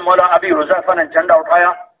 سالم مولا ابی حذیفہ نے جھنڈا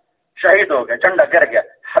اٹھایا، شہید ہو گئے، جھنڈا گر گیا.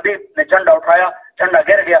 حبیب نے جھنڈا اٹھایا، جھنڈا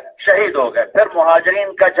گر گیا، شہید ہو گئے. پھر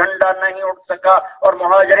مہاجرین کا جھنڈا نہیں اٹھ سکا اور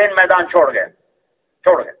مہاجرین میدان چھوڑ گئے.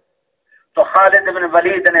 تو خالد بن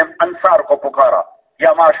ولید نے انصار کو پکارا،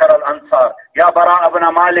 یا معاشر الانصار، یا برا ابن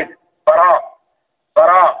مالک،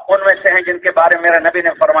 برا ان میں سے ہیں جن کے بارے میں میرے نبی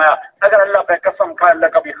نے فرمایا اگر اللہ پہ قسم کھائے اللہ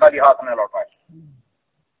کبھی خالی ہاتھ نہ لوٹائے.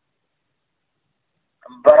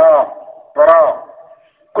 برا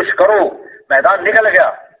کچھ کرو. میدان نکل گیا،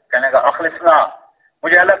 کہنے کا اخلصنا،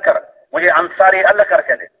 مجھے الگ کر، مجھے انصاری الگ کر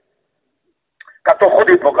کے دے. کہ تو خود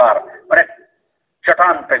ہی پکار. میں نے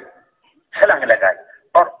چٹان پہ چھلنگ لگائی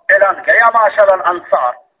اور اعلان کیا یا معاشر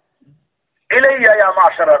الانصار الیہ یا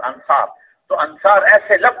معاشر الانصار. تو انصار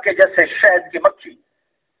ایسے لب کے جیسے شہد کی مکھی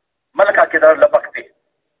ملکہ کی طرح لپکتے.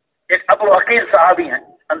 ایک ابو عقیل صحابی ہیں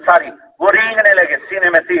انصاری، وہ رینگنے لگے، سینے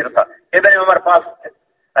میں تیر تھا. ابن عمر پاس تھے،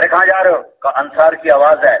 ارے کہاں جا رہے ہو؟ کہ انصار کی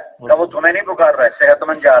آواز ہے. کہ وہ تمہیں نہیں پکار رہے، صحت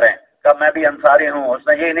مند جا رہے ہیں. کہ میں بھی انصاری ہوں. اس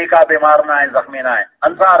نے یہ نہیں کہا بیمار نہ آئے زخمی نہ آئے،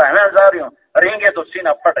 انصار ہے، میں انصاری ہوں. رینگے تو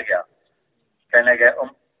سینہ پھٹ گیا. کہنے گئے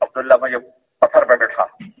عبداللہ مجھے پتھر پہ بٹھا.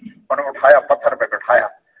 انہوں نے اٹھایا، پتھر پہ بٹھایا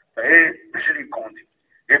تو ایک بجلی گونجی،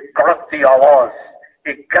 ایک کڑکتی آواز،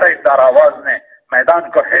 ایک گرجدار آواز نے میدان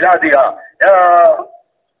کو ہلا دیا. یا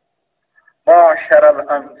معاشر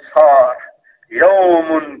الانصار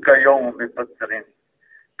یوم کا یوم بدر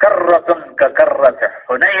کرتن کا کرت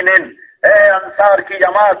حنین. اے انصار کی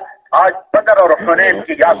جماعت، آج بدر اور حنین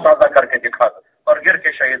کی یاد تازہ کر کے دکھا دو. اور گر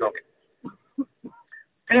کے شہید ہو گئے.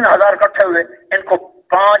 3000 اکٹھے ہوئے. ان کو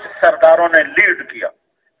 5 سرداروں نے لیڈ کیا.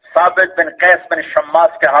 ثابت بن قیس بن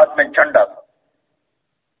شماس کے ہاتھ میں جھنڈا تھا،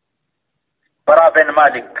 برا بن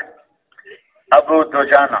مالک، ابو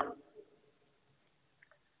دجانہ،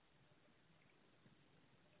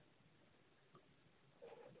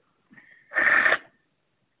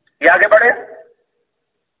 یہ آگے بڑھے.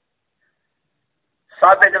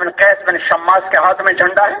 ثابت بن قیس بن شماس کے ہاتھ میں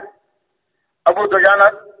جھنڈا ہے، ابو دجانہ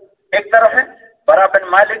ایک طرف ہے، برا بن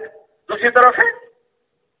مالک دوسری طرف ہے.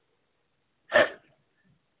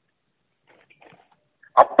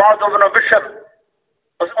 عباد بن بشر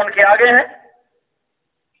ان کے آگے ہیں.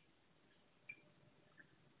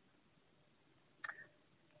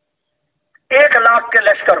 1 لاکھ کے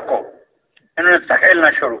لشکر کو انہوں نے دھکیلنا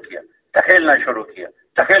شروع کیا.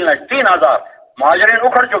 3000 مہاجرین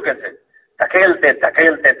اکھڑ چکے تھے.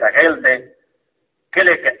 دھکیلتے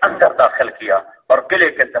قلعے کے اندر داخل کیا اور قلعے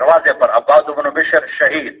کے دروازے پر عباد بن بشر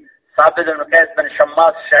شہید، ثابت بن قیس بن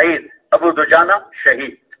شماس شہید، ابو دجانہ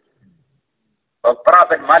شہید. اور برا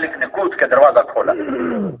بن مالک نے کود کے دروازہ کھولا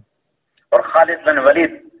اور خالد بن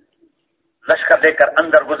ولید لشکر لے کر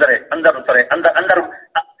اندر گزرے، اندر اترے،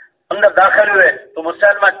 اندر داخل ہوئے تو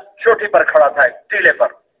مسلمہ چوٹی پر کھڑا تھا، ٹیلے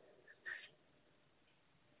پر.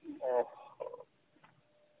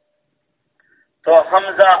 تو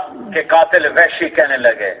حمزہ کے قاتل وحشی کہنے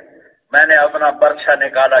لگے میں نے اپنا برچہ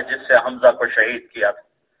نکالا جس سے حمزہ کو شہید کیا تھا.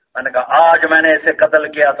 میں نے کہا آج میں نے اسے قتل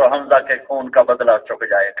کیا تو حمزہ کے خون کا بدلہ چک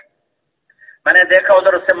جائے گا. میں نے دیکھا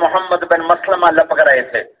ادھر سے محمد بن مسلمہ لپک رہے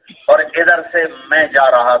تھے اور ادھر سے میں جا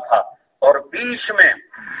رہا تھا اور بیچ میں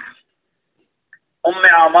ام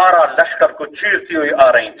عمارہ لشکر کو چیرتی ہوئی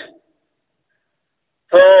آ رہی تھی.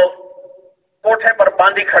 تو کوٹھے پر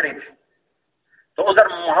باندھی کھڑی تھی. تو ادھر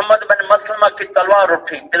محمد بن مسلمہ کی تلوار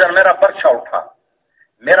اٹھی، ادھر میرا برچہ اٹھا.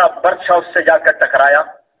 میرا برچہ اس سے جا کر ٹکرایا.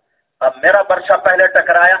 اب میرا برچہ پہلے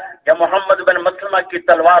ٹکرایا یا محمد بن مسلمہ کی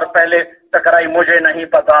تلوار پہلے ٹکرائی مجھے نہیں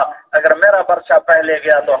پتا. اگر میرا برچہ پہلے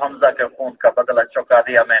گیا تو حمزہ کے خون کا بدلہ چکا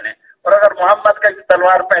دیا میں نے، اور اگر محمد کی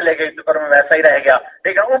تلوار پہلے گئی تو پھر میں ویسا ہی رہ گیا.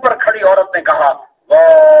 لیکن اوپر کھڑی عورت نے کہا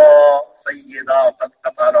واہ سیدہ قد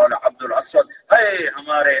قتل عبد الاسود، ہے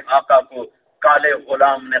ہمارے آقا کو کالے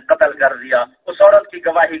غلام نے قتل کر دیا. اس عورت کی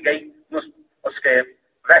گواہی گئی اس کے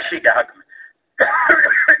وحشی کے حق میں.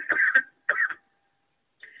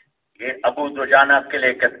 یہ ابو دجانہ کے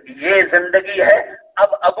لے کر یہ زندگی ہے.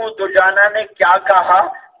 اب ابو دجانہ نے کیا کہا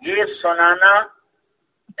یہ سنانا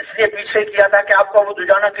اس لیے پیچھے کیا تھا کہ آپ کو ابو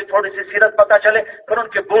دجانہ کی تھوڑی سی سیرت پتہ چلے، پھر ان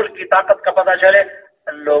کے بول کی طاقت کا پتہ چلے.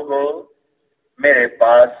 لوگوں میرے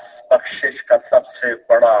پاس بخشش کا سب سے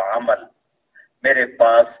بڑا عمل، میرے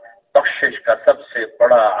پاس بخشش کا سب سے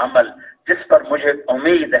بڑا عمل جس پر مجھے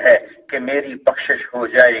امید ہے کہ میری بخشش ہو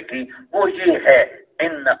جائے گی وہ یہ ہے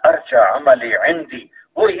ان ارجع عملی عندی،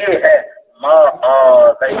 وہ یہ ہے ما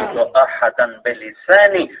آذیت احدا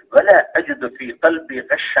بلسانی ولا اجد فی قلبی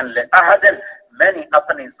غشا لاحد. میں نے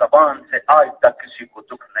اپنی زبان سے آج تک کسی کو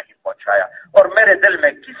دکھ نہیں پہنچایا اور میرے دل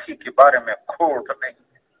میں کسی کے بارے میں کھوٹ نہیں.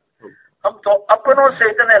 ہم تو اپنوں سے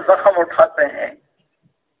اتنے زخم اٹھاتے ہیں.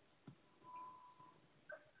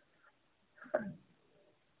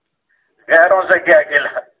 غیروں سے کیا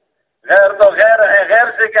گلا، غیر تو غیر ہے،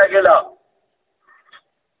 غیر سے کیا گلا.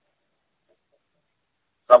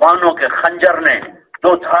 زبانوں کے خنجر نے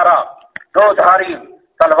دو دھاری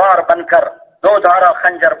تلوار بن کر، دو دھارا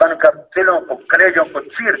خنجر بن کر دلوں کو، کلیجوں کو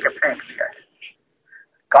چیر کے پھینک دیا ہے.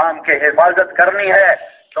 کام کی حفاظت کرنی ہے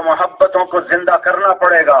تو محبتوں کو زندہ کرنا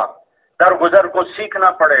پڑے گا، درگزر کو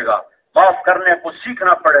سیکھنا پڑے گا، معاف کرنے کو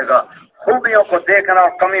سیکھنا پڑے گا، خوبیوں کو دیکھنا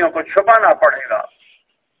اور کمیوں کو چھپانا پڑے گا.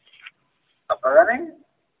 اب پتا نہیں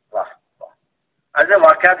واہ واہ ایسے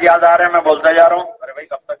واقعات یاد آ رہے ہیں، میں بولتا جا رہا ہوں. ارے بھائی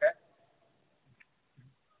کب تک ہے؟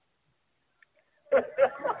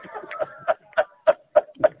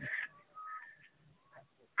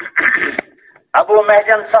 ابو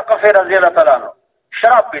محجن ثقفی رضی اللہ تعالیٰ عنہ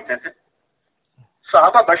شراب پیتے تھے.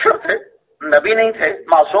 صحابہ بشر تھے، نبی نہیں تھے،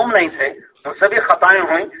 معصوم نہیں تھے، ان سے بھی خطائیں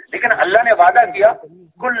ہوئیں، لیکن اللہ نے وعدہ کیا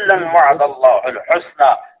کلن وعد اللہ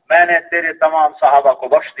الحسنى، میں نے تیرے تمام صحابہ کو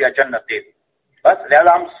بخش دیا، جنت دے دی. بس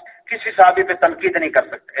لہذا ہم کسی صحابی پہ تنقید نہیں کر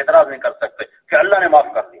سکتے، اعتراض نہیں کر سکتے کہ اللہ نے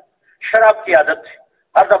معاف کر دیا. شراب کی عادت تھی،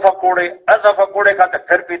 ہر دفعہ کوڑے کھاتے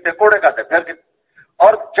پھر پیتے، کوڑے کھاتے پھر پیتے،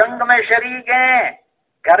 اور جنگ میں شریک ہیں،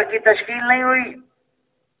 گھر کی تشکیل نہیں ہوئی.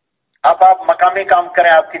 اب آپ مقامی کام کریں،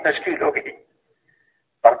 آپ کی تشکیل ہوگی.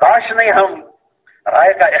 برداشت نہیں، ہم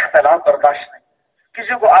رائے کا اختلاف برداشت نہیں،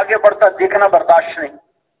 کسی کو آگے بڑھتا دیکھنا برداشت نہیں،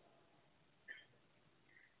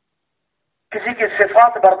 کسی کی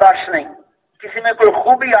صفات برداشت نہیں. کسی میں کوئی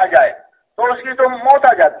خوبی آ جائے تو اس کی تو موت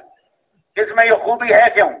آ جاتی، اس میں یہ خوبی ہے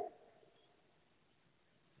کیوں؟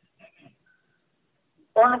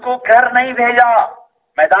 ان کو گھر نہیں بھیجا،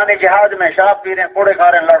 میدان جہاد میں شراب پی رہے ہیں، کوڑے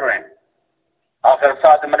کھا رہے ہیں، لڑ رہے ہیں. آخر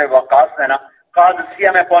ساتھ میں نے وقاص نے نا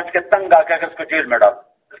قادسیہ میں پہنچ کے تنگ آ کے اس کو جیل میں ڈال،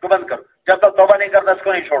 اس کو بند کرو، جب تک توبہ نہیں کرتا اس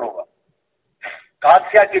کو نہیں چھوڑوں گا.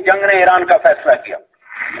 قادسیہ کی جنگ نے ایران کا فیصلہ کیا.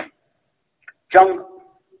 جنگ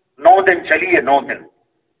 9 دن چلی ہے، 9 دن،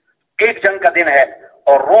 ایک جنگ کا دن ہے،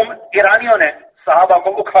 اور روم ایرانیوں نے صحابہ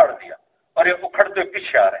کو اکھاڑ دیا اور یہ اکھڑتے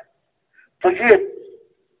پیچھے آ رہے ہیں. تو یہ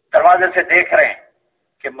دروازے سے دیکھ رہے ہیں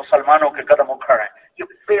کہ مسلمانوں کے قدم اکھڑ رہے ہیں. یہ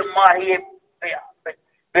بے ماہی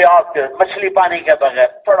بے آب مچھلی پانی کے بغیر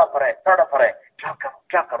تڑپ رہے،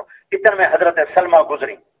 کیا کرو. اتنے میں حضرت سلمہ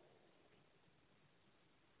گزری.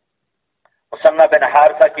 مسنہ بن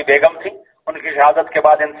حارثہ کی بیگم تھی، ان کی شہادت کے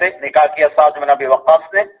بعد ان سے نکاح کیا سعد بن ابی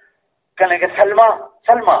وقاص نے. کہنے کہ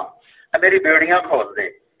سلمہ میری بیڑیاں کھول دے،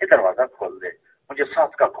 یہ دروازہ کھول دے، مجھے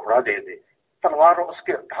ساتھ کا گھوڑا دے دے، تلوار اس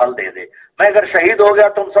کے ڈھال دے دے، میں اگر شہید ہو گیا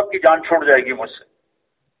تو ان سب کی جان چھوڑ جائے گی مجھ سے،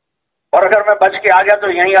 اور اگر میں بچ کے آ گیا تو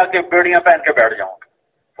یہیں آ کے بیڑیاں پہن کے بیٹھ جاؤں گا.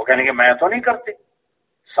 وہ کہنے کہ میں تو نہیں کرتی،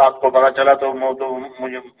 ساتھ کو پتا چلا تو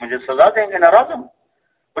مجھے سزا دیں گے، ناراض ہوں.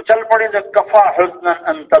 وہ چل پڑے جو کفا حسنا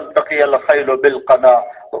ان تلتقی الخیل بالقنا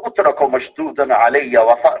واترک مشدودا علی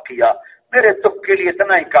وفاقیا، میرے تک کے لیے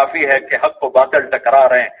اتنا ہی کافی ہے کہ حق و باطل ٹکرا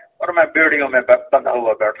رہے ہیں اور میں بیڑیوں میں بندھا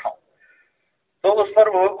ہوا بیٹھا ہوں۔ تو اس پر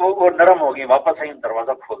وہ نرم ہوگی، واپس آئی،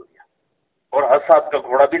 دروازہ کھول دیا اور حساد کا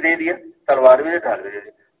گھوڑا بھی دے دیا، تلوار بھی ڈھال دے دی،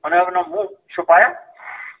 انہوں نے اپنا منہ چھپایا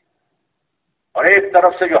اور ایک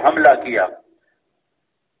طرف سے جو حملہ کیا۔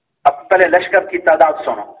 اب پہلے لشکر کی تعداد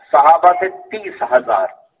سنو، صحابہ تھے 30,000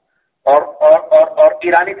 اور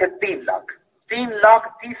ایرانی تھے 3 لاکھ۔ 3 لاکھ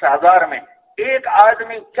 30,000 میں ایک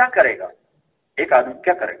آدمی کیا کرے گا؟ ایک آدمی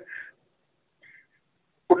کیا کرے گا؟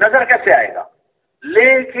 وہ نظر کیسے آئے گا؟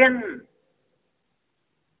 لیکن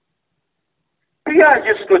پیا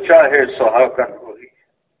جس کو چاہے سہاگن ہوئی،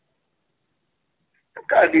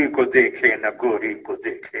 کالی کو دیکھے نہ گوری کو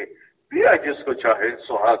دیکھے، پیا جس کو چاہے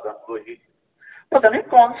سہاگن ہوئی۔ پتہ نہیں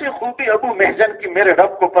کون سی خوبی ابو محجن کی میرے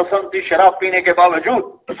رب کو پسند تھی، شراب پینے کے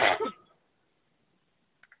باوجود۔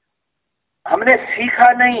 ہم نے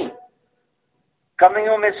سیکھا نہیں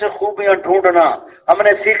کمیوں میں سے خوبیاں ڈھونڈنا، ہم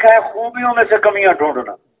نے سیکھا ہے خوبیوں میں سے کمیاں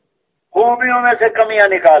ڈھونڈنا، خوبیوں میں سے کمیاں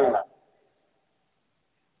نکالنا۔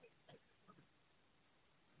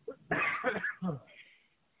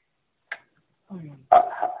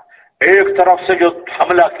 ایک طرف سے جو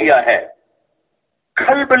حملہ کیا ہے،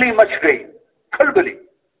 کھلبلی مچ گئی، کھلبلی۔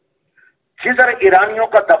 جدھر ایرانیوں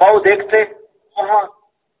کا دباؤ دیکھتے وہاں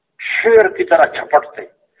شیر کی طرح جھپٹتے۔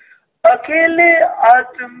 اکیلے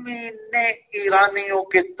آدمی نے ایرانیوں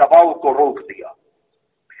کے دباؤ کو روک دیا،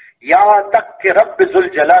 یہاں تک کہ رب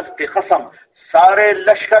ذوالجلال کی قسم سارے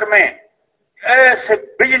لشکر میں ایسے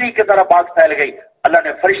بجلی کی طرح بات پھیل گئی۔ اللہ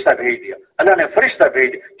نے فرشتہ بھیج دیا، اللہ نے فرشتہ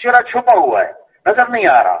بھیج دیا، چہرہ چھپا ہوا ہے، نظر نہیں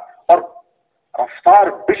آ رہا، اور رفتار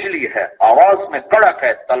بجلی ہے، آواز میں کڑک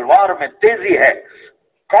ہے، تلوار میں تیزی ہے،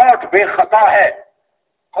 کاٹ بے خطا ہے۔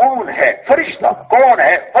 کون ہے؟ فرشتہ۔ کون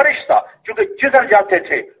ہے؟ فرشتہ، چونکہ جدھر جاتے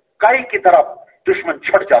تھے کائی کی طرف دشمن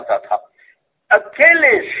چھٹ جاتا تھا۔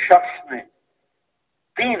 اکیلے شخص نے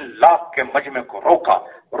 3 لاکھ کے مجمع کو روکا،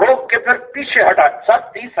 روک کے پھر پیچھے ہٹا۔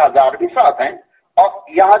 30,000 بھی ساتھ ہیں، اور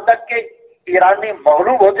یہاں تک کہ ایرانی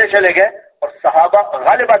مغلوب ہوتے چلے گئے اور صحابہ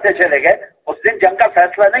غالب آتے چلے گئے۔ اس دن جنگ کا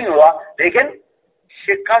فیصلہ نہیں ہوا، لیکن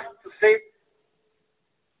شکست سے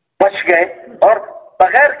بچ گئے اور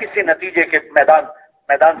بغیر کسی نتیجے کے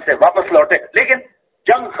میدان سے واپس لوٹے۔ لیکن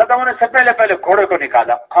جنگ ختم ہونے سے پہلے گھوڑے کو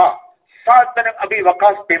نکالا۔ ہاں، 7 دن ابھی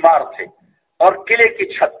وقاص بیمار تھے اور قلعے کی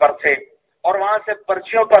چھت پر تھے، اور وہاں سے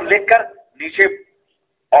پرچیوں پر لکھ کر نیچے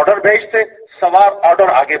آرڈر بھیجتے، سوار آرڈر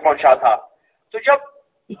آگے پہنچا تھا۔ تو جب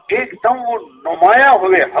ایک دم وہ نمایاں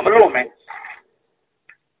ہوئے حملوں میں،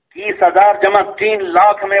 30,000 جمع 3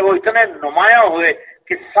 لاکھ میں وہ اتنے نمایاں ہوئے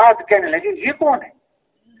کہ 7 کہنے لگے یہ کون ہے؟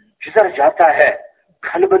 جدھر جاتا ہے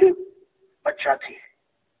کھلبلی مچ جاتی ہے،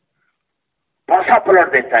 پاسا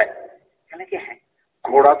پلٹ دیتا ہے۔ کہنے کہ ہے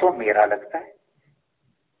گھوڑا تو میرا لگتا ہے،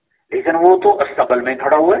 لیکن وہ تو استقبل میں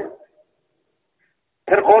کھڑا ہوا ہے۔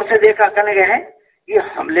 پھر غور سے دیکھا، کہنے کہ ہے یہ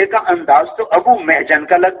حملے کا انداز تو ابو محجن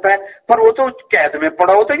کا لگتا ہے، پر وہ تو قید میں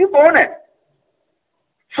پڑا ہوتا ہے، یہ کون ہے؟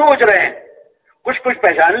 سوچ رہے ہیں، کچھ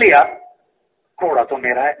پہچان لیا، گھوڑا تو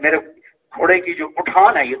میرا ہے، میرے گھوڑے کی جو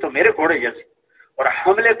اٹھان ہے یہ تو میرے گھوڑے جیسی، اور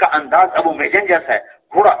حملے کا انداز ابو محجن جیسا ہے،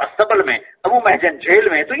 گھوڑا استقبل میں، ابو محجن جیل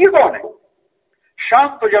میں، تو یہ کون ہے؟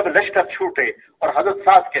 شام کو جب لشکر چھوٹے اور حضرت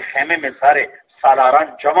سعد کے خیمے میں سارے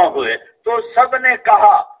سالاران جمع ہوئے تو سب نے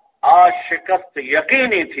کہا آج شکست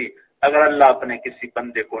یقینی تھی، اگر اللہ اپنے کسی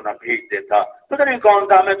بندے کو نہ بھیج دیتا۔ پتہ نہیں کون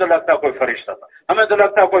تھا، ہمیں تو لگتا کوئی فرشتہ تھا، ہمیں تو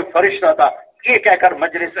لگتا کوئی فرشتہ تھا۔ یہ کہہ کر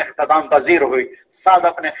مجلس اختتام پذیر ہوئی۔ سعد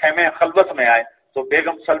اپنے خیمے خلوت میں آئے تو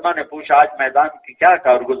بیگم سلمہ نے پوچھا آج میدان کی کیا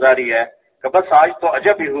کارگزاری ہے؟ کہ بس آج تو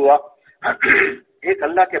عجب ہی ہوا، ایک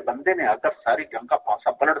اللہ کے بندے نے آ کر ساری جنگ کا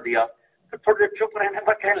پاسا پلٹ دیا۔ تو تھوڑے چپ رہنے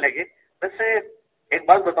پر کہنے لگے ویسے ایک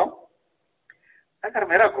بات بتاؤں، اگر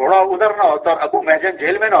میرا گھوڑا ادھر نہ ہوتا اور ابو محجن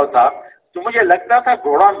جیل میں نہ ہوتا تو مجھے لگتا تھا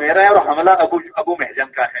گھوڑا میرا ہے اور حملہ ابو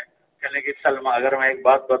محجن کا ہے۔ کہنے لگے سلمہ اگر میں ایک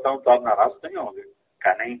بات بتاؤں تو آپ ناراض نہیں ہوں گے؟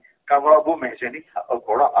 کہا نہیں، کہا وہ ابو محجن ہی تھا اور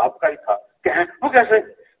گھوڑا آپ کا ہی تھا۔ کہیں وہ کیسے؟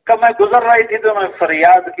 کہا میں گزر رہی تھی تو میں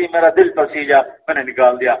فریاد کی، میرا دل پسیجا، میں نے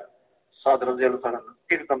نکال دیا۔ سعد رضی اللہ عنہ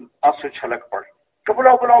ایک دم آنسو چھلک پڑے کہ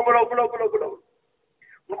بلاؤ بلاؤ بلاؤ بلاؤ بلاؤ بلاؤ۔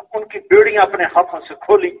 ان کی بیڑیاں اپنے ہاتھوں سے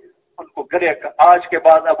کھولی، ان کو گلے کا آج کے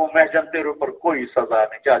بعد ابو محجن تیرے اوپر کوئی سزا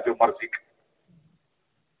نہیں، جا جو مرضی کر۔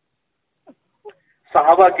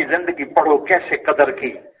 صحابہ کی زندگی پڑھو، کیسے قدر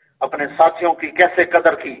کی، اپنے ساتھیوں کی کیسے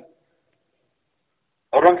قدر کی،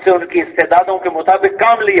 اور ان سے ان کی استعدادوں کے مطابق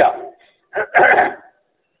کام لیا۔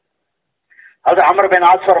 حضرت عمرو بن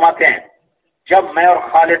عاص فرماتے ہیں جب میں اور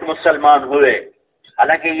خالد مسلمان ہوئے،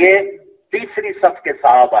 حالانکہ یہ تیسری صف کے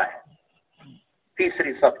صحابہ ہیں،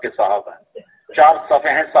 تیسری صف کے صحابہ ہیں، 4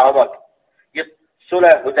 صفیں ہیں صحابہ کی، یہ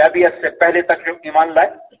صلح حدیبیہ سے پہلے تک جو ایمان لائے،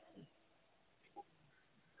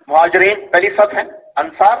 مہاجرین پہلی صف ہیں،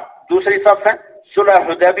 انصار دوسری صف ہیں، صلح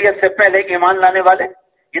حدیبیہ سے پہلے ایمان لانے والے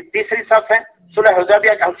یہ تیسری صف ہیں، صلح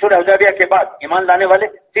حدیبیہ کے بعد ایمان لانے والے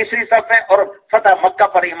تیسری صف ہیں، اور فتح مکہ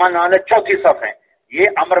پر ایمان لانے والے چوتھی صف ہیں۔ یہ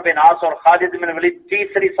عمر بن عاص اور خالد بن ولید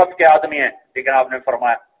تیسری صف کے آدمی ہیں، لیکن آپ نے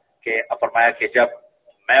فرمایا کہ جب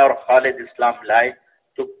میں اور خالد اسلام لائے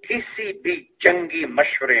تو کسی بھی جنگی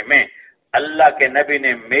مشورے میں اللہ کے نبی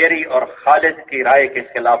نے میری اور خالد کی رائے کے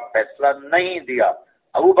خلاف فیصلہ نہیں دیا۔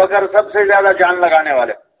 ابو بکر سب سے زیادہ جان لگانے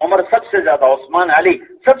والے، عمر سب سے زیادہ، عثمان علی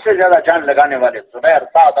سب سے زیادہ جان لگانے والے، زبیر،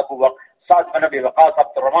 سعد بن ابی وقاص،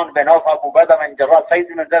 عبد الرحمن بن عوف، ابو عبیدہ بن جراح، سعید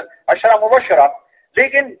بن زید، عشرہ مبشرہ۔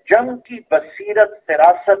 لیکن جنگ کی بصیرت،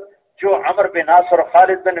 فراست جو عمر بن عاص اور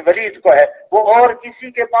خالد بن ولید کو ہے وہ اور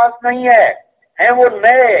کسی کے پاس نہیں ہے، ہیں وہ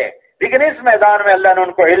نئے، لیکن اس میدان میں اللہ نے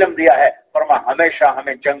ان کو علم دیا ہے، فرما ہمیشہ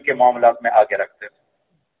ہمیں جنگ کے معاملات میں آگے رکھتے تھے،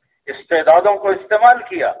 استعدادوں کو استعمال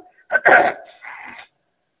کیا۔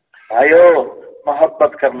 بھائیو،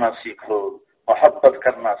 محبت کرنا سیکھو، محبت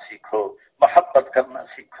کرنا سیکھو، محبت کرنا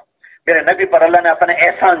سیکھو۔ میرے نبی پر اللہ نے اپنے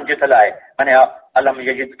احسان جتلائے، میں نے الم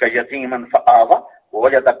یجدک یتیما فآوی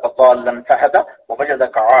ووجدک ضالا فہدی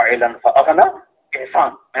ووجدک عائلا فاغنی،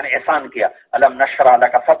 احسان، میں نے احسان کیا۔ الم نشرح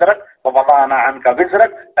لک صدرک ووضعنا عنک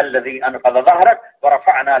وزرک الذی انقض ظہرک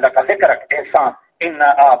ورفعنا لک ذکرک، احسان۔ انا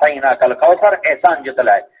اعطیناک الکوثر، احسان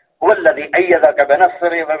جتلائے۔ هو الذی ایدک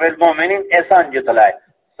بنصرہ وبالمؤمنین، احسان جتلائے۔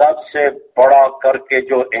 سب سے بڑا کر کے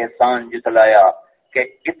جو احسان جتلایا کہ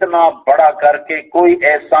اتنا بڑا کر کے کوئی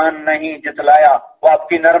احسان نہیں جتلایا، وہ آپ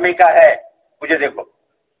کی نرمی کا ہے۔ مجھے دیکھو،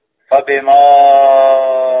 فَبِمَا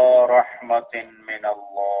رَحْمَةٍ مِّنَ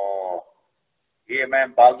اللَّهِ، یہ میں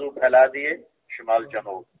بازو پھیلا دیے شمال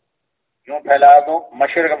جنوب، یوں پھیلا دوں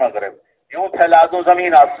مشرق مغرب، یوں پھیلا دوں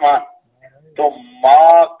زمین آسمان، تو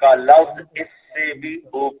ماں کا لفظ اس سے بھی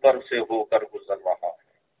اوپر سے ہو کر گزر رہا ہے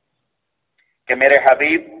کہ میرے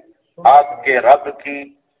حبیب، آپ کے رب کی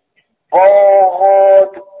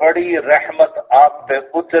بہت بڑی رحمت آپ پہ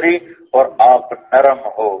اتری اور آپ نرم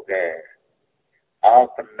ہو گئے،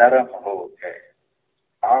 آپ نرم ہو گئے،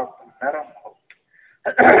 آپ نرم ہو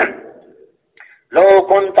گئے۔ لو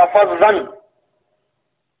كنت فظا،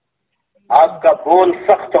 آپ کا بول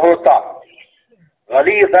سخت ہوتا،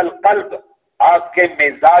 غلیظ القلب، آپ کے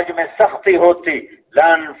مزاج میں سختی ہوتی،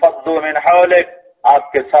 لانفضوا من حولک،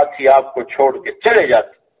 آپ کے ساتھی آپ کو چھوڑ کے چلے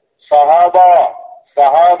جاتے۔ صحابہ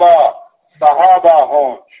صحابہ صحابہ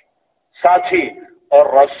ہوں ساتھی اور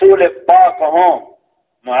رسول پاک ہوں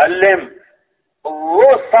معلم، وہ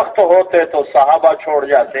سخت ہوتے تو صحابہ چھوڑ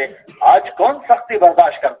جاتے۔ آج کون سختی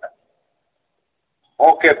برداشت کرتا؟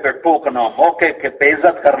 موقع پہ ٹوکنا، موقع پہ بے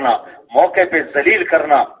عزت کرنا، موقع پہ ذلیل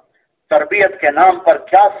کرنا، تربیت کے نام پر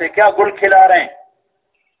کیا سے کیا گل کھلا رہے ہیں۔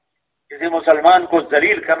 کسی مسلمان کو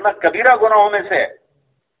ذلیل کرنا کبیرہ گناہوں میں سے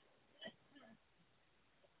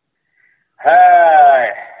ہے۔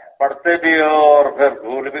 پڑھتے بھی ہو اور پھر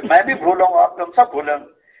بھول بھی، میں بھی بھولوں گا، آپ ہم سب بھولیں گے۔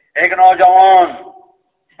 ایک نوجوان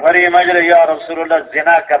بھری مجلس، یا رسول اللہ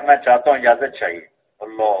زنا کرنا چاہتا ہوں، اجازت چاہیے۔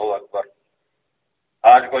 اللہ اکبر۔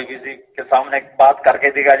 آج کوئی کسی کے سامنے بات کر کے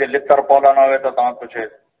دکھا جو لتر پولا نہ ہوئے تو تمام کچھ ہے۔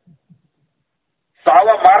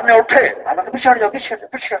 صحابہ مارنے اٹھے، حالانکہ پچھڑ جاؤ پچھڑ جاؤ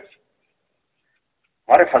پچھڑ جاؤ۔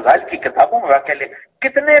 ہمارے فضائل کی کتابوں میں واقع لے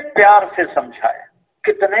کتنے پیار سے سمجھایا،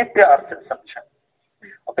 کتنے پیار سے سمجھایا۔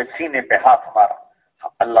 اپنے سینے پہ ہاتھ مارا،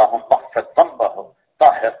 اللہم اغفر ذنبہ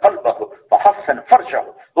طاہر قلبہ وحسن فرجہ،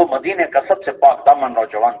 وہ مدینے کا سب سے پاک دامن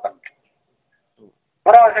نوجوان بن گیا۔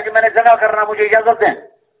 برا ہے کہ میں نے زنا کرنا، مجھے اجازت دیں۔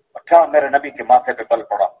 اچھا، میرے نبی کے ماتھے پہ بل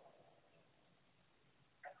پڑا۔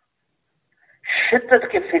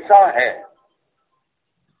 شدت کی فضا ہے۔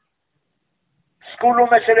 اسکولوں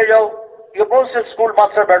میں چلے جاؤ، یہ بہت سے اسکول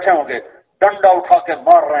ماسٹر بیٹھے ہوں گے، ڈنڈا اٹھا کے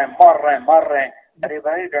مار رہے ہیں مار رہے ہیں مار رہے ہیں۔ ارے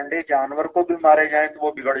بھائی، ڈنڈے جانور کو بھی مارے جائیں تو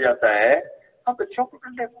وہ بگڑ جاتا ہے، ہم بچوں کو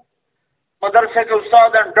ڈنڈے کو۔ مدرسے کے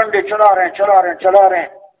استاد ہیں، ڈنڈے چلا رہے ہیں چلا رہے ہیں چلا رہے ہیں،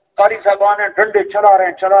 قاری صاحبان ہیں، ڈنڈے چلا رہے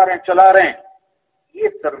ہیں چلا رہے ہیں چلا رہے ہیں۔ یہ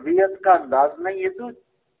تربیت کا انداز نہیں، یہ تو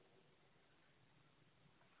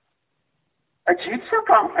عجیب سا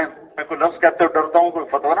کام ہے۔ میں کوئی لفظ کہتے ہو ڈرتا ہوں کوئی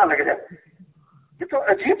فتویٰ نہ لگ جائے، یہ تو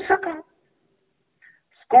عجیب سا کام۔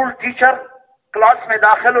 اسکول ٹیچر کلاس میں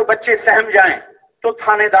داخل ہو، بچے سہم جائیں تو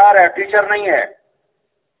تھانے دار ہے، ٹیچر نہیں ہے۔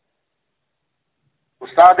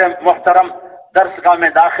 استاد محترم درس گاہ میں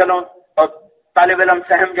داخل ہوں اور طالب علم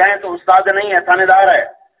سہم جائیں تو استاد نہیں ہے، تھانے دار ہے۔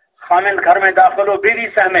 خامند گھر میں داخل ہو، بیوی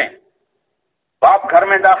سہمے۔ باپ گھر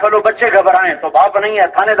میں داخل ہو، بچے گھبرائیں تو باپ نہیں ہے،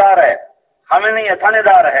 تھانے دار ہے۔ خامند نہیں ہے، تھانے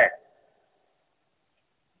دار ہے۔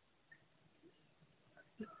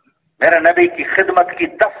 میرے نبی کی خدمت کی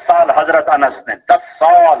 10 سال حضرت انس نے، 10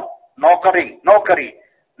 سال نوکری،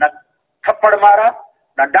 نہ تھپڑ مارا،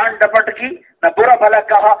 نہ ڈانٹ ڈپٹ کی، نہ برا بھلا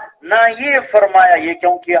کہا، نہ یہ فرمایا یہ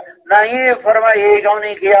کیوں کیا، نہ یہ فرمایا یہ کیوں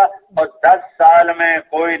نہیں کیا، اور 10 سال میں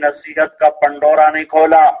کوئی نصیحت کا پنڈورا نہیں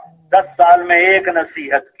کھولا، 10 سال میں ایک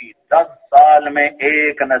نصیحت کی، 10 سال میں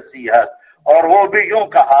ایک نصیحت، اور وہ بھی یوں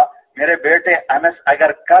کہا میرے بیٹے انس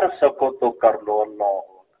اگر کر سکو تو کر لو، اللہ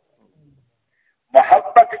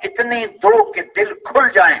محبت اتنی دو کہ دل کھل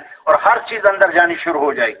جائیں اور ہر چیز اندر جانی شروع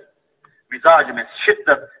ہو جائے گی، مزاج میں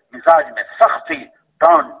شدت، مزاج میں سختی،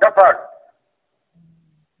 ڈانٹ ڈپٹ،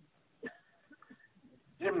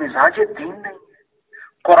 یہ مزاج دین نہیں ہے۔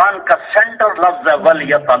 قرآن کا سینٹر لفظ ہے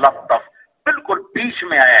وَلْيَتَلَطَّفْ، بالکل بیچ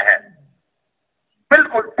میں آیا ہے،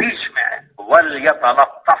 بالکل بیچ میں ہے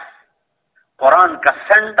وَلْيَتَلَطَّفْ، قرآن کا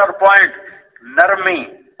سینٹر پوائنٹ نرمی،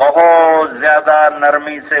 بہت زیادہ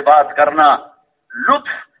نرمی سے بات کرنا،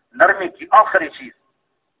 لطف نرمی کی آخری چیز،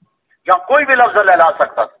 یا کوئی بھی لفظ لا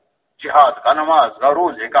سکتا تھا، جہاد کا، نماز کا،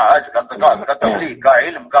 روزے کا، حج کا، زکات کا، تبلیغ کا،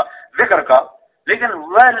 علم کا، ذکر کا، لیکن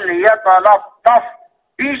وَلْيَتَلَطَّفْ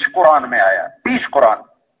بیچ قرآن میں آیا، بیچ قرآن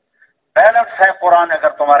بیلنس ہے۔ قرآن اگر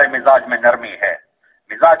تمہارے مزاج میں نرمی ہے،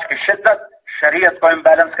 مزاج کی شدت شریعت کو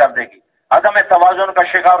امبیلنس کر دے گی، عدم توازن کا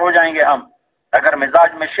شکار ہو جائیں گے ہم۔ اگر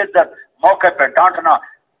مزاج میں شدت، موقع پہ ڈانٹنا،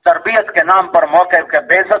 تربیت کے نام پر موقع پہ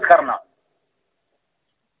بے عزت کرنا،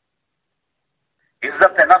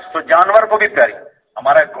 عزت نفس تو جانور کو بھی پیاری۔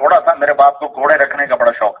 ہمارا ایک گھوڑا تھا، میرے باپ کو گھوڑے رکھنے کا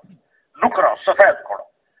بڑا شوق، نکرا سفید گھوڑا،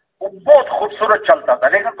 وہ بہت خوبصورت چلتا تھا،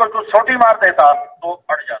 لیکن کوئی کو سوٹی مار دیتا تو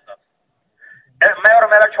اڑ جاتا تھا۔ میں اور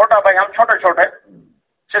میرا چھوٹا بھائی، ہم چھوٹے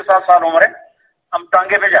 6-7 سال عمر ہے، ہم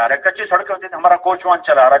ٹانگے پہ جا رہے، کچی سڑکیں ہوتی تھی، ہمارا کوچوان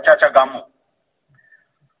چلا رہا چاچا گامو،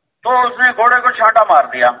 تو اس نے گھوڑے کو چھانٹا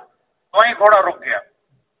مار دیا، وہیں گھوڑا رک گیا۔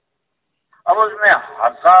 اب اس نے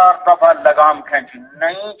 1000 دفعہ لگام کھینچی،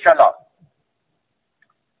 نہیں چلا۔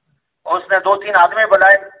 اس نے 2-3 آدمی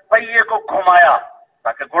بلائے، پہیے کو گھمایا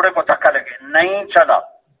تاکہ گھوڑے کو دھکا لگے، نہیں چلا۔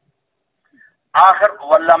 آخر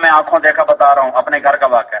واللہ میں آنکھوں دیکھا بتا رہا ہوں، اپنے گھر کا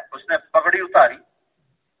واقعہ ہے، اس نے پگڑی اتاری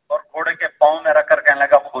اور گھوڑے کے پاؤں میں رکھ کر کہنے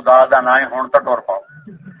لگا خدا دا نائیں ہون تو ٹور پاؤ۔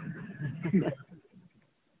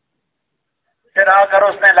 پھر آ کر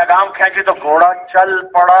اس نے لگام کھینچی تو گھوڑا چل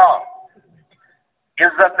پڑا۔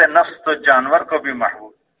 عزت نفس تو جانور کو بھی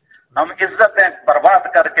محبوب، ہم عزتیں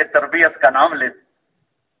برباد کر کے تربیت کا نام لیتے،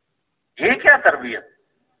 یہ کیا تربیت؟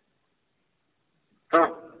 تو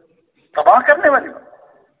تباہ کرنے والی بات۔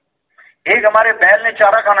 ایک ہمارے بیل نے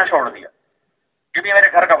چارہ کھانا چھوڑ دیا، یہ بھی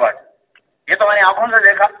میرے گھر کا بات، یہ تو میں نے آنکھوں سے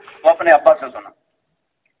دیکھا، وہ اپنے ابا سے سنا۔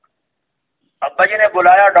 ابا جی نے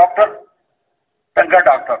بلایا ڈاکٹر، ٹنگا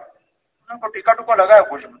ڈاکٹر، ان کو ٹیکا ٹوکا لگایا،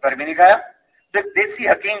 کچھ کر بھی نہیں کھایا۔ ایک دیسی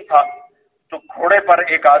حکیم تھا تو گھوڑے پر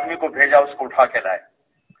ایک آدمی کو بھیجا، اس کو اٹھا کے لائے۔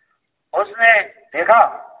 اس نے دیکھا،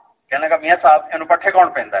 کہنے لگا میاں صاحب ان پٹھے کون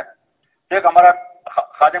پہنتا ہے؟ تو ایک ہمارا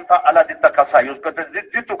خادم تھا اللہ دتا کسائی، اس کو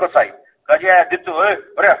دتو کسائی کہا جی دتو،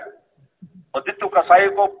 ارے اور دتو کسائی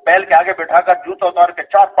کو بیل کے آگے بٹھا کر جوتا اتار کے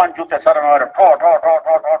 4-5 جوتے سر میں ٹھو ٹھو ٹھو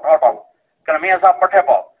ٹھو ٹھو ٹھو ٹھو، کہ میاں صاحب پٹھے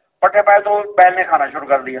پاؤ، پٹھے پائے تو بیل نے کھانا شروع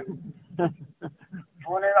کر دیا۔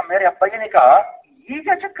 تو نے میرے ابا جی نے کہا یہ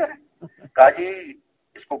کیا چکر ہے؟ کہا جی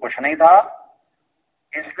اس کو کچھ نہیں تھا،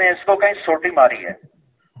 اس نے اس کو کہیں سوٹی ماری ہے،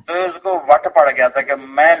 تو اس کو وٹ پڑ گیا تھا کہ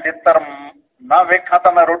میں لتر نہ ویکھا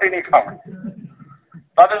تھا میں روٹی نہیں کھاؤں،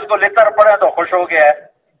 تب اس کو لتر پڑا تو خوش ہو گیا ہے۔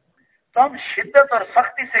 تو ہم شدت اور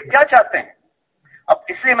سختی سے کیا چاہتے ہیں؟ اب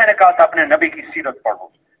اس لیے میں نے کہا تھا اپنے نبی کی سیرت پڑھو،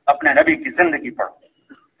 اپنے نبی کی زندگی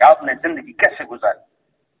پڑھو کہ آپ نے زندگی کیسے گزاری۔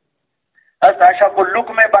 حضرت عائشہ کو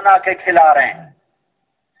لقمے بنا کے کھلا رہے ہیں،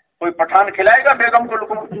 کوئی پٹھان کھلائے گا بیگم کو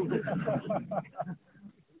لقمے؟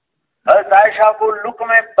 حضرت عائشہ کو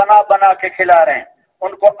لقمے بنا کے کھلا رہے ہیں،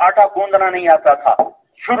 ان کو آٹا گوندنا نہیں آتا تھا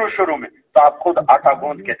شروع میں، تو آپ خود آٹا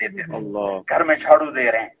گوند کے دیتے تھے، گھر میں جھاڑو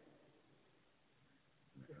دے رہے ہیں۔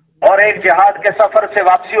 اور ایک جہاد کے سفر سے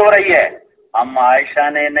واپسی ہو رہی ہے، اما عائشہ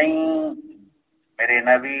نے نہیں، میرے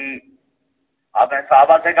نبی، آپ نے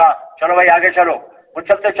صحابہ سے کہا چلو بھائی آگے چلو، وہ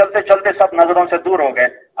چلتے چلتے چلتے سب نظروں سے دور ہو گئے۔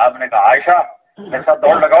 آپ نے کہا عائشہ میرے ساتھ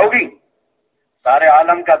دوڑ لگاؤ گی؟ سارے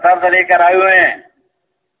عالم کا درد لے کر آئے ہوئے ہیں،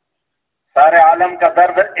 سارے عالم کا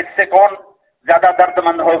درد، اس سے کون زیادہ درد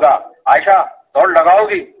مند ہوگا؟ عائشہ دوڑ لگاؤ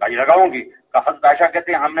گی؟ کہا لگاؤں گی۔ حضرت عائشہ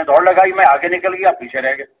کہتے ہیں ہم نے دوڑ لگائی، میں آگے نکل گیا، پیچھے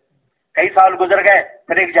رہ گئے۔ کئی سال گزر گئے،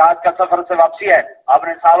 پھر ایک جہاد کا سفر سے واپسی ہے، آپ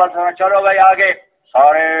نے صحابہ سے چلو بھائی آگے،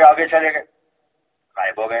 سارے آگے چلے گئے،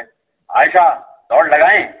 غائب ہو گئے۔ عائشہ دوڑ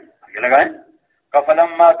لگائیں؟ آگے لگائیں۔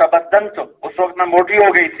 فلما تبدنت، اس وقت میں موٹی ہو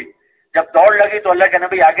گئی تھی، جب دوڑ لگی تو اللہ کے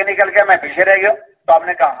نبی آگے نکل گیا، میں پیچھے رہ گیا، تو آپ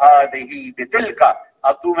نے کہا ہذہ بتلک،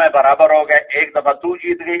 اب تو میں برابر ہو گئے، ایک دفعہ تو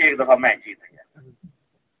جیت گئی، ایک دفعہ میں جیت گیا۔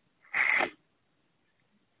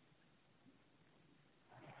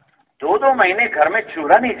 2 مہینے گھر میں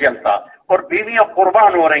چولہا نہیں جلتا اور بیویاں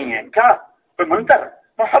قربان ہو رہی ہیں، کیا کوئی منتر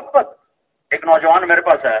محبت؟ ایک نوجوان میرے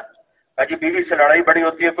پاس آیا، کہا جی بیوی سے لڑائی بڑی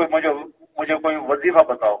ہوتی ہے، کوئی مجھے کوئی وظیفہ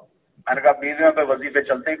بتاؤ۔ میں نے کہا بیویوں پہ وظیفے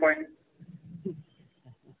چلتے ہی کوئی نہیں،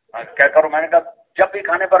 کیا کروں؟ میں نے کہا جب بھی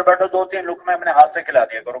کھانے پر بیٹھو 2-3 لقمے اپنے ہاتھ سے کھلا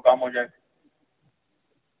دیا کرو، کام ہو جائے۔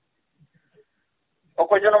 اور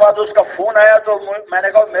کچھ دنوں بعد اس کا فون آیا تو میں نے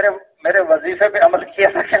کہا میرے وظیفے پہ عمل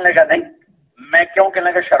کیا تھا؟ کہنے کا نہیں، میں کیوں؟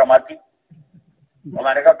 کہنے کا شرم آتی۔ اور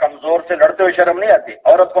میں نے کہا کمزور سے لڑتے ہوئے شرم نہیں آتی؟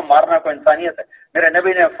 عورت کو مارنا کوئی انسانیت ہے؟ میرے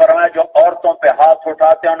نبی نے فرمایا جو عورتوں پہ ہاتھ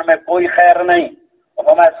اٹھاتے ہیں ان میں کوئی خیر نہیں، اور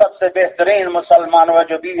فرمایا سب سے بہترین مسلمان ہوا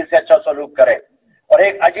جو بیوی سے اچھا سلوک کرے۔ اور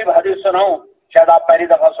ایک عجیب حدیث سناؤں، شاید آپ پہلی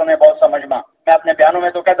دفعہ سنیں، بہت سمجھ میں اپنے بیانوں میں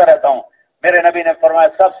تو کہتا رہتا ہوں۔ میرے نبی نے فرمایا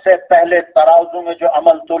سب سے پہلے ترازو میں جو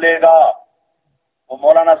عمل تلے گا وہ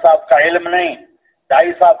مولانا صاحب کا علم نہیں،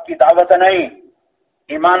 دائی صاحب کی دعوت نہیں،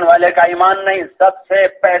 ایمان والے کا ایمان نہیں، سب سے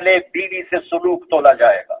پہلے بیوی سے سلوک تولا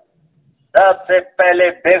جائے گا، سب سے پہلے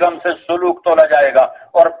بیگم سے سلوک تولا جائے گا،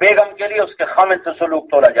 اور بیگم کے لیے اس کے خامد سے سلوک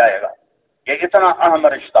تولا جائے گا۔ یہ اتنا اہم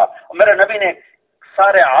رشتہ میرے نبی نے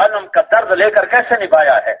سارے عالم کا درد لے کر کیسے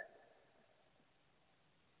نبھایا ہے۔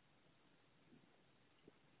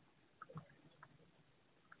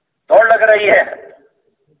 دوڑ لگ رہی ہے،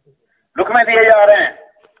 لقمے دیے جا رہے ہیں،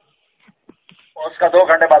 اس کا 2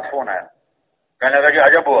 گھنٹے بعد فون آیا، کہنے لگا جی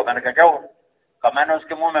عجب ہوا۔ میں نے کہا کیا ہوا؟ کہا میں نے اس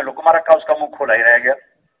کے منہ میں لقمہ رکھا، اس کا منہ کھلا ہی رہ گیا۔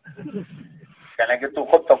 کہنے کہ تو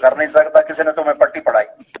خود تو کر نہیں سکتا، کسی نے تمہیں پٹی پڑھائی؟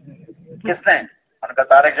 کس نے؟ میں نے کہا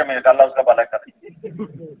طارق جمیل کا، اللہ اس کا بھلا کرے۔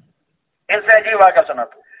 اس سے عجیب واقعہ سنا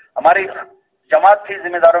تھا۔ ہماری جماعت تھی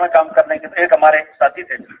ذمہ داروں میں کام کرنے کے، ایک ہمارے ساتھی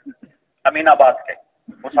تھے امین آباد کے،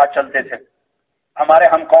 وہ ساتھ چلتے تھے، ہمارے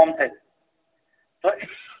ہم قوم تھے، تو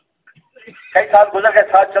کئی سال گزر کے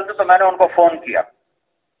ساتھ چلتے، تو میں نے ان کو فون کیا،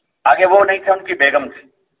 آگے وہ نہیں تھے، ان کی بیگم تھی۔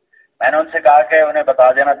 میں نے ان سے کہا کہ انہیں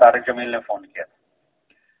بتا دینا طارق جمیل نے فون کیا تھا۔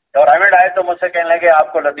 تو رائمنڈ آئے تو مجھ سے کہنے لگے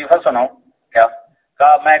آپ کو لطیفہ سناؤں کیا؟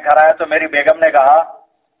 کہا میں گھر آیا تو میری بیگم نے کہا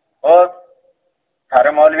اور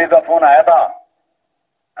سارے مولوی کا فون آیا تھا۔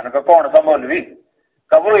 میں نے کہا کون سا مولوی؟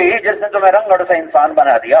 کہا وہی جس نے تمہیں رنگڑ سے انسان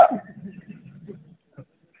بنا دیا۔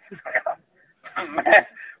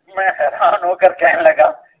 میں حیران ہو کر کہنے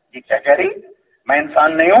لگا جی کیا کہہ رہی؟ میں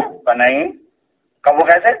انسان نہیں ہوں؟ کہا نہیں۔ کہا وہ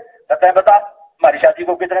کیسے؟ کہتا ہے بتا ہماری شادی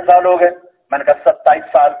کو کتنے سال ہو گئے؟ میں نے کہا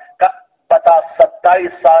 27 سال۔ کا پتا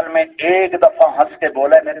 27 سال میں ایک دفعہ ہنس کے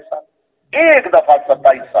بولا ہے میرے ساتھ؟ ایک دفعہ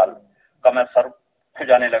 27 سال کا؟ میں سر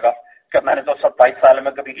کھجانے لگا کہ میں نے تو 27 سال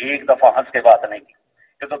میں کبھی ایک دفعہ ہنس کے بات نہیں کی۔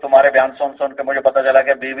 کہ تو تمہارے بیان سن کے مجھے پتا چلا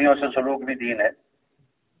کہ بیویوں سے سلوک بھی دین ہے،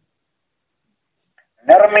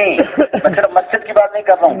 نرمی۔ میں صرف مسجد کی بات نہیں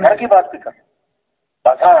کر رہا ہوں، گھر کی بات بھی کر رہا ہوں۔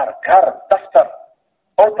 بازار، گھر، دفتر،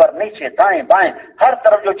 اوپر نیچے دائیں بائیں ہر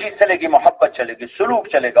طرف جو چیز چلے گی محبت چلے گی، سلوک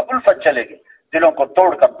چلے گا، الفت چلے گی۔ دلوں کو توڑ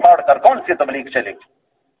کر پھاڑ کر کون سی تبلیغ چلے گی؟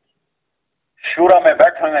 شورا میں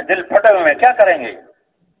بیٹھے ہوئے دل پھٹے ہوئے کیا کریں گے؟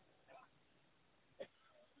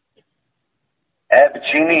 عیب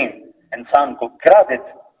چینی انسان کو گرا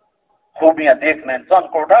دیتے، خوبیاں دیکھنا انسان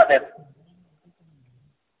کو اٹھا دیتے۔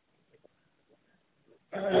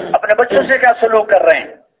 اپنے بچوں سے کیا سلوک کر رہے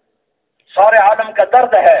ہیں؟ سارے عالم کا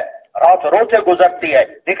درد ہے، رات روتے گزرتی ہے،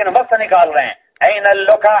 لیکن وقت نکال رہے ہیں۔ این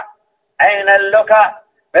اللوکا، این اللوکا،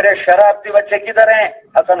 میرے شرارتی بچے کدھر ہیں؟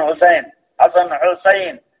 حسن حسین، حسن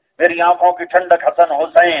حسین، میری آنکھوں کی ٹھنڈک حسن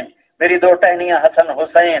حسین، میری 2 ٹہنیاں حسن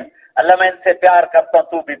حسین۔ اللہ میں ان سے پیار کرتا ہوں،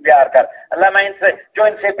 تو بھی پیار کر۔ اللہ میں ان سے جو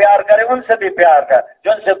ان سے پیار کرے ان سے بھی پیار کر،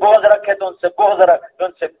 جو ان سے بغض رکھے تو ان سے بغض رکھ، جو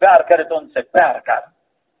ان سے پیار کرے تو ان سے پیار کر۔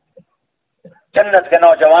 جنت کے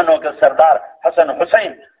نوجوانوں کے سردار حسن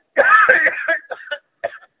حسین،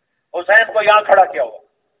 حسین کو یہاں کھڑا کیا ہوا،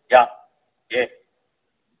 یہاں یہ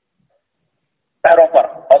پیروں پر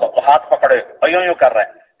اور ہاتھ پکڑے اور یوں کر رہے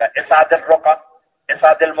ہیں، اس عادل روکا، اس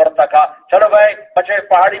عادل مرتقا، چلو بھائی بچے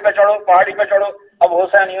پہاڑی پہ چڑھو، پہاڑی پہ چڑھو۔ اب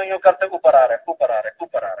حسین یوں کرتے اوپر آ رہے اوپر آ رہے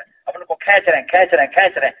اوپر آ رہے، اب ان کو کھینچ رہے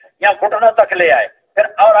ہیں، یہاں گھٹنوں تک لے آئے، پھر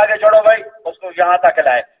اور آگے چڑھو بھائی، اس کو یہاں تک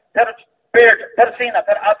لائے، پھر پیٹ، پھر سینہ،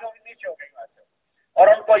 پھر آنکھوں نیچے ہو گئی وہاں سے، اور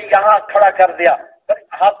ان کو یہاں کھڑا کر دیا۔ پھر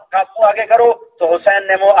ہاتھ کا منہ آگے کرو تو حسین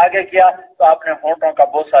نے منہ آگے کیا تو آپ نے ہونٹوں کا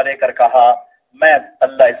بوسہ لے کر کہا میں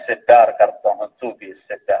اللہ اس سے پیار کرتا ہوں، تو بھی اس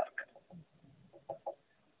سے پیار کر۔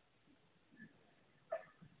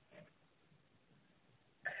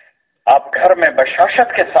 آپ گھر میں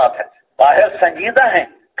بشاشت کے ساتھ ہیں، باہر سنجیدہ ہیں،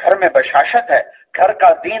 گھر میں بشاشت ہے، گھر کا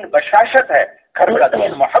دین بشاشت ہے، گھر کا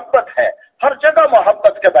دین محبت ہے۔ ہر جگہ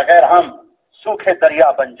محبت کے بغیر ہم سوکھے دریا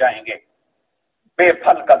بن جائیں گے، بے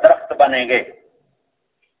پھل کا درخت بنیں گے،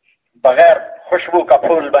 بغیر خوشبو کا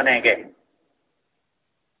پھول بنیں گے۔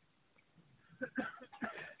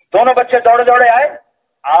 دونوں بچے دوڑے دوڑے آئے،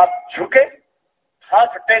 آپ جھکے،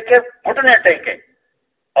 ہاتھ ٹیکے گھٹنے ٹیکے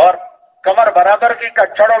اور کمر برابر کی کا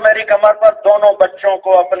چڑھو میری کمر پر. دونوں بچوں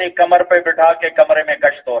کو اپنی کمر پہ بٹھا کے کمرے میں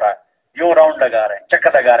گشت ہو رہا ہے, یوں راؤنڈ لگا رہے ہیں,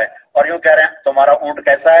 چکر لگا رہے ہیں اور یوں کہہ رہے ہیں تمہارا اونٹ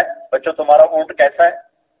کیسا ہے بچوں, تمہارا اونٹ کیسا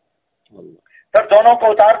ہے. پھر دونوں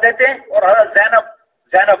کو اتار دیتے ہیں اور حضرت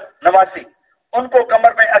زینب نواسی ان کو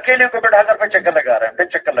کمر پہ اکیلے کو بٹھا کر پھر چکر لگا رہے ہیں, پھر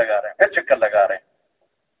چکر لگا رہے ہیں, پھر چکر لگا رہے ہیں.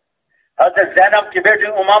 حضرت زینب کی بیٹی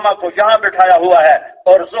امامہ کو یہاں بٹھایا ہوا ہے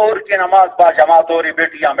اور ظہر کی نماز با جماعت ہو رہی,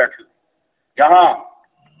 بیٹی یہاں بیٹھی. یہاں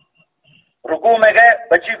رکوع میں گئے,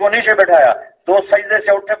 بچی کو نیچے بٹھایا, 2 سجدے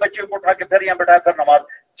سے اٹھے, بچی کو اٹھا کے پھر یہاں بٹھا کر نماز,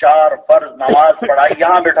 4 فرض نماز پڑھائی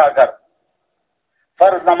یہاں بٹھا کر.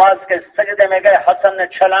 فرض نماز کے سجدے میں گئے, حسن نے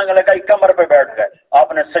چھلانگ لگائی, کمر پہ بیٹھ گئے,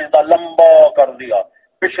 آپ نے سجدہ لمبا کر دیا,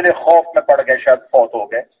 پچھلے خوف میں پڑ گئے, شاید فوت ہو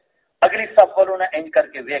گئے. اگلی صف والوں نے ان کر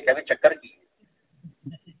کے دیکھا چکر کی,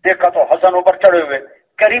 دیکھا تو حسن اوپر چڑھے ہوئے.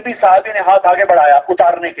 قریبی صحابی نے ہاتھ آگے بڑھایا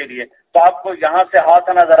اتارنے کے لیے, تو آپ کو یہاں سے ہاتھ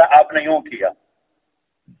نظر آیا, آپ نے یوں کیا,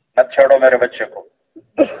 اب چھوڑو میرے بچے کو.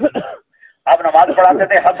 آپ نماز پڑھاتے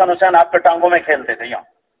تھے, حسن حسین آپ کے ٹانگوں میں کھیلتے تھے, یہاں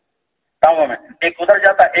ٹانگوں میں, ایک ادھر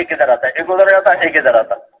جاتا ایک ادھر آتا, ایک ادھر جاتا ایک ادھر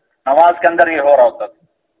آتا. نماز کے اندر یہ ہو رہا ہوتا.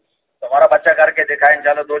 تمہارا بچہ کر کے دکھائے,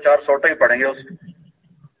 انشاءاللہ 2-4 سوٹے ہی پڑیں گے اس کے.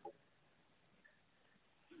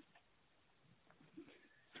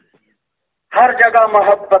 ہر جگہ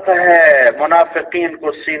محبت ہے, منافقین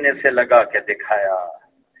کو سینے سے لگا کے دکھایا.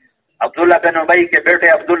 عبداللہ بن ابی کے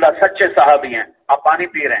بیٹے عبداللہ سچے صحابی ہیں, آپ پانی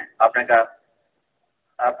پی رہے ہیں, آپ نے کہا,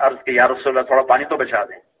 عرض کی یا رسول اللہ تھوڑا پانی تو بچا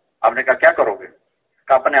دیں. آپ نے کہا کیا کرو گے؟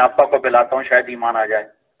 کہا اپنے ابا کو پلاتا ہوں شاید ایمان آ جائے.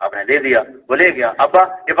 آپ نے دے دیا, وہ لے گیا, ابا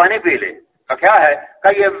یہ پانی پی لے. کہا کیا ہے؟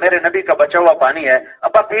 کہا یہ میرے نبی کا بچا ہوا پانی ہے,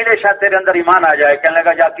 ابا پی لے شاید تیرے اندر ایمان آ جائے. کہنے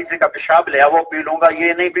لگا جا کسی کا پیشاب لیا وہ پی لوں گا,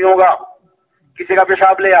 یہ نہیں پیوں گا. کسی کا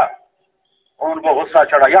پیشاب لیا, ان کو غصہ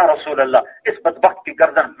چڑھا, یا رسول اللہ اس بدبخت کی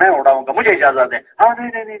گردن میں اڑاؤں گا, مجھے اجازت دیں. ہاں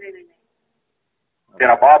نہیں,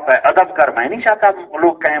 تیرا باپ ہے, ادب کر. میں نہیں چاہتا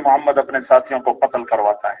لوگ کہیں محمد اپنے ساتھیوں کو قتل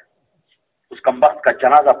کرواتا ہے. اس کمبخت کا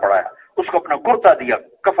جنازہ پڑھایا, اس کو اپنا کرتا دیا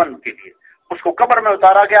کفن کے لیے, اس کو قبر میں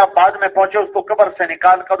اتارا گیا. بعد میں پہنچے, اس کو قبر سے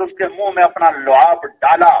نکال کر اس کے منہ میں اپنا لعاب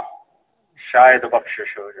ڈالا, شاید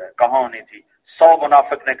بخشش ہو جائے. کہاں نہیں تھی. 100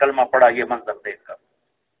 منافق نے کلمہ پڑھا یہ منظر دیکھ کر.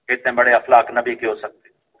 اتنے بڑے اخلاق نبی کے ہو سکتے.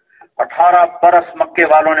 18 برس مکے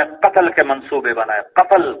والوں نے قتل کے منصوبے بنائے,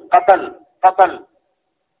 قتل قتل قتل,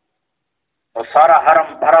 اور سارا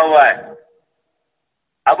حرم بھرا ہوا ہے.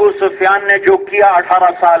 ابو سفیان نے جو کیا 18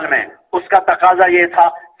 سال میں, اس کا تقاضا یہ تھا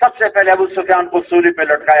سب سے پہلے ابو سفیان کو سولی پہ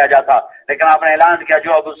لٹکایا جاتا, لیکن آپ نے اعلان کیا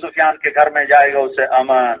جو ابو سفیان کے گھر میں جائے گا اسے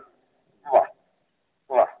امن. واہ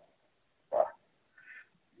واہ واہ,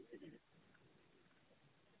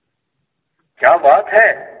 کیا بات ہے,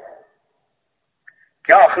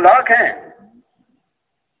 کیا اخلاق ہیں.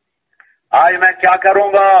 آج میں کیا کروں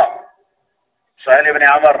گا. سہیل بن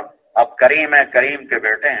عمر اب کریم ہے, کریم کے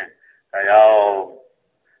بیٹے ہیں, جاؤ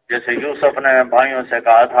جیسے یوسف نے بھائیوں سے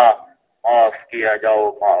کہا تھا معاف کیا جاؤ,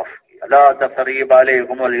 معاف کیا. لا تثریب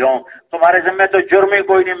علیکم اليوم, تمہارے ذمہ تو جرم ہی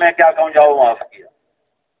کوئی نہیں, میں کیا کہوں, جاؤ معاف کیا.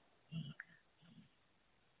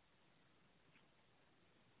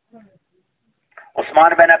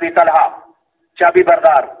 عثمان بن ابی طلحہ چابی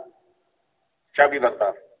بردار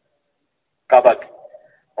کعبہ کی.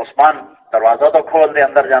 عثمان دروازہ تو کھول دے,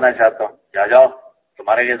 اندر جانا چاہتا ہوں. جاؤ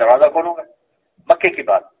تمہارے لیے دروازہ کھولوں گا. مکے کی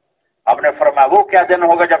بات. آپ نے فرمایا وہ کیا دن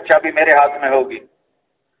ہوگا جب چابی میرے ہاتھ میں ہوگی,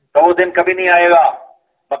 تو وہ دن کبھی نہیں آئے گا.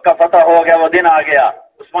 مکہ فتح ہو گیا, وہ دن آ گیا.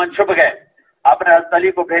 عثمان چھپ گئے. آپ نے حضرت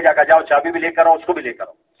علی کو بھیجا کہ جاؤ چابی بھی لے کر آؤ, اس کو بھی لے کر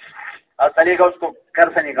آؤ. حضرت علی کا اس کو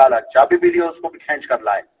گھر سے نکالا, چابی بھی لی, اس کو بھی کھینچ کر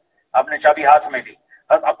لائے. آپ نے چابی ہاتھ میں لی.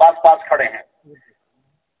 حضرت عباس پاس کھڑے ہیں.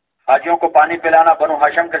 حاجیوں کو پانی پلانا بنو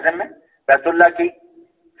ہاشم کے ذمے, بیت اللہ کی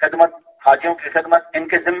خدمت, حاجیوں کی خدمت ان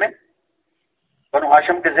کے ذمے, بنو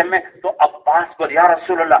ہاشم کے ذمے. تو عباس کو یا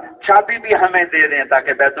رسول اللہ چابی بھی ہمیں دے دیں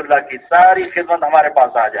تاکہ بیت اللہ کی ساری خدمت ہمارے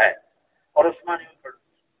پاس آ جائے. اور عثمان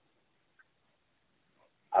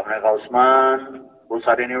آپ نے کہا عثمان وہ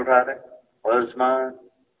ساری نہیں اٹھا رہے, اور عثمان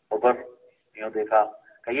اوپر یوں دیکھا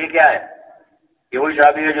کہ یہ کیا ہے, یہ وہی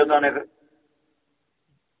چابی ہے جو تو نے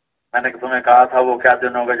میں نے تمہیں کہا تھا وہ کیا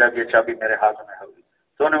دن ہوگا جب یہ چابی میرے ہاتھ میں ہوگی.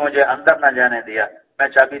 تو نے مجھے اندر نہ جانے دیا, میں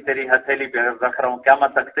چابی تیری ہتھیلی پہ رکھ رہا ہوں,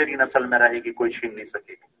 قیامت تک تیری نسل میں رہے گی, کوئی چھین نہیں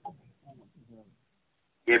سکے گی.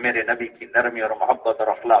 یہ میرے نبی کی نرمی اور محبت اور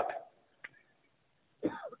اخلاق ہے.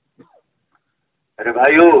 میرے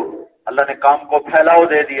بھائیو, اللہ نے کام کو پھیلاؤ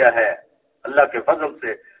دے دیا ہے. اللہ کے فضل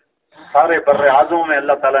سے سارے بر اعظم میں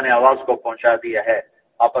اللہ تعالیٰ نے آواز کو پہنچا دیا ہے.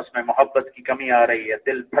 آپس میں محبت کی کمی آ رہی ہے,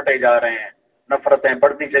 دل پھٹے جا رہے ہیں, نفرتیں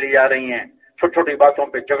بڑھتی چلی جا رہی ہیں, چھوٹی چھوٹی باتوں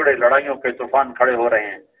پہ جھگڑے لڑائیوں کے طوفان کھڑے ہو رہے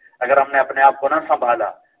ہیں. اگر ہم نے اپنے آپ کو نہ سنبھالا,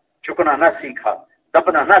 چکنا نہ سیکھا,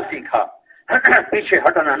 دبنا نہ سیکھا, پیچھے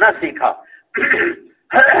ہٹنا نہ سیکھا,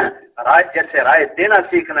 رائے جیسے رائے دینا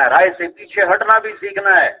سیکھنا ہے، رائے سے پیچھے ہٹنا بھی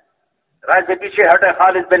سیکھنا ہے. رائے سے پیچھے ہٹے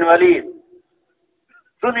خالد بن ولید،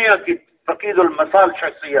 دنیا کی فقید المثال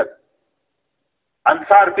شخصیت.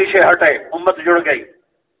 انصار پیچھے ہٹے، امت جڑ گئی.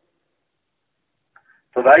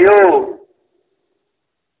 تو بھائیو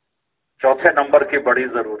چوتھے نمبر کی بڑی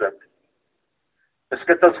ضرورت ہے، اس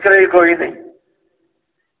کے تذکرے ہی کوئی نہیں.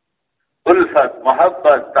 الفت،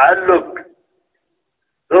 محبت، تعلق،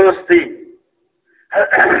 دوستی،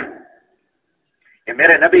 یہ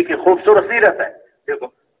میرے نبی کی خوبصورت سیرت ہے. دیکھو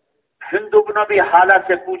ہند بن ابی حالہ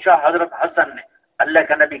سے پوچھا حضرت حسن نے اللہ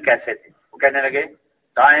کا نبی کیسے تھے، وہ کہنے لگے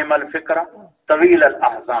دائم الفکر طویل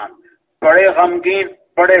الاحزان، بڑے غمگین،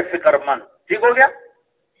 بڑے فکر مند. ٹھیک ہو گیا.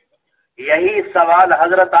 یہی سوال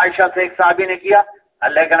حضرت عائشہ سے ایک صحابی نے کیا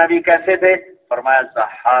اللہ کا نبی کیسے تھے، فرمایا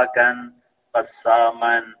ضحاکن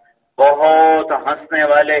بسامن، بہت ہنسنے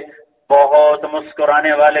والے، بہت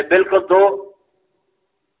مسکرانے والے. بالکل دو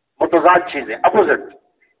متضاد چیزیں، اپوزٹ.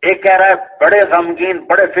 ایک کہہ رہا ہے بڑے غمگین،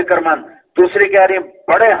 بڑے فکر مند، دوسری کہہ رہی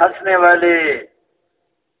بڑے ہنسنے والے،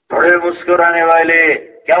 بڑے مسکرانے والے.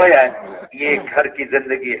 کیا وجہ ہے؟ یہ گھر کی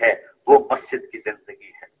زندگی ہے، وہ مسجد کی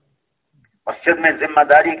زندگی ہے. مسجد میں ذمہ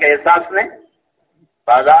داری کے احساس نے،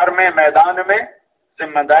 بازار میں، میدان میں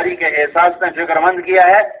ذمہ داری کے احساس نے فکر مند کیا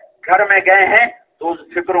ہے. گھر میں گئے ہیں تو اس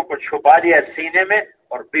فکروں کو چھپا لیا سینے میں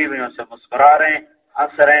اور بیویوں سے مسکرا رہے ہیں،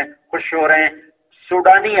 ہنس رہے ہیں، خوش ہو رہے ہیں.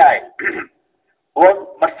 سوڈانی آئے وہ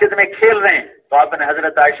مسجد میں کھیل رہے ہیں تو آپ نے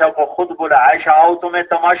حضرت عائشہ کو خود بولا عائشہ آؤ تمہیں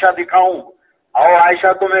تماشا دکھاؤں، آؤ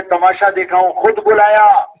عائشہ تمہیں تماشا دکھاؤں. خود بلایا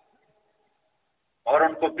اور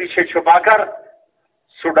ان کو پیچھے چھپا کر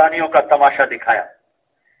سوڈانیوں کا تماشا دکھایا.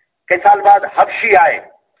 کئی سال بعد حبشی آئے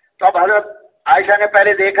تو اب حضرت عائشہ نے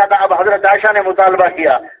پہلے دیکھا تھا، اب حضرت عائشہ نے مطالبہ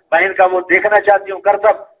کیا میں ان کا وہ دیکھنا چاہتی ہوں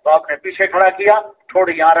کرتب. تو آپ نے پیچھے کھڑا کیا،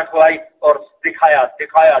 تھوڑی یہاں رکھوائی اور دکھایا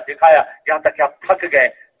دکھایا دکھایا یہاں تک کہ آپ تھک گئے.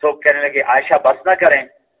 تو کہنے لگے عائشہ بس نہ کریں.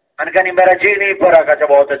 میں نے کہا نہیں میرا جی نہیں پڑا. کہا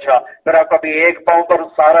بہت اچھا. پھر آپ کبھی ایک پاؤں پر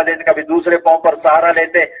سہارا لیتے، کبھی دوسرے پاؤں پر سہارا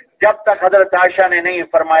لیتے، جب تک حضرت عائشہ نے نہیں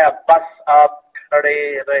فرمایا بس آپ کھڑے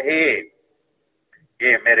رہے.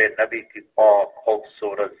 یہ میرے نبی کی پاک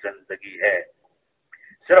خوبصورت زندگی ہے.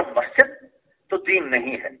 صرف مسجد تو دین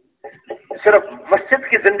نہیں ہے، صرف مسجد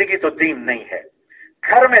کی زندگی تو دین نہیں ہے.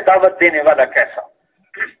 گھر میں دعوت دینے والا کیسا،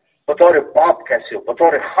 بطور باپ کیسے ہو،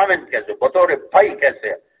 بطور خامن کیسے ہو، بطور بھائی کیسے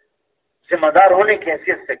ہے، ذمہ دار ہونے کی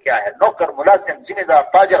حیثیت سے کیا ہے، نوکر، ملازم، ذمہ دار،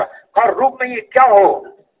 تاجر، ہر روپ میں یہ کیا ہو.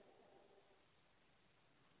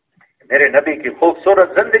 میرے نبی کی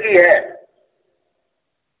خوبصورت زندگی ہے.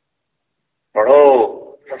 پڑھو،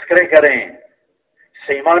 تذکرے کریں،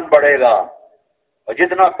 سے ایمان بڑھے گا. اور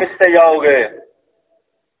جتنا پستے جاؤ گے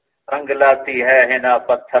رنگ لاتی ہے ہنا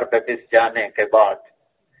پتھر پہ پس جانے کے بعد.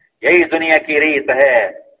 یہی دنیا کی ریت ہے.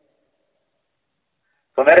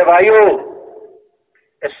 تو میرے بھائیو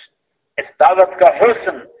اس دعوت کا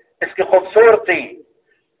حسن، اس کی خوبصورتی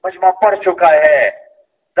مجمع پڑ چکا ہے.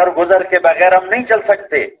 درگزر کے بغیر ہم نہیں چل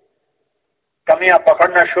سکتے. کمیاں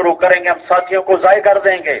پکڑنا شروع کریں گے ہم ساتھیوں کو ضائع کر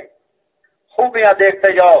دیں گے. خوبیاں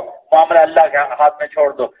دیکھتے جاؤ، معاملہ اللہ کے ہاتھ میں چھوڑ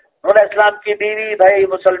دو. نور علیہ السلام کی بیوی بھائی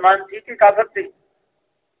مسلمان تھی کہ کافر تھی؟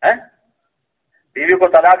 بیوی کو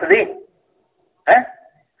طلاق دی.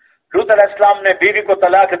 لوط علیہ السلام نے بیوی کو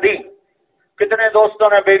طلاق دی. کتنے دوستوں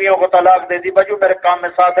نے بیویوں کو طلاق دے دی. بجو میرے کام میں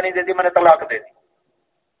ساتھ نہیں دیتی، میں نے طلاق دے دی.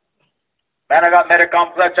 میں نے کہا میرے کام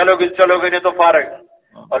پر چلو گے نہیں تو فارغ.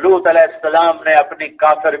 اور لوط علیہ السلام نے اپنی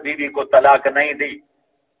کافر بیوی کو طلاق نہیں دی.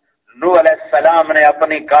 نوح علیہ السلام نے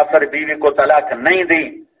اپنی کافر بیوی کو طلاق نہیں دی.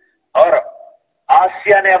 اور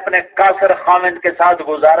آسیہ نے اپنے کافر خامند کے ساتھ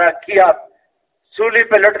گزارا کیا، سولی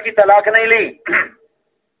پہ لٹکی طلاق نہیں لی.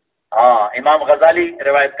 ہاں امام غزالی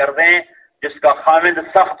روایت کرتے ہیں جس کا خامند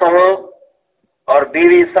سخت ہو اور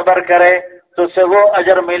بیوی صبر کرے تو اسے وہ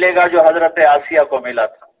اجر ملے گا جو حضرت آسیہ کو ملا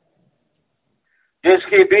تھا. جس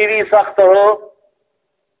کی بیوی سخت ہو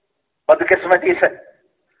بدقسمتی سے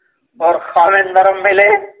اور خامند نرم ملے،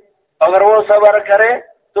 اگر وہ صبر کرے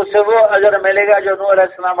تو اسے وہ اجر ملے گا جو نوح علیہ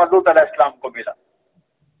السلام اور لوط علیہ السلام کو ملا.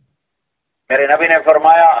 میرے نبی نے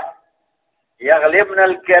فرمایا یغلبن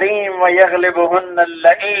الکریم و یغلبہن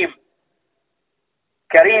اللئیم.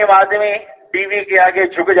 کریم آدمی بیوی کے آگے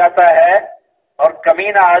جھک جاتا ہے اور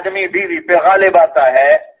کمینہ آدمی بیوی پہ غالب آتا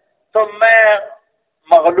ہے. تو میں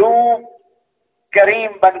مغلوب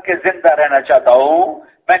کریم بن کے زندہ رہنا چاہتا ہوں،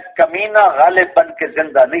 میں کمینہ غالب بن کے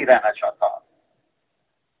زندہ نہیں رہنا چاہتا.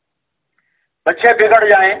 بچے بگڑ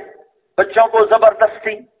جائیں، بچوں کو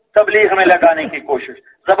زبردستی تبلیغ میں لگانے کی کوشش،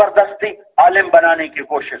 زبردستی عالم بنانے کی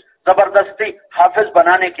کوشش، زبردستی حافظ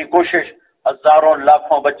بنانے کی کوشش. ہزاروں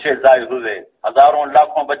لاکھوں بچے ضائع ہوئے، ہزاروں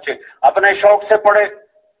لاکھوں بچے اپنے شوق سے پڑھے،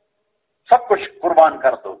 سب کچھ قربان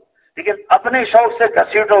کر دو. لیکن اپنے شوق سے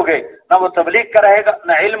گھسیٹو گے، نہ وہ تبلیغ کا رہے گا،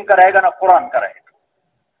 نہ علم کا رہے گا، نہ قرآن کا رہے گا۔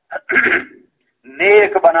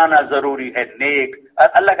 نیک بنانا ضروری ہے، نیک،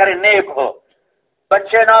 اللہ کرے نیک ہو۔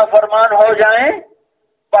 بچے نافرمان ہو جائیں،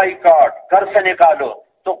 بائیکاٹ، گھر سے نکالو۔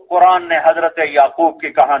 تو قرآن نے حضرت یعقوب کی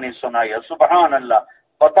کہانی سنائی ہے، سبحان اللہ،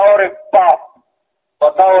 بطور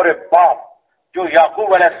باپ جو یعقوب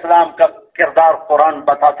علیہ السلام کا کردار قرآن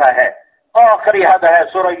بتاتا ہے۔ آخری حد ہے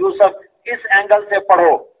سورہ یوسف، اس اینگل سے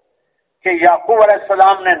پڑھو کہ یعقوب علیہ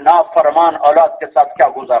السلام نے نافرمان اولاد کے ساتھ کیا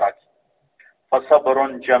گزارا کیا۔ فصبر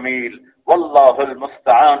جمیل واللہ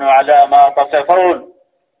المستعان علی ما تصفون۔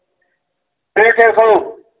 بیٹے کو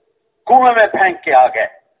کنویں میں پھینک کے آ گئے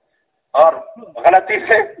اور غلطی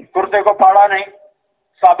سے کرتے کو پاڑا نہیں،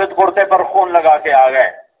 ثابت کرتے پر خون لگا کے آ گئے۔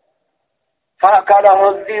 فَأَكَلَهُ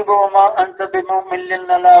الذِّئْبُ وَمَا أَنْتَ بِمُؤْمِنٍ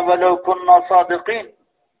لَنَا وَلَوْ كُنَّا صَادِقِينَ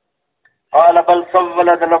قَالَ بَلْ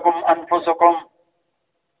سَوَّلَتْ لَكُمْ أَنفُسُكُمْ۔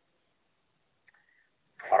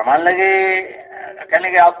 فرمان لگے، کہنے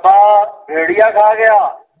لگے ابا بھیڑیا کھا گیا۔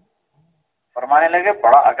 فرمانے لگے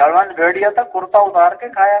بڑا عقلمند بھیڑیا تھا، کرتا اتار کے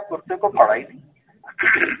کھایا، کرتے کو پڑا ہی نہیں۔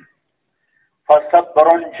 فصبر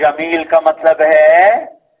جمیل کا مطلب ہے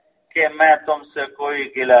کہ میں تم سے کوئی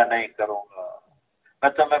گلہ نہیں کروں گا،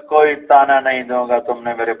 میں تمہیں کوئی تانا نہیں دوں گا تم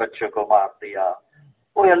نے میرے بچے کو مار دیا۔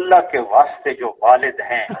 وہ اللہ کے واسطے جو والد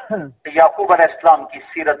ہیں، یعقوب علیہ السلام کی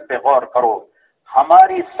سیرت پہ غور کرو،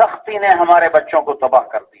 ہماری سختی نے ہمارے بچوں کو تباہ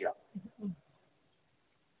کر دیا۔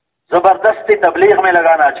 زبردستی تبلیغ میں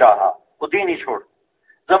لگانا چاہا، وہ دین ہی چھوڑ،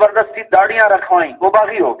 زبردستی داڑیاں رکھوائیں، وہ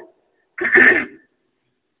باغی ہو گئے۔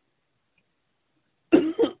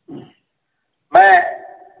 میں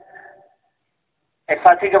ایک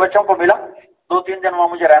ساتھی کے بچوں کو ملا، 2-3 دن وہاں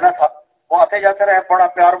مجھے رہنا تھا، وہ آتے جاتے رہے بڑا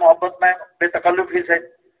پیار محبت میں، بے تکلفی سے۔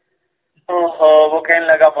 تو وہ کہنے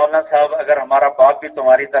لگا مولانا صاحب اگر ہمارا باپ بھی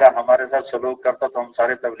تمہاری طرح ہمارے ساتھ سلوک کرتا تو ہم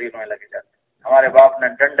سارے تبلیغ میں لگے جاتے۔ ہمارے باپ نے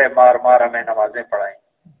ڈنڈے مار مار ہمیں نمازیں پڑھائیں،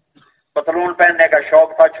 پتلون پہننے کا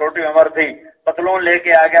شوق تھا، چھوٹی عمر تھی، پتلون لے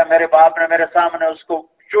کے آ گیا، میرے باپ نے میرے سامنے اس کو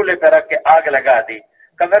چولہے پہ رکھ کے آگ لگا دی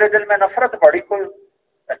کہ میرے دل میں نفرت پڑی، کوئی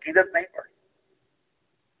عقیدت نہیں پڑی۔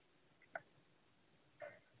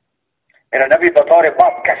 میرا نبی بطور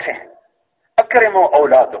باپ کیسے ہیں؟ اکرموا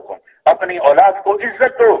اولادکم، اپنی اولاد کو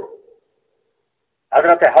عزت دو۔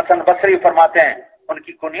 حضرت حسن بصری فرماتے ہیں، ان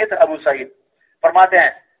کی کنیت ابو سعید، فرماتے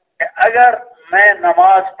ہیں کہ اگر میں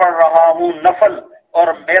نماز پڑھ رہا ہوں نفل اور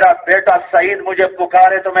میرا بیٹا سعید مجھے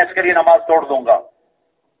پکارے تو میں اس کے لیے نماز توڑ دوں گا۔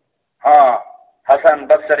 ہاں حسن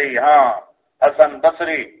بصری، ہاں حسن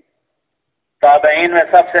بصری تابعین میں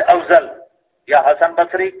سب سے افضل، یا حسن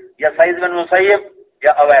بصری یا سعید بن مسیب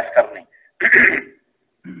یا اویس کرنی۔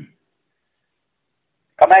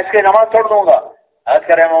 کہ میں اس کی نماز توڑ دوں گا۔ عرض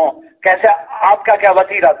کریں وہ کیسے، آپ کا کیا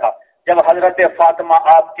وتیرہ تھا؟ جب حضرت فاطمہ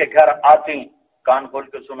آپ کے گھر آتی، کان کھول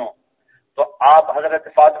کے سنو، تو آپ حضرت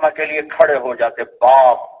فاطمہ کے لیے کھڑے ہو جاتے،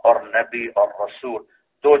 باپ اور نبی اور رسول،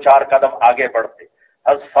 2-4 قدم آگے بڑھتے،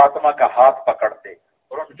 حضرت فاطمہ کا ہاتھ پکڑتے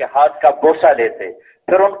اور ان کے ہاتھ کا بوسہ لیتے،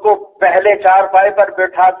 پھر ان کو پہلے 4 پائے پر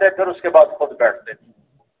بٹھاتے، پھر اس کے بعد خود بیٹھتے۔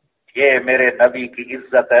 یہ میرے نبی کی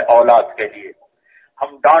عزت ہے اولاد کے لیے۔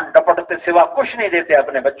 ہم ڈانٹ ڈپٹتے سوا کچھ نہیں دیتے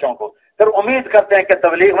اپنے بچوں کو، پھر امید کرتے ہیں کہ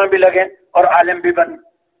تبلیغ میں بھی لگیں اور عالم بھی بن۔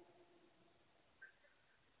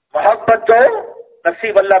 محبت دو،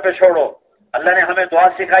 نصیب اللہ پہ چھوڑو۔ اللہ نے ہمیں دعا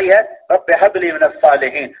سکھائی ہے، رب هب لي من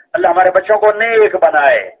الصالحین، اللہ ہمارے بچوں کو نیک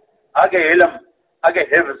بنائے، آگے علم، آگے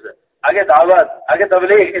حفظ، آگے دعوت، آگے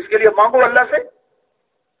تبلیغ، اس کے لیے مانگو اللہ سے،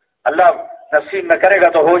 اللہ نصیب میں کرے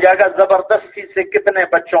گا تو ہو جائے گا۔ زبردستی سے کتنے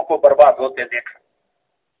بچوں کو برباد ہوتے دیکھا۔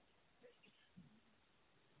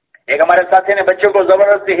 ایک ہمارے ساتھی نے بچے کو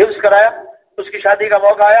زبردستی حفظ کرایا، اس کی شادی کا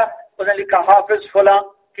موقع آیا، اس نے لکھا حافظ فلاں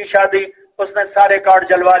کی شادی، اس نے سارے کارڈ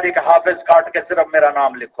جلوا دی کہ حافظ کاٹ کے صرف میرا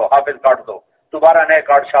نام لکھو، حافظ کاٹ دو۔ دوبارہ نئے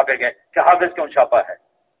کارڈ چھاپے گئے کہ حافظ کیوں چھاپا ہے؟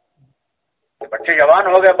 وہ بچے جوان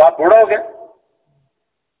ہو گئے، باپ بوڑھا ہو گیا۔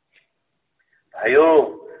 بھائیو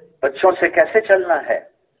بچوں سے کیسے چلنا ہے،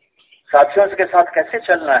 ساتھیوں کے ساتھ کیسے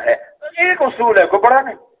چلنا ہے، ایک اصول ہے، کوئی بڑا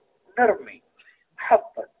نہیں، نرمی،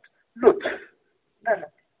 محبت، لطف، نرمی،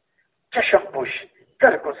 چشم پوش،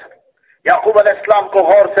 درگزر۔ یعقوب علیہ السلام کو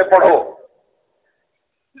غور سے پڑھو،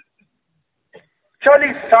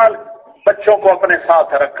 40 سال بچوں کو اپنے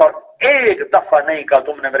ساتھ رکھا اور ایک دفعہ نہیں کہا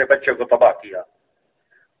تم نے میرے بچے کو تباہ کیا،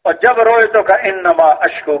 اور جب روئے تو کہا انما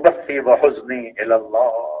اشکو بثی وحزنی الی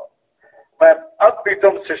اللہ، میں اب بھی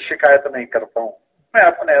تم سے شکایت نہیں کرتا ہوں، میں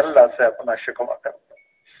اپنے اللہ سے اپنا شکوہ کرتا ہوں۔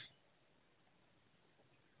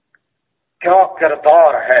 کیا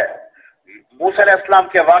کردار ہے موسیٰ علیہ السلام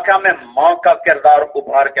کے واقعہ میں، ماں کا کردار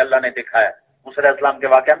ابھار کے اللہ نے دکھایا۔ موسیٰ علیہ السلام کے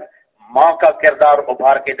واقعہ میں ماں کا کردار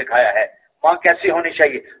ابھار کے دکھایا ہے۔ ماں کیسی ہونی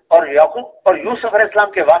چاہیے. اور یعقوب اور یوسف علیہ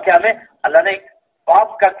السلام کے واقعہ میں اللہ نے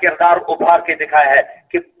باپ کا کردار ابھار کے دکھایا ہے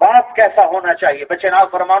کہ باپ کیسا ہونا چاہیے. بچے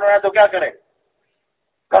نافرمان ہے تو کیا کرے؟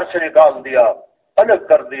 گھر سے نکال دیا، الگ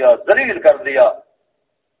کر دیا، ذلیل کر دیا،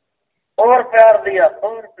 اور پیار دیا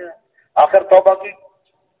اور پیار. آخر توبہ کی.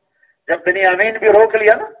 جب بنیامین بھی روک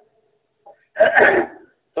لیا نا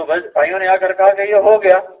تو بھائیوں نے آ کر کہا کہ یہ ہو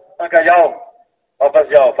گیا. کہا جاؤ واپس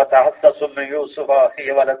جاؤ. فتحسسوا من یوسف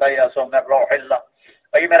اخیہ ولا تیأسوا من روح اللہ.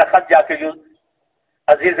 بھائی میرا خط جا کے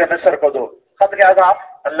عزیز مصر کو دو. خط کیا تھا؟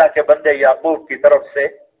 اللہ کے بندے یعقوب کی طرف سے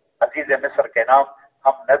عزیز مصر کے نام.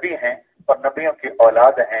 ہم نبی ہیں اور نبیوں کی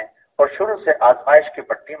اولاد ہیں اور شروع سے آزمائش کی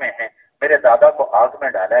پٹی میں ہیں. میرے دادا کو آگ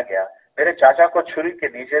میں ڈالا گیا، میرے چاچا کو چھری کے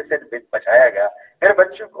نیچے سے بچایا گیا، میرے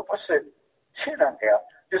بچے کو مجھ سے چھینا گیا،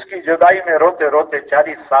 جس کی جدائی میں روتے روتے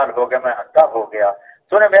 40 سال ہو گئے، میں اندھا ہو گیا.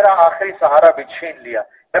 تو نے میرا آخری سہارا بھی چھین لیا.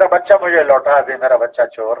 میرا بچہ مجھے لوٹا دے، میرا بچہ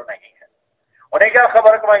چور نہیں ہے. انہیں کیا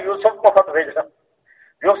خبر کہ میں یوسف کو خط بھیجا.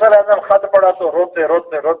 یوسف علیہ السلام خط پڑا تو روتے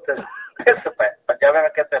روتے روتے پھس پے. پنجابی میں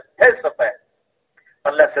کہتے ہیں پھس پے.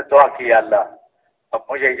 اللہ سے دعا کی، اللہ اب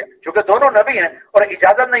مجھے چونکہ دونوں نبی ہیں اور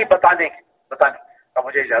اجازت نہیں بتانے کی، اب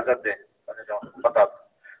مجھے اجازت دے. بتا دو.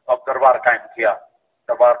 اب دربار قائم کیا،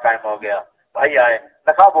 دربار قائم ہو گیا. بھائی آئے،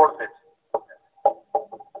 نقاب اوڑھتے تھے،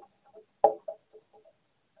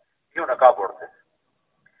 یوں نقاب اوڑھتے تھے.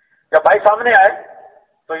 جب بھائی سامنے آئے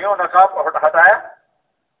تو یوں نقاب ہٹایا.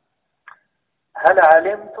 هل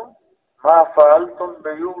علمتم ما فعلتم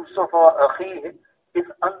بيوسف واخيه اذ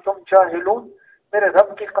انتم جاهلون. میرے رب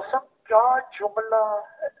کی قسم کیا جملہ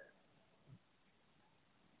ہے.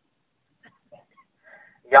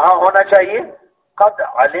 یہاں ہونا چاہیے قد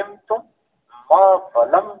علمتم ما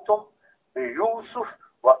ظلمتم بيوسف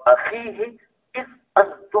واخيه اذ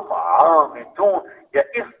انتم عامدون یا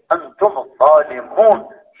اذ انتم ظالمون.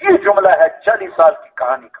 یہ جملہ ہے 40 سال کی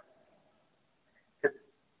کہانی کا.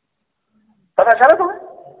 پتا چلا تمہیں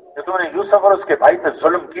کہ تم نے یوسف اور اس کے بھائی پہ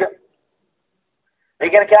ظلم کیا.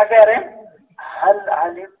 لیکن کیا کہہ رہے ہیں؟ حل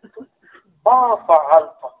علمتم ما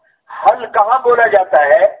فعلتم. حل کہاں بولا جاتا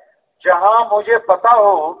ہے؟ جہاں مجھے پتا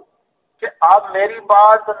ہو کہ آپ میری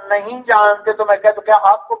بات نہیں جانتے تو میں کہتا تو کیا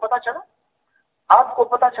آپ کو پتا چلا؟ آپ کو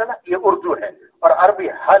پتا چلا. یہ اردو ہے. اور عربی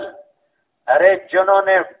حل. ارے جنہوں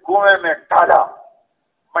نے کنویں میں ڈالا،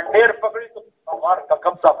 منڈیر پکڑی تو ہمار کا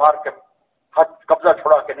قبضہ مار کے قبضہ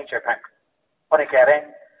چھڑا کے نیچے پھینک. انہیں کہہ رہے ہیں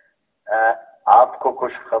آپ کو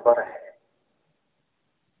کچھ خبر ہے؟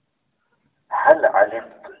 حل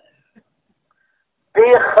علمت. بے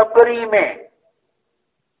خبری میں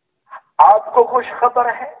آپ کو کچھ خبر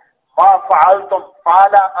ہے؟ ما فعلتم.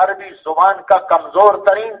 فعلا عربی زبان کا کمزور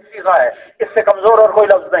ترین صیغہ ہے، اس سے کمزور اور کوئی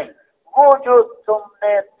لفظ نہیں. وہ جو تم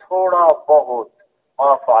نے تھوڑا بہت،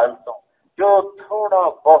 ما فعلتم، جو تھوڑا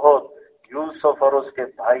بہت یوسف اور اس کے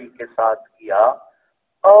بھائی کے ساتھ کیا،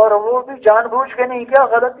 اور وہ بھی جان بوجھ کے نہیں کیا،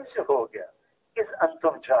 غلطی سے ہو گیا. اس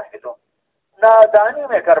انتم جاہلون، نادانی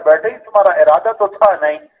میں کر بیٹھے، تمہارا ارادہ تو تھا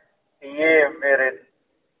نہیں. یہ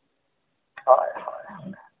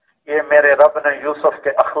میرے رب نے یوسف کے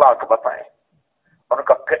اخلاق بتائے ان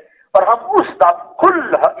کا. اور ہم اس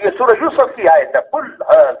کل، یہ سورہ یوسف کی آیت ہے، کل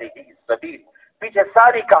ہذہ سبیل. پیچھے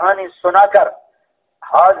ساری کہانی سنا کر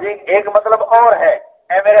حاضر ایک مطلب اور ہے.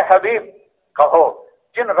 اے میرے حبیب کہو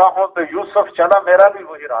جن راہوں پہ یوسف چلا میرا بھی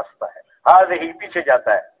وہی راستہ ہے. ہذہ پیچھے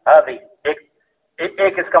جاتا ہے. ہذہ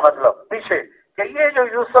ایک اس کا مطلب پیچھے کہ یہ جو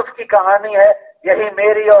یوسف کی کہانی ہے یہی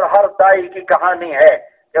میری اور ہر دائی کی کہانی ہے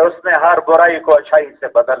کہ اس نے ہر برائی کو اچھائی سے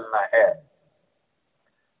بدلنا ہے.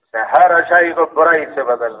 اس نے ہر اچھائی کو برائی سے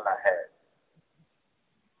بدلنا ہے.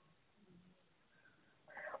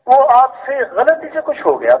 وہ آپ سے غلطی سے کچھ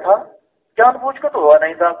ہو گیا تھا، جان بوجھ کے تو ہوا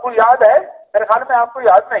نہیں تھا. کوئی یاد ہے؟ میرے خیال میں آپ کو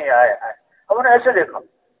یاد نہیں آیا ہے. ہم نے ایسے دیکھا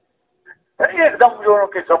ایک دم جو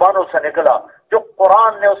کی زبانوں سے نکلا، جو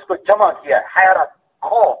قرآن نے اس کو جمع کیا، حیرت،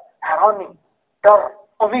 خوف، حیرانی، ڈر،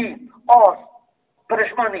 امید اور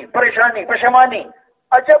پریشانی، پشیمانی،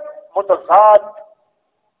 عجب متضاد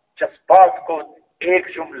جذبات کو ایک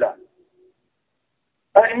جملہ.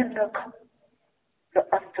 اِنَّكَ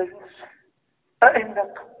لَأَنْتَ يُوسُف،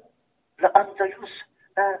 اِنَّكَ لَأَنْتَ يُوسُف.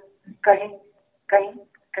 کہیں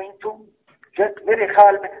تو میرے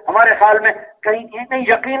خیال میں، ہمارے خیال میں کہیں نہیں،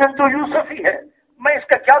 یقیناً تو یوسف ہی ہے. میں اس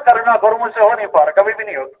کا کیا کرنا کروں، مجھ سے ہو نہیں پا رہا، کبھی بھی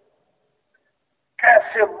نہیں ہوتا.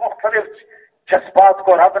 کیسے مختلف جذبات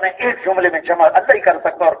کو رب نے ایک جملے میں جمع اللہ ہی کر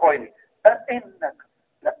سکتا اور کوئی نہیں.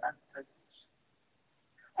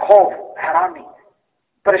 خوف، حیرانی،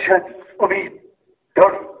 پریشانی، امید،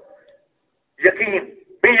 ڈر، یقین،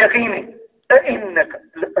 بے یقینی. انک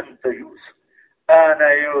لانت یوسف انا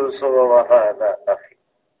یوسف وهذا اخی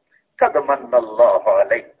قد من اللہ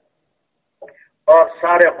علی. اور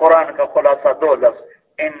سارے قرآن کا خلاصہ دو لفظ،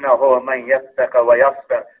 انہ من یتق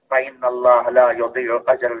ویصبر فإن اللہ لا یضیع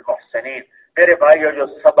اجر المحسنین۔ میرے بھائیو، جو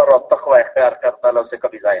صبر اور تقوی اختیار کرتا ہے اسے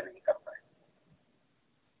کبھی ضائع نہیں کرتا ہے۔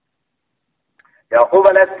 یعقوب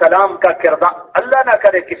علیہ السلام کا کردار، اللہ نہ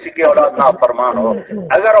کرے کسی کی اولاد نافرمان ہو،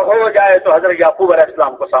 اگر ہو جائے تو حضرت یعقوب علیہ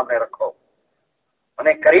السلام کو سامنے رکھو،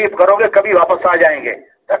 انہیں قریب کرو گے کبھی واپس آ جائیں گے،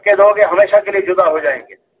 دھکے دو گے ہمیشہ کے لیے جدا ہو جائیں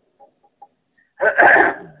گے۔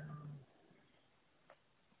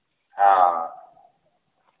 ہاں،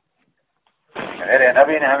 میرے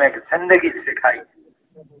نبی نے ہمیں ایک زندگی سکھائی،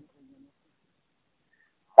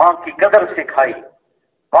 ماں کی قدر سکھائی،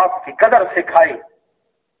 باپ کی قدر سکھائی۔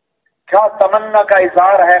 کیا تمنا کا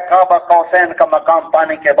اظہار ہے قاب قوسین کا مقام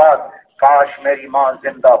پانے کے بعد، کاش میری ماں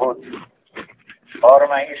زندہ ہوتی اور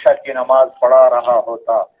میں عشاء کی نماز پڑھا رہا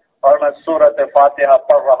ہوتا اور میں سورۃ فاتحہ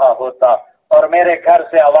پڑھ رہا ہوتا اور میرے گھر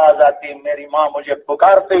سے آواز آتی، میری ماں مجھے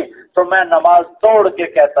پکارتی تو میں نماز توڑ کے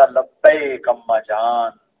کہتا لبیک اماں جان،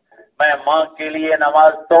 میں ماں کے لیے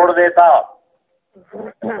نماز توڑ دیتا۔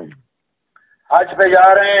 حج پہ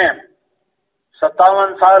جا رہے ہیں،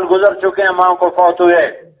 57 سال گزر چکے ہیں ماں کو فوت ہوئے،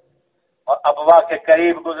 اور ابوا کے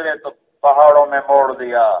قریب گزرے تو پہاڑوں میں موڑ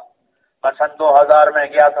دیا۔ میں سن 2000 میں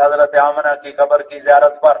گیا تھا حضرت آمنہ کی قبر کی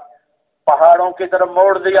زیارت پر، پہاڑوں کی طرف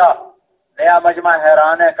موڑ دیا۔ نیا مجمع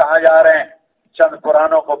حیران ہے کہاں جا رہے ہیں، چند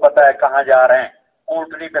پرانوں کو پتہ ہے کہاں جا رہے ہیں،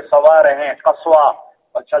 اونٹنی پہ سوار ہیں قصوا،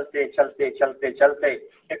 اور چلتے چلتے چلتے چلتے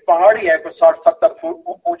ایک پہاڑی ہے کوئی 60-70 فٹ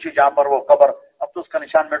اونچی جہاں پر وہ قبر، اب تو اس کا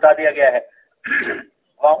نشان مٹا دیا گیا ہے،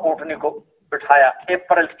 وہاں اونٹنی کو بٹھایا،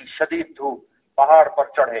 اپریل کی شدید دھوپ، پہاڑ پر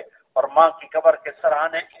چڑھے اور ماں کی قبر کے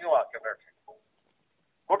سرہانے یوں آ کے بیٹھے،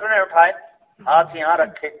 گھٹنے اٹھائے، ہاتھ یہاں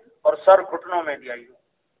رکھے اور سر گھٹنوں میں دیا یوں،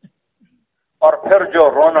 اور پھر جو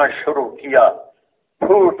رونا شروع کیا،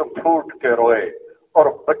 پھوٹ پھوٹ کے روئے اور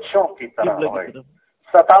بچوں کی طرح روئے۔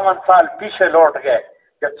 57 سال پیچھے لوٹ گئے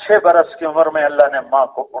جب 6 برس کی عمر میں اللہ نے ماں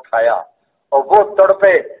کو اٹھایا، اور وہ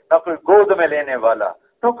تڑپے، نہ کوئی گود میں لینے والا،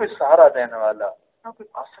 نہ کوئی سہارا دینے والا، نہ کوئی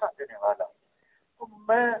آسرا دینے والا۔ تو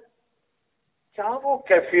میں کیا وہ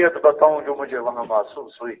کیفیت بتاؤں جو مجھے وہاں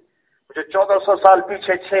محسوس ہوئی؟ مجھے 1400 سال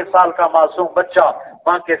پیچھے 6 سال کا معصوم بچہ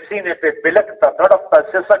ماں کے سینے پہ بلکتا، تڑپتا،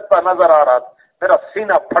 سسکتا نظر آ رہا تھا، میرا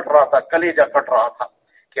سینہ پھٹ رہا تھا، کلیجہ پھٹ رہا تھا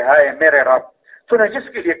کہ ہائے میرے رب، تو نے جس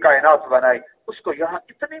کے لیے کائنات بنائی اس کو یہاں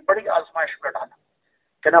اتنی بڑی آزمائش میں ڈالا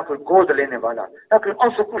کہ نہ کوئی گود لینے والا، نہ کوئی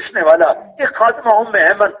آنسو پوچھنے والا۔ ایک خاتمہ ام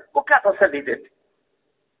ایمن وہ کیا تسلی دیتی؟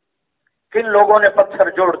 کن لوگوں نے پتھر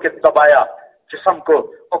جوڑ کے دبایا جسم کو،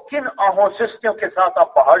 اور کن آہوں سستیوں کے ساتھ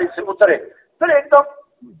آپ پہاڑی سے اترے، پھر ایک دم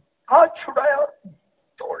ہاتھ چھڑایا اور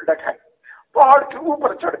توڑ لٹائی، پہاڑ کے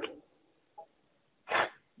اوپر چڑھ گئی۔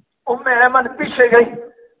 ام ایمن پیچھے گئی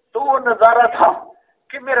تو وہ نظارہ تھا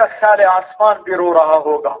کہ میرا خیال ہے آسمان بھی رو رہا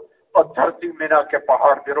ہوگا اور دھرتی مینا کے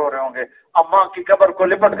پہاڑ بھی رو رہے ہوں گے۔ اب ماں کی قبر کو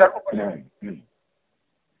لپٹ کر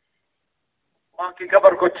ماں کی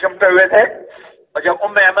قبر کو چمٹے ہوئے تھے، اور جب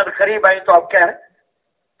ام ایمن قریب آئی تو آپ کہہ رہے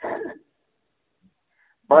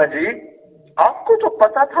ماں جی آپ کو تو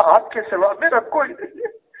پتا تھا آپ کے سوا میرا کوئی نہیں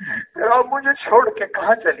ہے، پھر آپ مجھے چھوڑ کے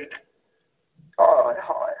کہاں چلی گئی؟ ہائے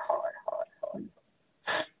ہائے ہائے ہائے۔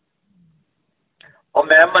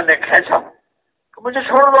 ام ایمن نے کھینچا کہ مجھے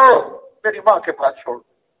چھوڑ دو، میری ماں کے پاس چھوڑ دو،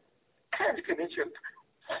 کھینچ کے نیچے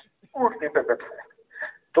اونٹنے پہ بیٹھایا۔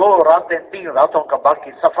 2 راتیں 3 راتوں کا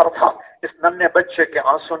باقی سفر تھا، اس ننھے بچے کے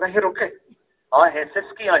آنسو نہیں رکے، آہیں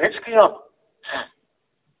سسکیاں ہچکیاں،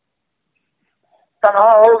 تنہا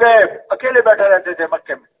ہو گئے، اکیلے بیٹھے رہتے تھے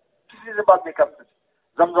مکے میں، کسی سے بات نہیں کرتے تھے،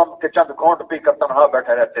 زمزم کے چند گھونٹ پی کر تنہا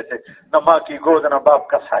بیٹھے رہتے تھے، نہ ماں کی گود نہ باپ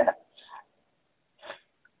کا سایہ۔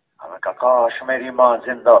 ہمیں کہا کاش میری ماں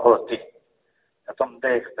زندہ ہوتی، تم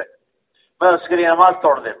دیکھتے، میں اس کے لیے نماز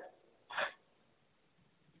توڑ دیتا۔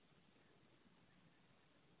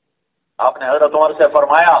 آپ نے حضرت عمر سے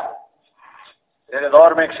فرمایا میرے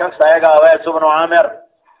دور میں ایک شخص آئے گا، اویس بن عامر،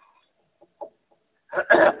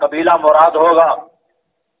 قبیلہ مراد ہوگا،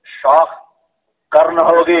 شاخ کرن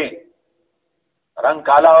ہوگی، رنگ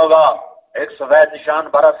کالا ہوگا، ایک سفید نشان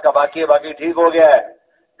برس کا باقی ٹھیک ہو گیا ہے،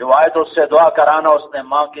 جو آئے تو اس سے دعا کرانا، اس نے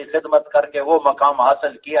ماں کی خدمت کر کے وہ مقام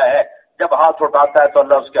حاصل کیا ہے، جب ہاتھ اٹھاتا ہے تو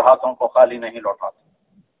اللہ اس کے ہاتھوں کو خالی نہیں لوٹاتا۔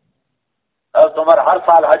 حضرت عمر ہر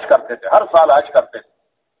سال حج کرتے تھے، ہر سال حج کرتے تھے،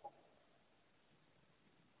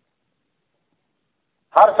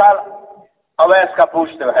 ہر سال اویس کا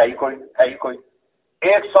پوچھتے ہے ہی کوئی، ہے ہی کوئی۔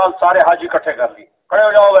 1 سال سارے حج اکٹھے کر لیے، کھڑے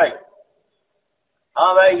ہو جاؤ بھائی،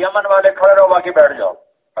 ہاں بھائی یمن والے کھڑے رہو باقی بیٹھ جاؤ،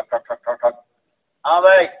 ٹھک ٹھک ٹھک ٹھک ٹھک، ہاں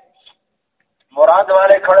بھائی مراد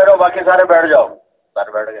والے کھڑے رہو باقی سارے بیٹھ جاؤ،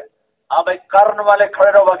 سارے بیٹھ گئے، ہاں بھائی کرن والے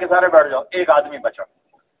کھڑے رہو باقی سارے بیٹھ جاؤ، ایک آدمی بچا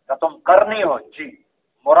کہ تم کرنی ہو؟ جی۔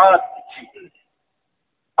 مراد؟ جی۔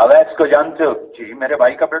 अवैस को जानते हो? जी मेरे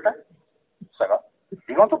भाई का बेटा सगा।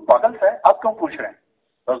 देखो तो पागल सा है, आप क्यों पूछ रहे हैं?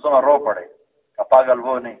 दोस्तों रो पड़े, पागल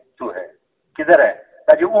वो नहीं तू है। किधर है?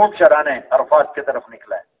 जी ऊंट चराने अरफात की तरफ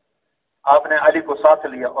निकला है। आपने अली को साथ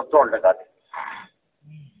लिया और दौड़ लगा दी।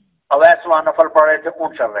 अवैस वहां नफल पढ़ रहे थे,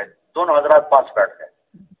 ऊंट चल रहे थे, दोनों हजरात पास बैठ गए।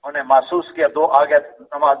 उन्हें महसूस किया, दो आ गए,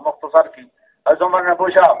 नमाज मुख्तसर की। हज़रत उमर ने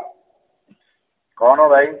पूछा कौन हो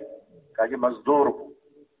भाई? कहा जी मजदूर हूं।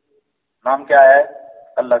 नाम क्या है?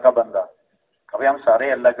 अल्लाह का बंदा। कभी हम सारे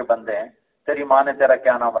अल्लाह के बंदे हैं, तेरी माँ ने तेरा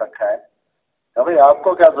क्या नाम रखा है? कभी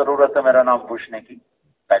आपको क्या जरूरत है मेरा नाम पूछने की?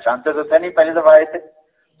 पहचानते तो थे नहीं, पहली दफा आए थे।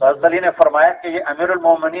 तो हज़रत अली ने फरमाया कि ये अमीरुल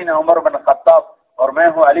मोमिनीन उमर बिन खत्ताब और मैं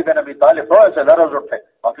हूँ अली बिन अबी तालिब। थोड़े से लरज़ उठे,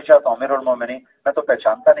 माफी चाहता हूँ अमीरुल मोमिनीन, मैं तो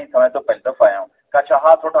पहचानता नहीं था, मैं तो पहली दफा आया हूँ। कहा अच्छा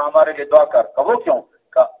हाथ उठा हमारे लिए दुआ कर। कहा वो क्यों?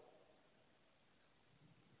 कहा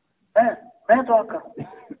मैं दुआ करूँ?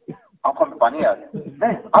 आंखों में पानी आ गया।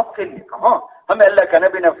 मैं आपके लिए? कहा हमें अल्लाह के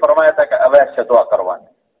नबी ने फरमाया था कि अवैस से दुआ करवाने।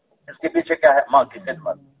 इसके पीछे क्या है? माँ की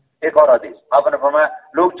खिदमत। एक और हदीस आपने फरमाया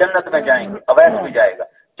लोग जन्नत में जाएंगे, अवैस भी जाएगा।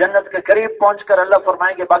 जन्नत के करीब पहुंचकर अल्लाह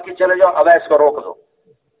फरमाएंगे बाकी चले जाओ, अवैस को रोक दो।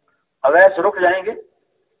 अवैस रुक जाएंगे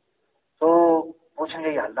तो पूछेंगे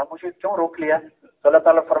या अल्लाह मुझे क्यों रोक लिया? तो अल्लाह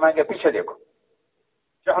ताला फरमाएंगे पीछे देखो,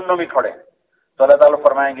 जहन्नमी खड़े। तो अल्लाह ताला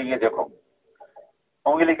फरमाएंगे ये देखो,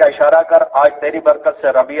 उंगली का इशारा कर, आज तेरी बरकत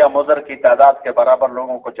से रबिया मुजर की तादाद के बराबर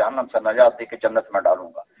लोगों को जहन्नम से नजात दे के जन्नत में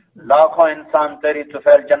डालूंगा। लाखों इंसान तेरी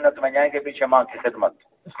तुफैल जन्नत में जाएंगे, पीछे माँ की खिदमत।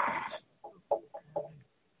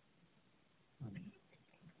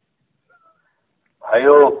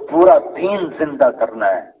 भाइयों पूरा दीन जिंदा करना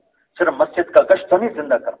है, सिर्फ मस्जिद का गश्त तो नहीं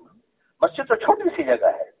जिंदा करना। मस्जिद तो छोटी सी जगह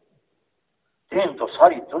है, दीन तो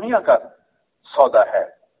सारी दुनिया का सौदा है।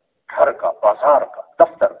 घर का, बाजार का,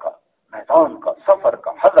 दफ्तर का, मैदान का, सफर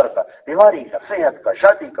का, हजर का, बीमारी का, सेहत का,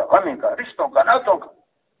 शादी का, गमी का, रिश्तों का, नातों का,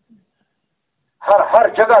 हर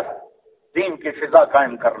जगह दीन की फिजा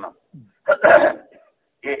कायम करना।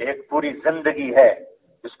 ये एक पूरी जिंदगी है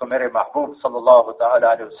जिसको मेरे महबूब सल्लल्लाहु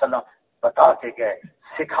अलैहि वसल्लम बता के गए,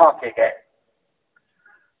 सिखा के गए।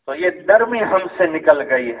 तो ये नरमी हमसे निकल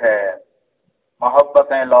गई है।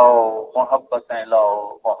 मोहब्बतें लाओ, मोहब्बतें लाओ,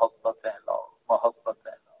 मोहब्बतें लाओ,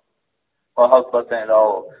 मोहब्बतें लाओ, मोहब्बतें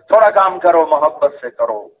लाओ। थोड़ा काम करो, मोहब्बत से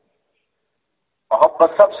करो।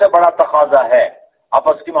 मोहब्बत सबसे बड़ा तकाजा है,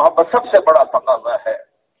 आपस की मोहब्बत सबसे बड़ा तकाजा है।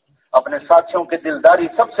 अपने साथियों की दिलदारी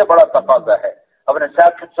सबसे बड़ा तकाजा है। अपने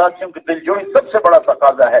साथियों की दिलजोई सबसे बड़ा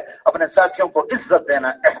तकाजा है। अपने साथियों को इज्जत देना,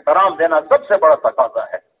 एहतराम देना सबसे बड़ा तकाजा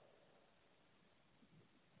है।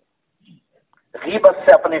 गीबत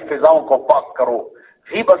से अपनी फिजाओं को पाक करो,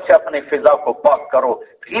 गीबत से अपनी फिजा को पाक करो,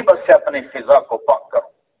 गीबत से अपनी फिजा को पाक करो।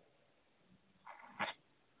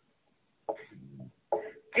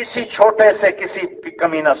 किसी छोटे से किसी की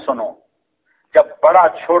कमी न सुनो। जब बड़ा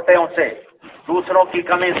छोटेों से दूसरों की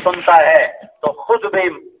कमी सुनता है तो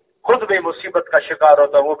खुद भी मुसीबत का शिकार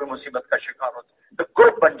होता है, वो भी मुसीबत का शिकार होता है। तो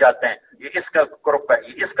ग्रुप बन जाते हैं, ये इसका ग्रुप है,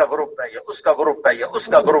 ये इसका ग्रुप है, ये उसका ग्रुप है, ये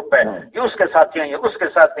उसका ग्रुप है, ये उसके साथी हैं, ये उसके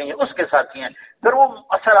साथी हैं, ये उसके साथी हैं। फिर वो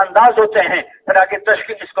असर अंदाज होते हैं, फिर आगे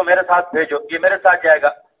तशकील इसको मेरे साथ भेजो, ये मेरे साथ जाएगा,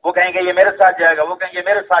 वो कहेंगे ये मेरे साथ जाएगा, वो कहेंगे ये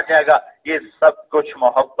मेरे साथ जाएगा। ये सब कुछ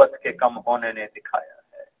मोहब्बत के कम होने ने दिखाया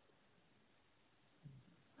है।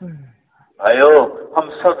 भाइयों हम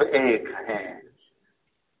सब एक हैं,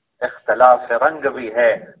 इख्तलाफ रंग भी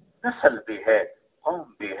है, नस्ल भी है, कौम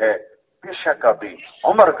भी है, पेशा का भी,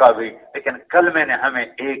 उम्र का भी, लेकिन कलमे ने हमें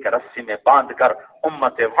एक रस्सी में बांध कर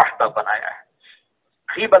उम्मत वहदा बनाया है।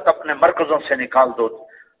 गीबत अपने मरकजों से निकाल दो,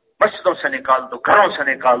 मस्जिदों से निकाल दो, घरों से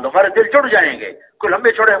निकाल दो, हमारे दिल जुड़ जाएंगे। कोई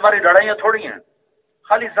लंबे चौड़े हमारी लड़ाइयां थोड़ी हैं,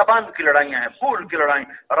 खाली जबान की लड़ाइयां हैं, फूल की लड़ाई,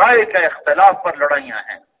 राय के इख्तलाफ पर लड़ाइयां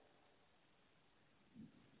हैं।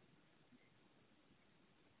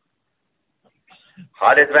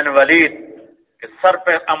 खालिद बिन वलीद के सर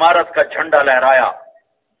पे अमारत का झंडा लहराया।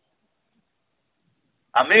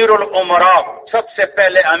 अमीरुल उमरा, सबसे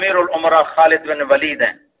पहले अमीरुल उमरा खालिद बिन वलीद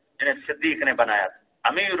हैं, जिन्हें सिद्दीक ने बनाया था।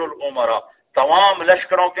 अमीरुल उमरा, तमाम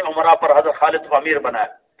लश्करों के उमरा पर हजरत खालिद को अमीर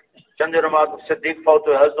बनाया। चंद दिनों बाद सिद्दीक फौत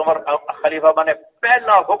हुए, हजरत उमर खलीफा बने,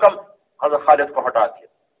 पहला हुक्म हजरत खालिद को हटा दिया।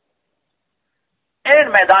 इन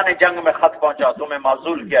मैदान जंग में खत पहुंचा, तुम्हें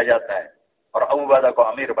माजूल किया जाता है और अबू उबैदा को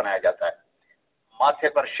अमीर बनाया जाता है। माथे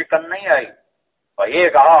पर शिकन नहीं आई और ये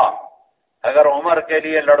कहा अगर उमर के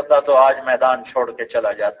लिए लड़ता तो आज मैदान छोड़ के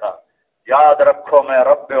चला जाता। याद रखो मैं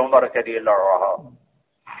रब्बे उमर के लिए लड़ रहा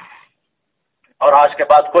और आज के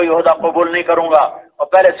बाद कोई ओहदा कबूल नहीं करूंगा और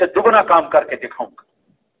पहले से दुगना काम करके दिखाऊंगा।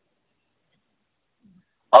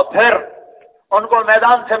 और फिर उनको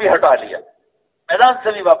मैदान से भी हटा लिया, मैदान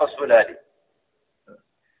से भी वापस बुला लिया।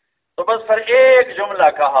 तो बस फिर एक जुमला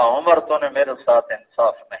कहा, उमर तूने मेरे साथ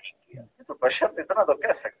इंसाफ नहीं किया। ये तो بشر اتنا تو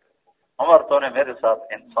کہہ سکتے عمر تو نے میرے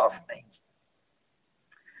ساتھ انصاف نہیں.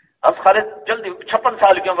 اب خالد جلدی 56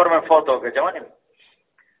 سال کی عمر میں فوت ہو گئے جوانی میں.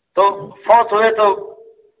 تو فوت ہوئے تو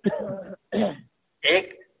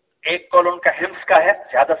ایک قول ان کا حمص کا ہے،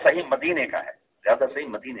 زیادہ صحیح مدینے کا ہے، زیادہ صحیح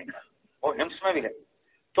مدینے کا، وہ حمص میں بھی ہے.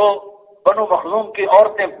 تو بنو مخزوم کی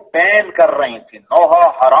عورتیں بین کر رہی تھیں، نوحہ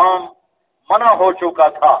حرام منع ہو چکا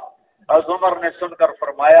تھا. حضرت عمر نے سن کر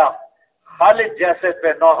فرمایا خالد جیسے پہ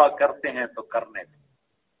نوحہ کرتے ہیں تو کرنے دو،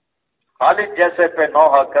 خالد جیسے پہ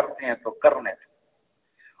نوحہ کرتے ہیں تو کرنے دو.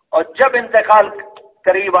 اور جب انتقال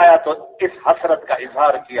قریب آیا تو اس حسرت کا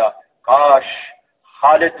اظہار کیا، کاش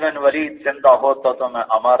خالد بن ولید زندہ ہوتا تو میں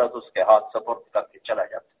امارت اس کے ہاتھ سپرد کر کے چلا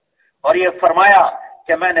جاتا. اور یہ فرمایا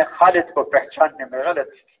کہ میں نے خالد کو پہچاننے میں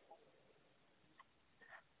غلطی کی،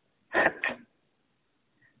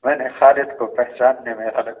 میں نے خالد کو پہچاننے میں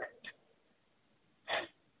غلطی کی.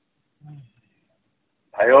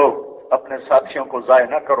 بھائیو اپنے ساتھیوں کو ضائع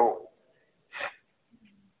نہ کرو،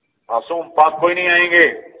 معصوم پاک کوئی نہیں آئیں گے،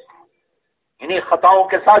 انہی خطاؤں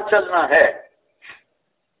کے ساتھ چلنا ہے.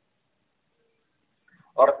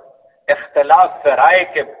 اور اختلاف رائے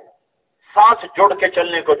کے ساتھ جڑ کے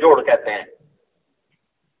چلنے کو جوڑ کہتے ہیں.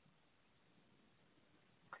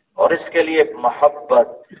 اور اس کے لیے محبت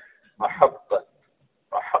محبت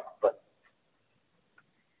محبت،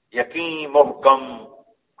 یقین محکم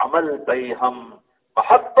عمل بے ہم،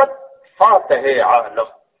 محبت فاتح عالم.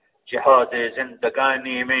 جہاد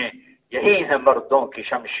زندگانی میں یہی ہے مردوں کی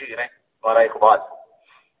شمشیریں. ہمارا اقبال.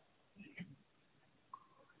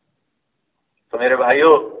 تو میرے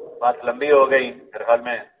بھائیوں بات لمبی ہو گئی، میرے خیال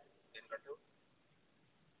میں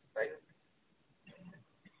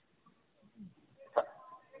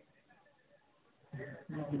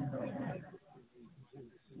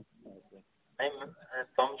نہیں،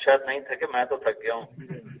 تم شاید نہیں تھے کہ میں تو تھک گیا ہوں.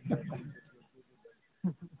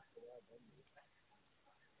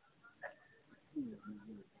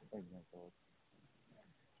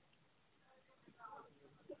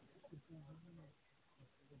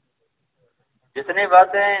 جتنی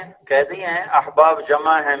باتیں کہہ دی ہیں، احباب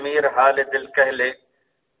جمع ہے میر حال دل کہہ لے،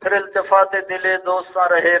 پھر التفات دل دوستاں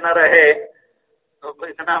رہے نہ رہے. تو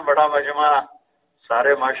اتنا بڑا مجمع،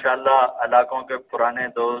 سارے ماشاءاللہ علاقوں کے پرانے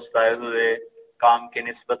دوست آئے ہوئے، کام کی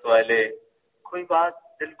نسبت والے. کوئی بات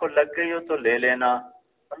دل کو لگ گئی ہو تو لے لینا،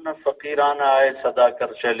 ورنہ فقیرانہ آئے صدا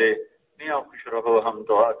کر چلے، میاں خوش رہو ہم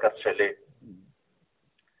دعا کر چلے.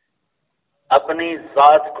 اپنی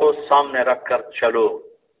ذات کو سامنے رکھ کر چلو،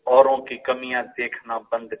 اوروں کی کمیاں دیکھنا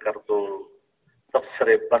بند کر دو،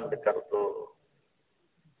 تبصرے بند کر دو،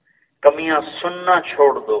 کمیاں سننا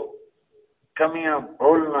چھوڑ دو، کمیاں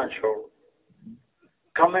بولنا چھوڑ دو،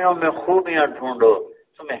 کمیوں میں خوبیاں ڈھونڈو،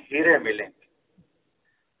 تمہیں ہیرے ملیں گے.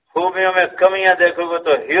 خوبیوں میں کمیاں دیکھو گے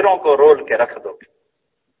تو ہیروں کو رول کے رکھ دو گے.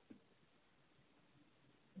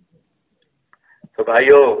 تو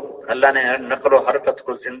بھائیو اللہ نے نقل و حرکت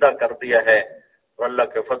کو زندہ کر دیا ہے، اور اللہ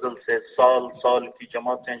کے فضل سے سال کی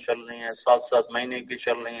جماعتیں چل رہی ہیں، 7 مہینے کی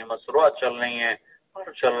چل رہی ہیں، مشروعات چل رہی ہیں،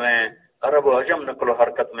 اور چل رہے ہیں. عرب و عجم نقل و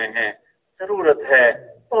حرکت میں ہیں. ضرورت ہے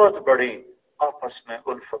بہت بڑی آپس میں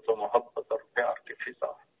الفت و محبت اور پیار کی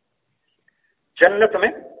فضا. جنت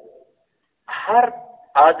میں ہر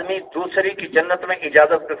آدمی دوسری کی جنت میں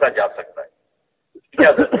اجازت کے ساتھ جا سکتا ہے.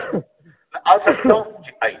 اجازت میں آ سکتا ہوں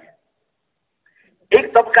جی آئیے.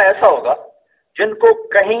 ایک طبقہ ایسا ہوگا جن کو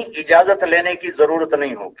کہیں اجازت لینے کی ضرورت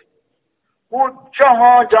نہیں ہوگی، وہ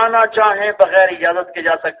جہاں جانا چاہیں بغیر اجازت کے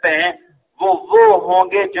جا سکتے ہیں. وہ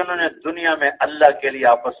ہوں گے جنہوں نے دنیا میں اللہ کے لیے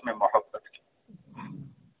آپس میں محبت کی.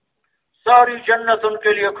 ساری جنت ان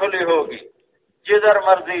کے لیے کھلی ہوگی، جدھر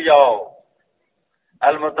مرضی جاؤ.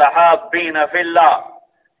 المتحابین فی اللہ،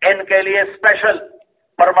 ان کے لیے اسپیشل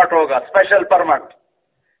پرمٹ ہوگا، اسپیشل پرمٹ.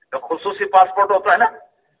 خصوصی پاسپورٹ ہوتا ہے نا،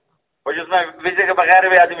 وہ جس میں ویزے کے بغیر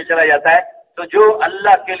بھی آدمی چلا جاتا ہے. تو جو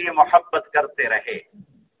اللہ کے لیے محبت کرتے رہے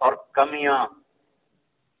اور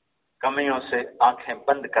کمیوں سے آنکھیں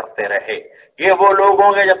بند کرتے رہے، یہ وہ لوگ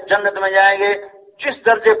ہوں گے جب جنت میں جائیں گے جس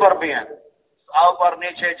درجے پر بھی ہیں. اوپر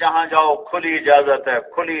نیچے جہاں جاؤ کھلی اجازت ہے،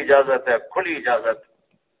 کھلی اجازت ہے، کھلی اجازت.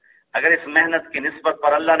 اگر اس محنت کی نسبت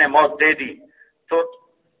پر اللہ نے موت دے دی تو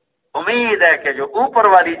امید ہے کہ جو اوپر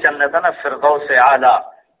والی جنت ہے نا، فردوس اعلیٰ،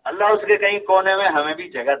 اللہ اس کے کہیں کونے میں ہمیں بھی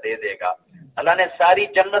جگہ دے دے گا. اللہ نے ساری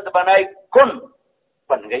جنت بنائی، کن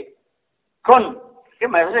بن گئی. کن یہ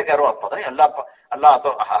میں سے کہہ رہا ہوں، آپ پتہ نہیں، اللہ تو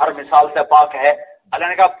ہر مثال سے پاک ہے. اللہ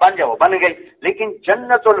نے کہا بن جاؤ، بن گئی. لیکن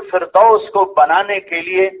جنت الفردوس کو بنانے کے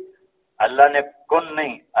لیے اللہ نے کن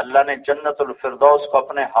نہیں، اللہ نے جنت الفردوس کو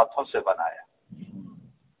اپنے ہاتھوں سے بنایا،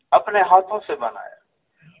 اپنے ہاتھوں سے بنایا،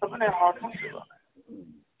 اپنے ہاتھوں سے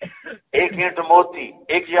بنایا. ایک اینٹ موتی،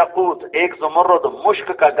 ایک یاقوت، ایک زمرد،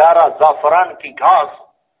 مشک کا گارا، زعفران کی گھاس،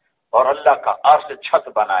 اور اللہ کا عرش چھت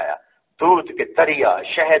بنایا، دودھ کے دریا،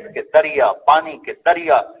 شہد کے دریا، پانی کے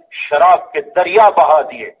دریا، شراب کے دریا بہا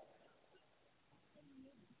دیے۔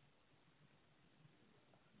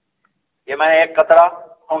 یہ میں نے ایک قطرہ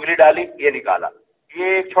انگلی ڈالی، یہ نکالا،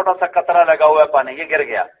 یہ ایک چھوٹا سا قطرہ لگا ہوا ہے پانی، یہ گر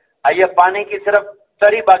گیا، یہ پانی کی صرف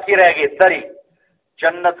تری باقی رہ گئی، تری۔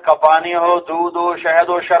 جنت کا پانی ہو، دودھ ہو، شہد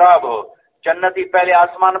ہو، شراب ہو، جنتی پہلے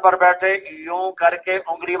آسمان پر بیٹھے یوں کر کے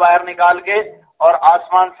انگلی باہر نکال کے اور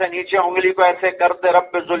آسمان سے نیچے انگلی کو ایسے کرتے،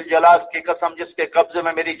 رب ذوالجلال کی قسم جس کے قبضے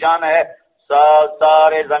میں میری جان ہے،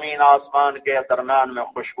 سارے زمین آسمان کے درمیان میں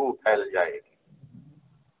خوشبو پھیل جائے گی۔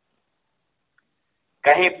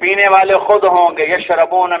 کہیں پینے والے خود ہوں گے،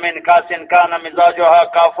 یشربون من کاس کان مزاجها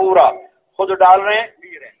کافورا، خود ڈال رہے ہیں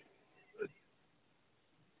پی رہے ہیں،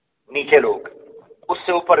 نیچے لوگ، اس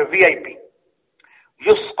سے اوپر وی آئی پی،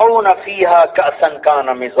 یسقون فیہا کاسا کان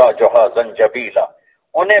مزاجها زنجبیلا،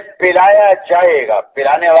 انہیں پلایا جائے گا،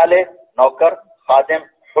 پلانے والے نوکر، خادم،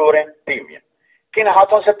 حوریں، بیویاں۔ کن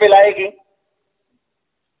ہاتھوں سے پلائے گی؟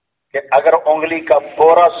 کہ اگر انگلی کا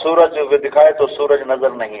پورا سورج دکھائے تو سورج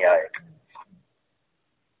نظر نہیں آئے گا۔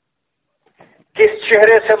 کس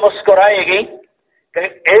چہرے سے مسکرائے گی کہ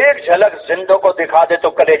ایک جھلک زندوں کو دکھا دے تو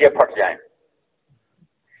کلیجے پھٹ جائیں۔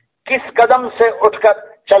 کس قدم سے اٹھ کر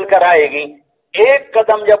چل کر آئے گی؟ ایک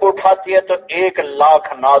قدم جب اٹھاتی ہے تو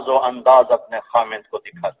 1,00,000 ناز و انداز اپنے خامند کو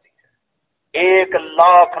دکھاتی ہے،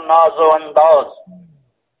 1,00,000 ناز و انداز۔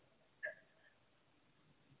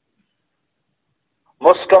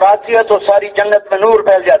 مسکراتی ہے تو ساری جنت میں نور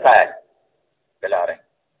پھیل جاتا ہے۔ پلا رہے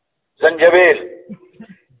زنجبیل،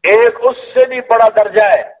 ایک اس سے بھی بڑا درجہ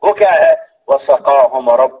ہے، وہ کیا ہے؟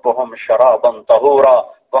 وَسَقَاهُمْ رَبُّهُمْ شَرَابًا طَهُورًا،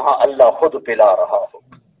 وہاں اللہ خود پلا رہا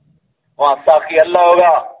ہوگا، وہاں ساقی اللہ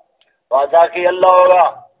ہوگا، وہاں ساقی اللہ ہوگا۔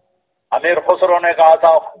 امیر خسرو نے کہا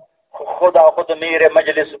تھا خدا خود میر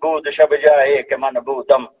مجلس بود شب جائے کہ من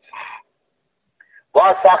بودم،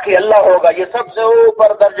 وہاں ساقی اللہ ہوگا۔ یہ سب سے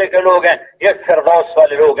اوپر درجے کے لوگ ہیں، یہ فردوس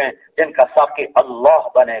والے لوگ ہیں جن کا ساقی اللہ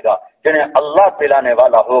بنے گا، جنہیں اللہ پلانے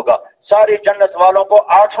والا ہوگا۔ ساری جنت والوں کو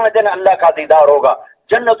 8ویں دن اللہ کا دیدار ہوگا،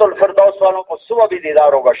 جنت الفردوس والوں کو صبح بھی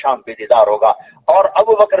دیدار ہوگا، شام بھی دیدار ہوگا، اور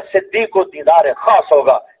ابو بکر صدیق کو دیدار خاص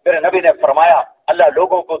ہوگا۔ میرے نبی نے فرمایا اللہ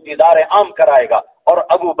لوگوں کو دیدار عام کرائے گا اور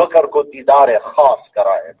ابو بکر کو دیدار خاص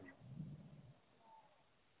کرائے گا۔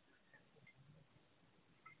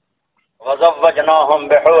 وَزَوَّجْنَاهُمْ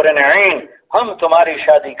بِحُورٍ عِينٍ، ہم تمہاری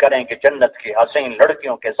شادی کریں گے جنت کی حسین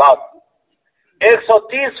لڑکیوں کے ساتھ۔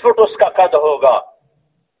 130 فٹ اس کا قد ہوگا،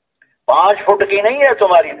 5 فٹ کی نہیں ہے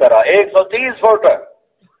تمہاری طرح، 130 فٹ۔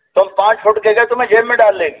 تم 5 فٹ کے گئے تمہیں جیب میں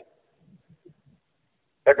ڈال لے گی،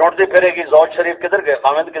 پھر ڈھونڈتی پھرے گی زوج شریف کدھر گئے،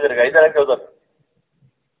 خامد کدھر گئے، ادھر ہے کہ ادھر۔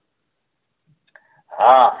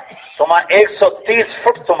 ہاں تمہارا 130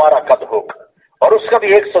 فٹ تمہارا قد ہوگا، اور اس کا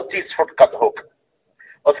بھی 130 فٹ قد ہوگا۔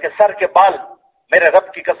 اس کے سر کے بال میرے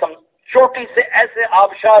رب کی قسم چوٹی سے ایسے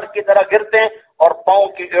آبشار کی طرح گرتے ہیں اور پاؤں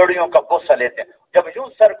کی ایڑیوں کا بوسہ لیتے ہیں۔ جب یوں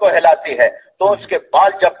سر کو ہلاتی ہے تو اس کے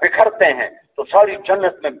بال جب بکھرتے ہیں تو ساری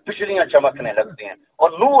جنت میں بجلیاں چمکنے لگتی ہیں اور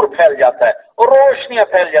نور پھیل جاتا ہے اور روشنیاں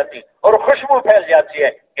پھیل جاتی ہیں اور خوشبو پھیل جاتی ہے۔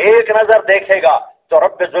 ایک نظر دیکھے گا تو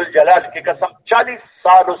رب ذوالجلال کی قسم 40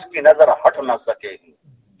 سال اس کی نظر ہٹ نہ سکے گی۔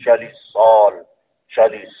 40 سال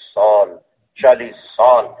 40 سال 40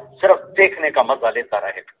 سال صرف دیکھنے کا مزہ لیتا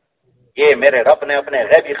رہے گا۔ یہ میرے رب نے اپنے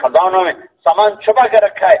غیبی خزانوں میں سامان چھپا کے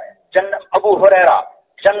رکھا ہے۔ جنت ابو ہریرہ،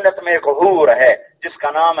 جنت میں ایک حور ہے جس کا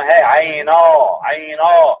نام ہے عینا۔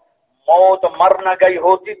 عینا، موت مر نہ گئی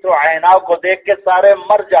ہوتی تو عینا کو دیکھ کے سارے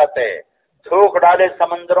مر جاتے۔ تھوک ڈالے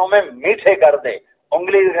سمندروں میں میٹھے کر دے،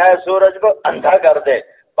 انگلی دکھائے سورج کو اندھا کر دے،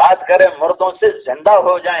 بات کرے مردوں سے زندہ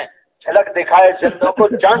ہو جائیں، جھلک دکھائے زندوں کو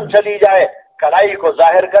جان چلی جائے، کلائی کو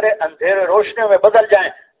ظاہر کرے اندھیرے روشنیوں میں بدل جائیں،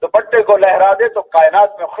 دوپٹے کو لہرا دے تو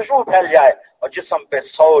کائنات میں خوشبو پھیل جائے، اور جسم پہ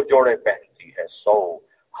 100 جوڑے پہنتی ہے، 100۔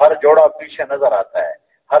 ہر جوڑا پیچھے نظر آتا ہے،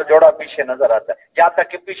 ہر جوڑا پیچھے نظر آتا ہے، یہاں تک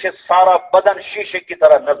کہ پیچھے سارا بدن شیشے کی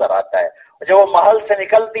طرح نظر آتا ہے۔ جب وہ محل سے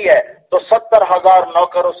نکلتی ہے تو 70,000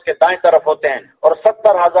 نوکر اس کے دائیں طرف ہوتے ہیں اور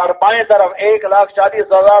 70,000 بائیں طرف،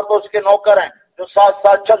 1,40,000 تو اس کے نوکر ہیں جو ساتھ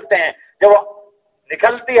ساتھ چلتے ہیں۔ جب وہ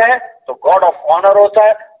نکلتی ہے تو گاڈ آف آنر ہوتا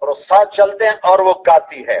ہے اور وہ ساتھ چلتے ہیں اور وہ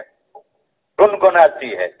گاتی ہے،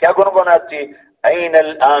 گنگناتی ہے۔ کیا گنگناتی؟ این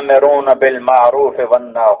الامرون بالمعروف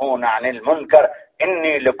والناہون عن المنکر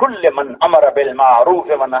انی لکل من امر بالمعروف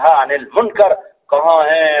ونہا عن المنکر، کہاں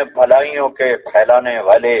ہیں بھلائیوں کے پھیلانے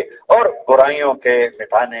والے اور برائیوں کے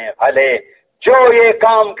مٹانے والے؟ جو یہ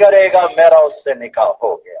کام کرے گا میرا اس سے نکاح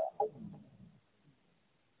ہو گیا۔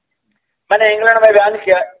 میں نے انگلینڈ میں بیان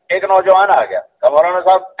کیا، ایک نوجوان آ گیا کہ مولانا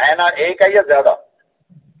صاحب عینہ ایک ہے یا زیادہ؟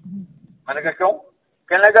 میں نے کہا کیوں؟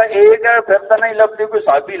 کہنے لگا ایک ہے پھر تو نہیں لبتی، کوئی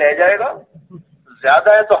صحابی لے جائے گا،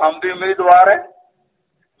 زیادہ ہے تو ہم بھی امیدوار ہیں۔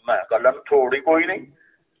 میں کہا تھوڑی کوئی نہیں،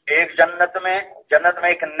 ایک جنت میں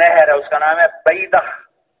ایک نہر ہے، اس کا نام ہے بیدہ،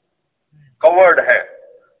 کورڈ ہے،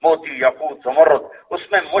 موتی یاقوت زمرد،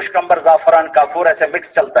 اس میں مشک عنبر زعفران کافور ایسے مکس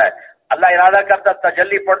چلتا ہے۔ اللہ ارادہ کرتا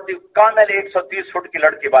تجلی پڑتی، کامل 130 فٹ کی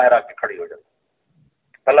لڑکی باہر آ کے کھڑی ہو جاتی،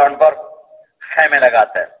 پلان پر خیمے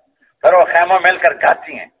لگاتا ہے، پھر وہ خیموں مل کر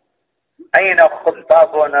گاتی ہیں این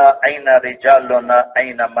خطابنا این رجالنا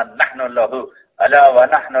این من نحن له الا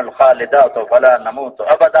ونحن الخالدات فلا نموت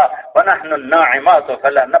ابدا ونحن الناعمات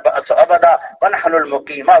فلا نبأس ابدا ونحن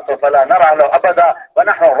المقيمات فلا نرعل ابدا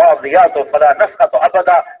ونحن الراضيات فلا نسقط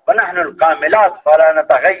ابدا ونحن الكاملات فلا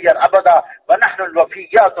نتغير ابدا ونحن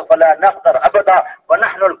الوفيات فلا نقدر ابدا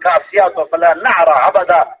ونحن الكافيات فلا نعرى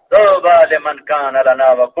ابدا طوبى لمن كان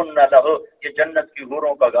لنا وكنا له۔ یہ جنت کی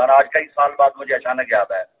حوروں کا گانا آج کئی سال بعد مجھے اچانک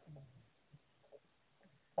یاد آیا۔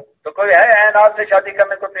 تو کوئی ہے اعینات سے شادی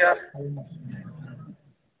کرنے کو تیار؟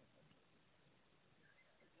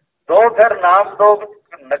 تو پھر نام دو،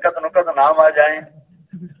 نقد نام آ جائیں۔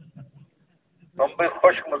 تم بھی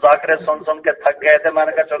خشک مذاکرے سن کے تھک گئے تھے، میں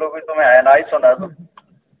نے کہا چلو بھی تمہیں اعینا ہی سنا دو۔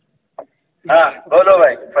 ہاں بولو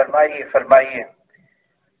بھائی، فرمائیے۔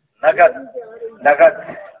 نقد نقد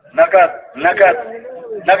نقد نقد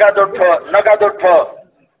نقد اٹھو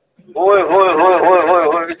ہوئے ہوئے ہوئے ہوئے ہوئے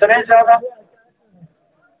ہوئے اتنے زیادہ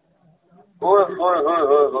ہوئے ہوئے ہوئے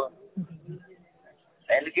ہوئے ہوئے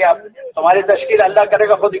ان کی آپ تمہاری تشکیل اللہ کرے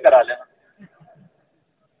گا خود ہی کرا لینا۔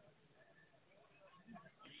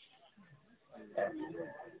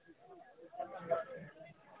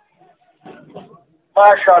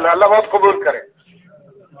 ماشاء اللہ، اللہ بہت قبول کرے۔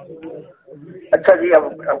 اچھا جی، اب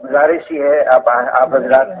گزارش ہی ہے، آپ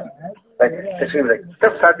حضرات تشریف رکھیں،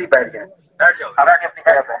 سب ساتھی بیٹھ جائیں، بیٹھ جاؤ، اپنی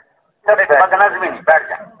جگہ پہ سب نظمی نہیں، بیٹھ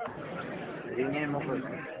جائیں۔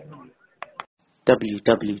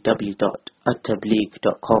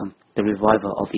 www.attableek.com, the reviver of